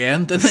a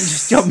weekend, and then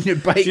just jump on your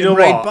bike and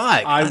ride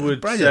back. I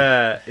would,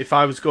 if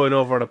I was going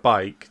over on a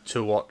bike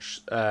to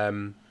watch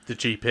the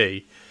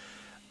GP,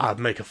 I'd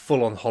make a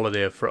full-on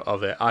holiday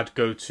of it. I'd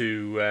go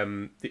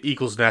to the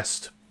Eagle's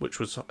Nest, which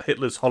was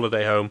Hitler's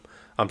holiday home.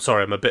 I'm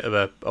sorry, I'm a bit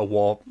of a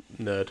war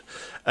nerd.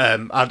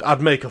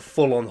 I'd make a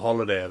full-on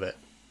holiday of it,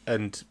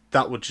 and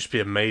that would just be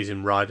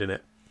amazing riding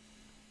it.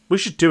 We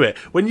should do it.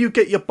 When you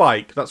get your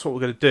bike, that's what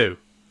we're going to do.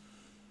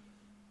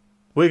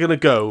 We're going to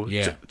go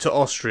to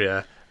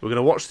Austria. We're going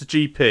to watch the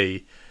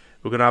GP.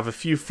 We're going to have a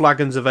few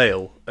flagons of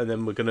ale, and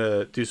then we're going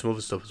to do some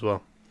other stuff as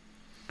well.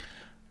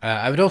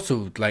 I would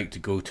also like to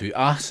go to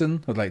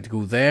Assen. I'd like to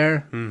go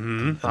there.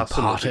 Mm-hmm. And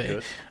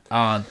party.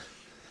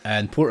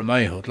 And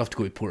Portimao, I'd love to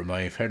go to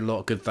Portimao. I've heard a lot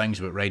of good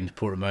things about riding to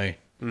Portimao.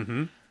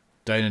 Mm-hmm.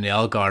 Down in the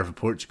Algarve of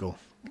Portugal.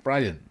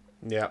 Brilliant.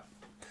 Yeah.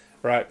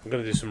 Right, I'm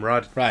going to do some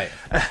riding. Right.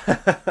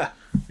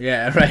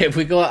 Yeah, right. Have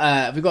we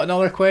got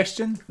another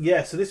question?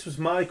 Yeah, so this was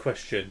my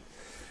question.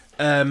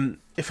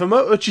 If a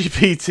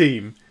MotoGP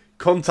team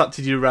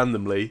contacted you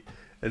randomly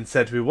and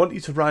said, we want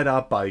you to ride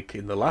our bike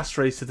in the last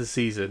race of the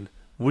season,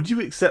 would you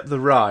accept the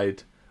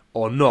ride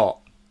or not,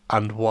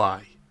 and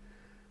why?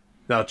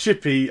 Now,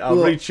 Chippy,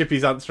 I'll read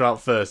Chippy's answer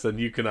out first, then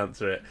you can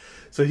answer it.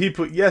 So he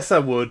put, yes, I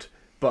would,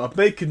 but I'd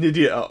make an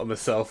idiot out of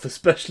myself,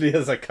 especially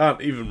as I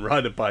can't even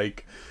ride a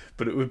bike.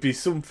 But it would be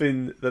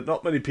something that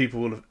not many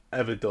people would have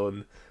ever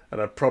done, and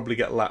I'd probably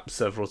get lapped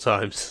several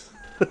times.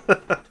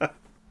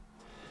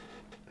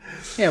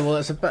 Yeah, well,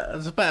 it's a bit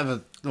of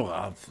a...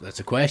 Well, that's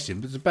a question,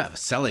 but it's a bit of a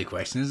silly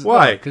question, isn't it?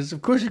 Why? Because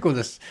of course you're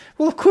going to...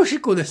 Well, of course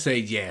you're going to say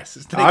yes.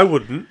 It's like, I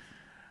wouldn't.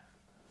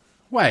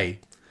 Why?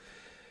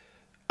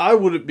 I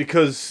wouldn't,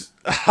 because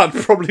I'd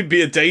probably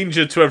be a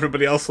danger to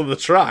everybody else on the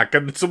track,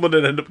 and someone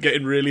would end up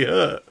getting really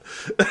hurt.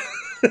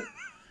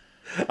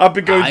 I'd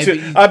be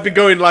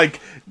going like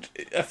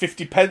a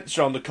 50 pence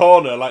around the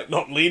corner, like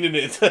not leaning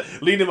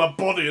my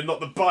body and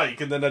not the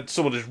bike, and then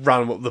someone just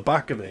ran up the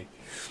back of me.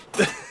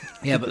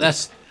 Yeah, but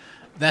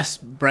this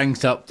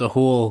brings up the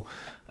whole,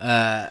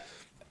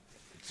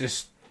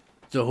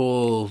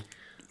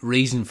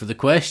 reason for the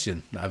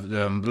question.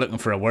 I'm looking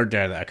for a word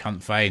there that I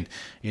can't find.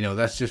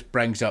 That just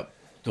brings up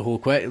the whole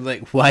question.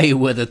 Like, why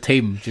would a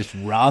team just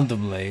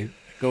randomly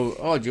go,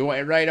 "Oh, do you want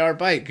to ride our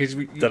bike?" Because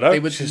they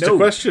would just know. a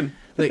question.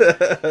 Like,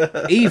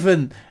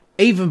 even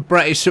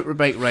British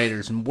superbike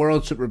riders and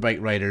world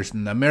superbike riders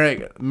and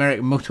American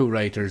moto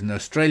riders and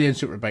Australian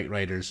superbike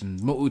riders and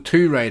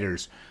Moto2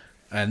 riders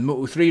and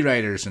Moto3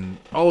 riders and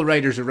all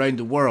riders around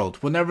the world,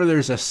 whenever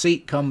there's a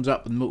seat comes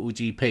up in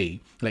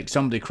MotoGP, like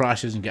somebody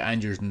crashes and get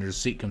injured and there's a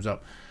seat comes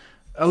up,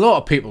 a lot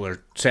of people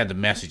are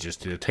sending messages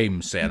to the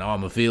team saying, "Oh,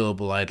 I'm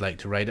available, I'd like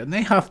to ride it," and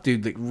they have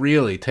to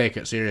really take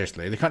it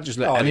seriously. They can't just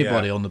let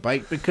anybody on the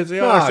bike because they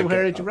are so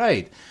hairy to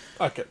ride.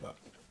 I get that.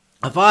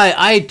 If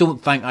I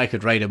don't think I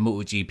could ride a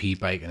MotoGP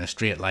bike in a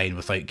straight line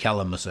without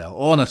killing myself,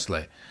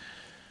 honestly.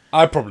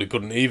 I probably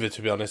couldn't either,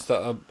 to be honest.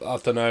 I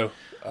don't know.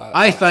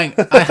 I think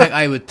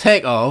I would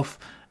take off.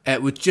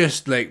 It would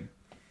just like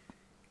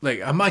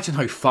imagine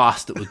how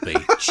fast it would be.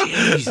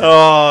 Jesus.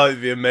 Oh,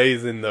 it'd be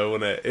amazing though,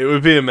 wouldn't it? It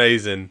would be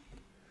amazing.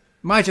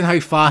 Imagine how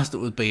fast it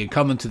would be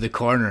coming to the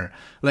corner.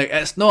 Like,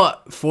 it's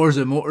not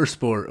Forza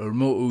Motorsport or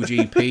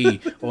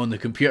MotoGP on the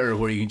computer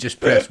where you can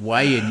just press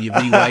Y and you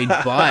rewind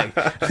back.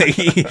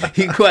 Like,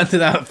 you go into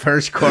that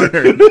first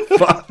corner and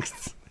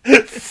fucked.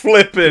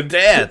 Flipping.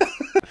 Dead.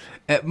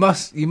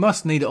 You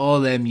must need all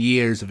them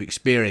years of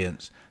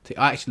experience to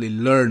actually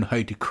learn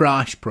how to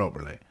crash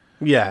properly.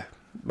 Yeah.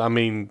 I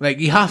mean, like,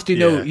 you have to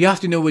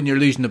know when you're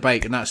losing the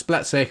bike, and that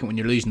split second when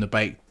you're losing the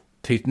bike,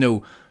 to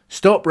know,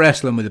 stop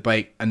wrestling with the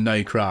bike and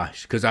now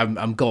crash, because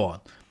I'm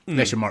gone.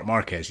 Unless you're Mark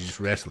Marquez, you just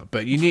wrestle it.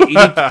 But you need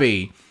to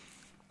be,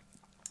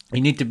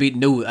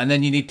 and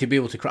then you need to be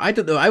able to crash. I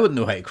don't know. I wouldn't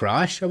know how to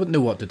crash. I wouldn't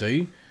know what to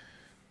do.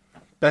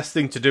 Best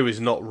thing to do is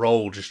not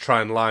roll. Just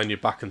try and lie on your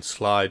back and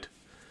slide.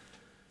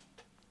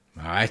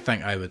 I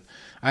think I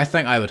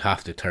would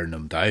have to turn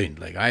them down.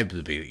 Like, I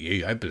would be like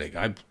you. I'd be like,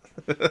 I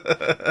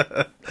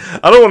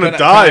don't want to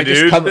die,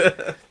 dude.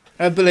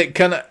 I'd be like,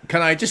 can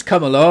I just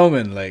come along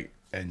and like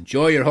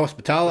enjoy your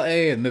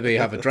hospitality and maybe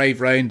have a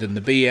drive round in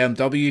the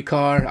BMW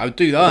car? I would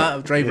do that.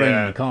 I'll drive round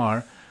in the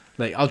car.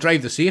 Like, I'll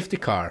drive the safety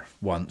car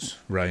once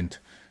round.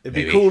 It'd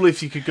be cool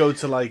if you could go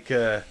to like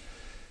an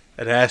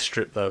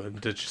airstrip though,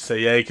 and just say,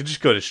 yeah, you could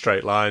just go in a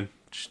straight line,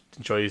 just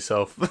enjoy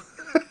yourself,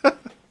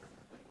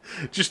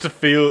 just to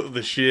feel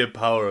the sheer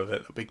power of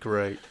it. That'd be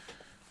great.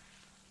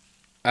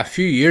 A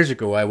few years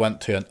ago, I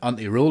went to an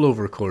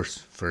anti-rollover course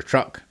for a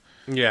truck.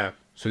 Yeah.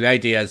 So the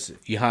idea is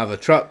you have a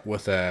truck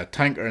with a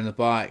tanker in the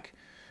back,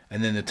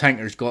 and then the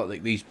tanker's got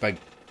like these big,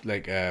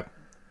 like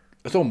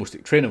it's almost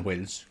like training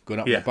wheels going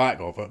up the back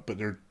of it, but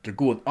they're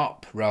going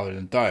up rather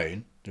than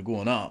down. They're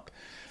going up.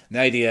 And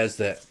the idea is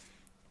that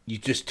you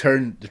just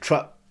turn the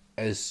truck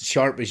as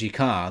sharp as you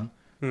can,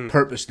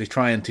 purposely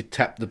trying to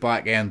tip the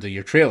back end of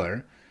your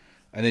trailer,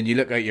 and then you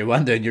look out your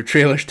window and your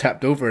trailer's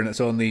tipped over and it's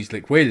on these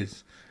like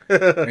wheels.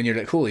 And you're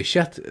like, holy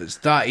shit, it's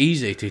that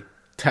easy to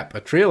tip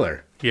a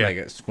trailer. Yeah. Like,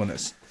 it's when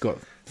it's got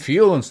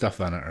fuel and stuff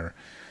in it.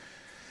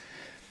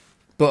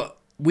 But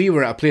we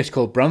were at a place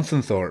called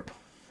Brunthorpe.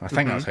 I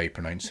think that's how you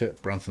pronounce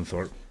it,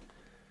 Brunthorpe.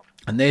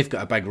 And they've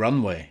got a big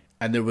runway.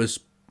 And there was,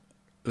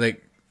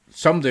 like,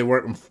 somebody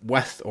working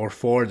with or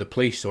for the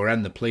police or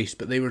in the police,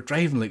 but they were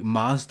driving, like,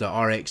 Mazda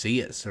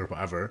RX-8s or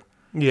whatever.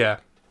 Yeah.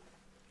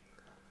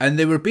 And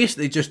they were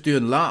basically just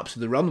doing laps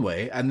of the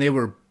runway, and they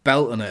were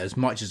belting it as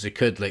much as they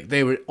could. Like,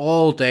 they were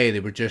all day,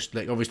 they were just,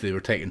 like, obviously they were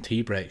taking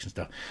tea breaks and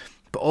stuff,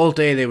 but all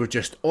day they were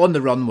just on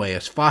the runway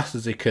as fast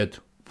as they could.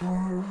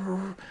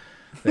 Like,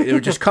 they were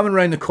just coming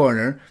around the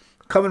corner,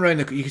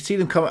 you could see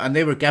them coming, and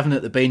they were giving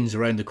it the bends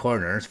around the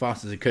corner as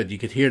fast as they could. You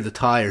could hear the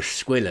tyres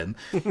squealing,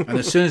 and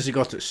as soon as they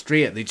got it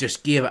straight, they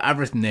just gave it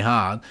everything they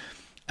had.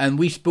 And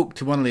we spoke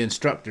to one of the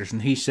instructors,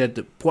 and he said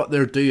that what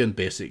they're doing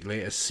basically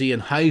is seeing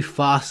how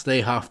fast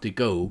they have to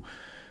go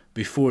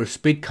before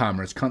speed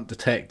cameras can't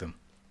detect them.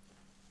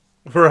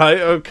 Right,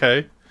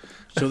 okay.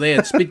 So they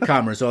had speed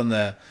cameras on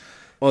the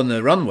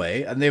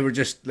runway, and they were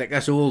just like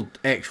this old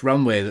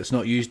ex-runway that's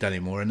not used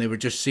anymore, and they were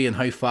just seeing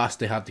how fast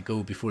they had to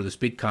go before the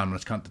speed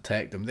cameras can't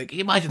detect them. Like, can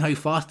you imagine how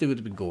fast they would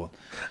have been going?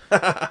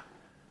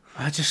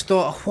 I just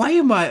thought, why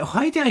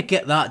did I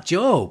get that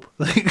job?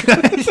 Like,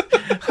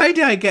 how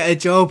did I get a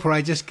job where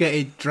I just get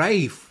to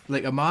drive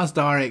like a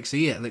Mazda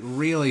RX-8 like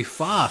really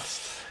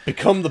fast?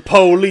 Become the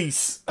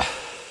police.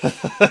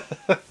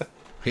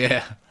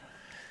 Yeah.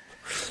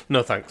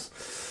 No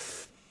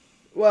thanks.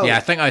 Well, yeah, I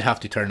think I'd have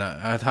to turn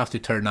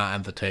that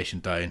invitation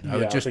down. I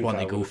would just want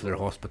to go for their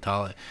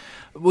hospitality.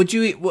 Would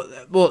you?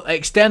 Well,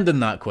 extending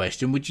that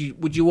question, would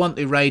you want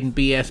to ride in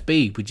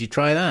BSB? Would you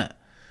try that?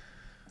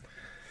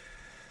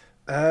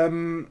 I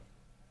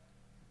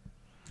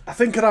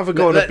think I'd have a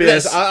go on a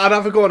I'd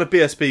have a go on a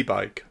BSB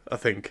bike. I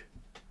think.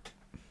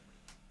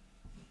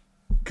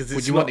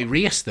 Would you want to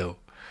race though?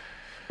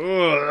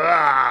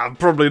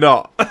 Probably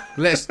not.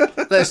 Let's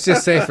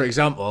just say, for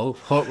example,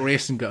 Hawk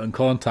Racing got in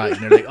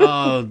contact and they're like,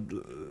 "Oh,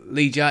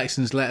 Lee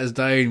Jackson's let us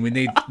down. We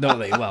need not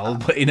that well,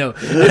 but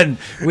and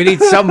we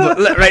need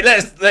somebody." Right?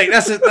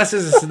 This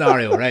is a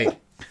scenario, right?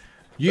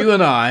 You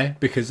and I,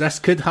 because this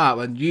could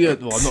happen. I'm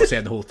not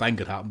saying the whole thing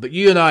could happen, but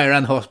you and I are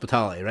in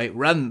hospitality, right?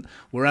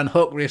 We're in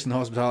Hook Racing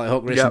Hospitality.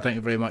 Hook Racing, Thank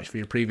you very much for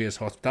your previous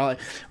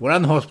hospitality. We're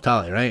in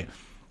hospitality, right?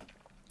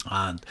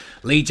 And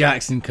Lee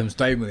Jackson comes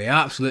down with the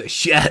absolute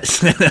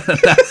shits.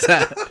 That's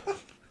it.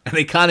 And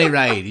he can't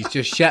ride. He's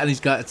just shitting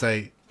his guts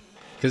out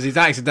because he's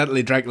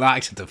accidentally drank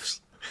laxatives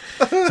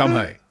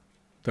somehow.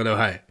 Don't know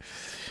how.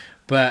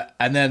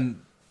 And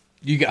then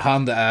you get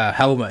handed a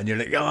helmet and you're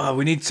like, oh,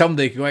 we need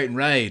somebody to go out and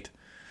ride.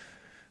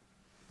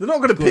 They're not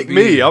going to pick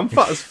me. I'm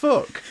fat as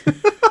fuck.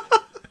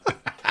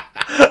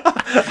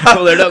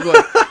 Well, they're not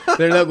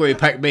going to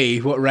pick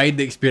me. What riding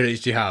experience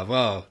do you have?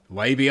 Oh,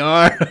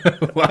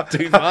 YBR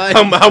 125.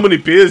 How many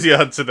beers you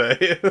had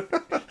today?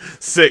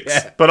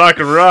 6, but I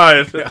can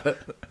ride.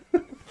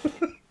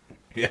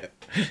 Yeah.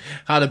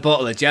 Had a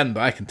bottle of gin,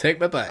 but I can take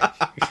my bike.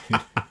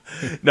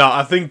 No,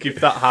 I think if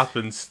that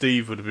happened,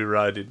 Steve would be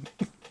riding.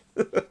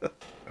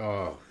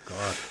 Oh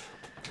God!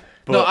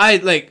 But no, I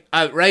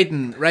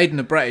riding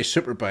a British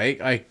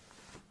superbike.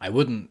 I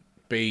wouldn't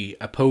be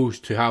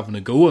opposed to having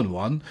a go on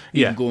one,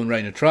 even going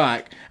round a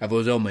track. If I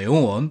was on my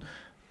own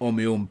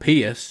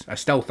pace, I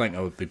still think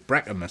I would be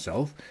bricking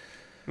myself.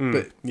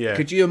 But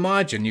could you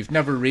imagine? You've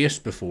never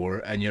raced before,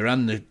 and you're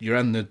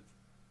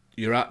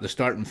at the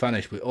start and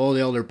finish with all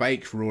the other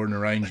bikes roaring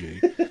around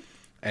you,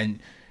 and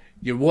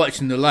you're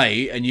watching the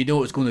light, and you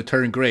know it's going to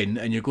turn green,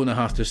 and you're going to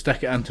have to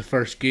stick it into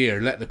first gear,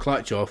 let the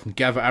clutch off, and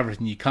give it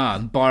everything you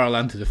can, barrel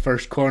into the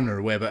first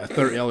corner with about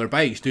 30 other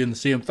bikes doing the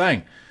same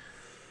thing.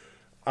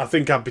 I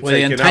think I'd be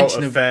taking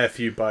out a fair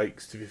few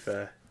bikes, to be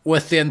fair.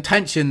 With the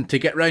intention to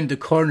get round the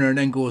corner and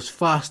then go as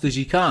fast as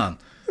you can.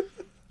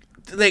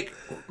 Like,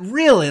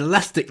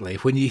 realistically,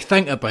 when you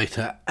think about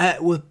it, I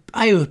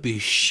would be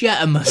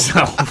shitting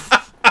myself.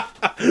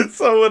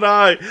 So would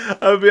I.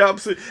 I'd be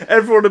absolutely.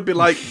 Everyone would be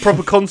like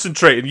proper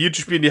concentrating. You'd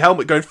just be in your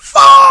helmet going,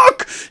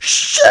 "Fuck,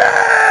 shit."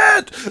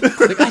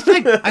 Like,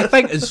 I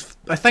think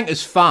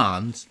as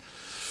fans,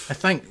 I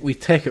think we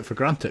take it for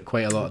granted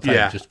quite a lot of times.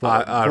 Yeah, just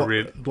what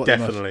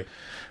definitely.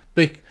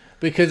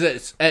 Because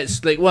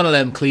it's like one of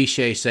them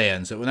cliche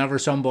sayings that whenever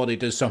somebody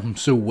does something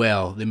so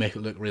well, they make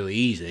it look really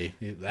easy.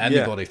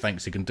 Anybody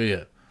thinks they can do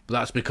it, but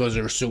that's because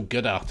they're so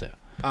good at it.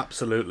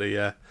 Absolutely,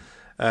 yeah.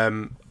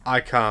 I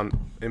can't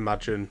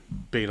imagine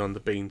being on the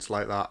beans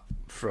like that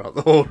throughout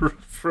the whole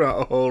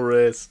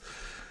race.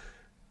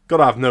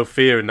 Gotta have no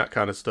fear in that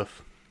kind of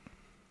stuff.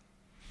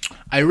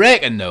 I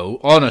reckon,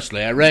 though,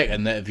 honestly,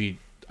 that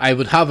I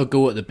would have a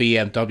go at the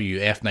BMW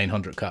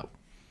F900 Cup.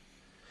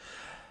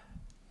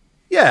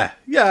 Yeah.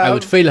 I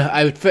would feel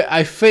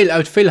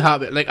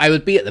happy. Like, I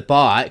would be at the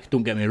back.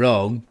 Don't get me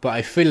wrong, but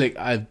I feel like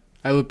I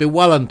would be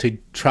willing to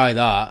try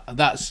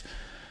that.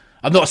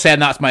 I'm not saying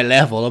that's my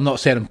level. I'm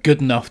not saying I'm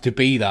good enough to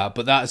be that,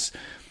 but that's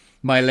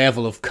my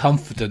level of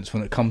confidence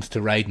when it comes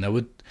to riding. I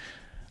would,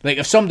 like,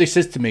 if somebody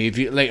says to me, if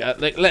you like,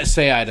 let's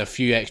say I had a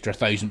few extra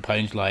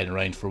 £1,000 lying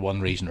around for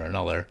one reason or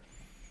another.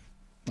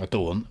 I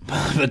don't,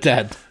 but I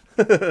did.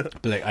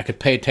 But like, I could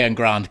pay 10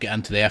 grand to get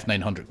into the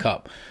F900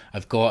 Cup.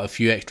 I've got a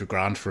few extra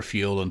grand for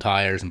fuel and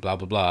tyres and blah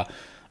blah blah,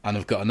 and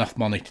I've got enough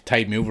money to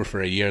tide me over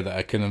for a year that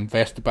I can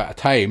invest a bit of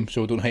time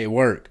so I don't have to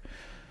work.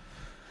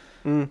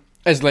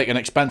 As like an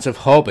expensive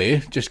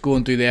hobby, just go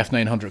and do the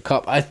F900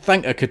 Cup. I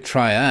think I could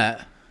try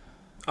that.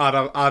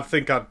 I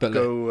think I'd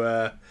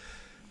go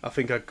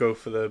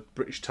for the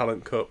British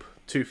Talent Cup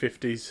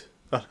 250s.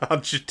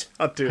 I'd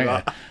do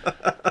that.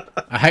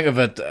 I think if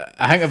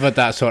I had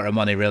that sort of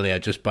money, really,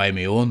 I'd just buy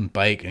my own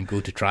bike and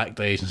go to track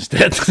days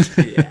instead.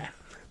 Yeah.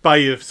 Buy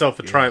yourself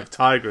a Triumph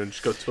Tiger and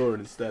just go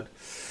touring instead.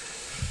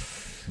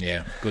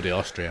 Yeah, go to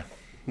Austria.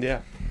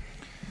 Yeah.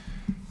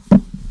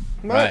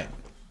 Right.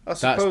 I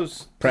suppose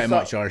that's pretty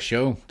much our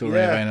show. Don't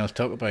really have anything else to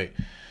talk about.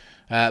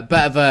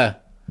 Bit of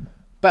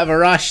a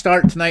rash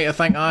start tonight, I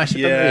think, Ash. It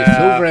didn't really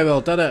feel very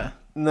well, did it?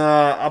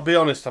 Nah, I'll be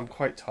honest, I'm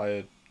quite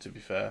tired, to be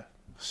fair.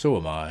 So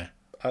am I.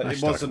 I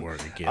started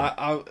work again.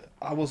 I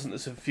wasn't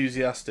as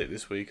enthusiastic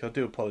this week. I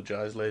do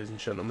apologise, ladies and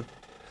gentlemen.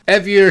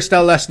 If you're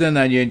still listening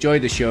and you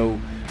enjoyed the show,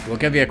 we'll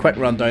give you a quick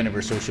rundown of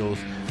our socials.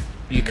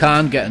 You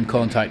can get in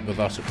contact with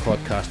us at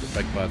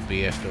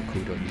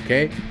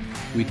podcast@bigbadbs.co.uk.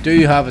 We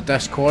do have a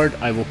Discord.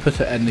 I will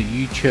put it in the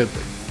YouTube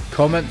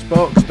comments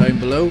box down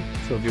below.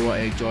 So if you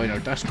want to join our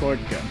Discord,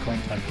 get in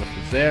contact with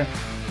us there.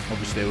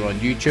 Obviously, we're on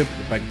YouTube,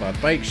 The Big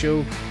Bad Bike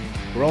Show.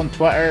 We're on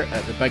Twitter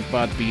at The Big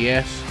Bad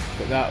BS.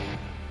 But that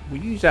we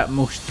use that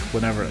most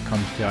whenever it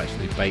comes to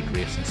actually bike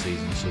racing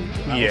season. So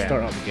that'll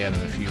start up again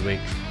in a few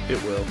weeks.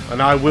 It will,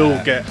 and I will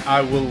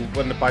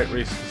when the bike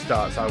racing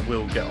starts. I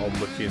will get on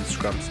with the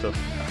Instagram stuff.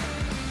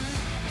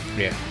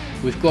 Yeah.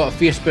 We've got a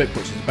Facebook,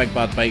 which is the Big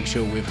Bad Bike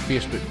Show. We have a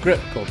Facebook group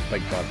called the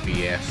Big Bad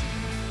BS.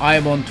 I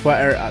am on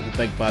Twitter at the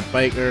Big Bad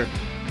Biker,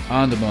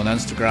 and I'm on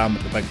Instagram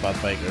at the Big Bad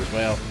Biker as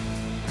well.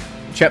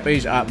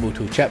 Chippy's at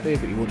Moto Chippy,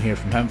 but you won't hear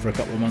from him for a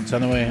couple of months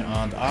anyway.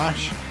 And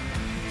Ash,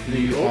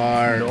 you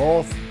are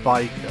North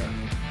Biker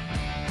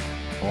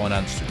on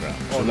Instagram.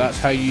 So that's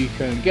how you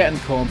can get in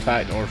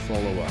contact or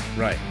follow us.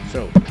 Right.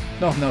 So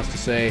nothing else to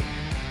say.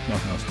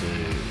 nothing else to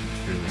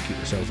really keep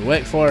yourselves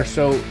awake for.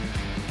 So,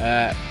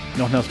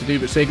 nothing else to do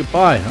but say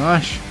goodbye.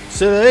 Ash?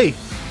 See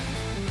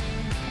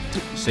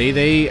See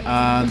thee,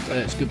 and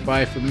it's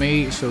goodbye from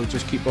me. So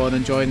just keep on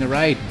enjoying the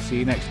ride. See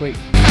you next week.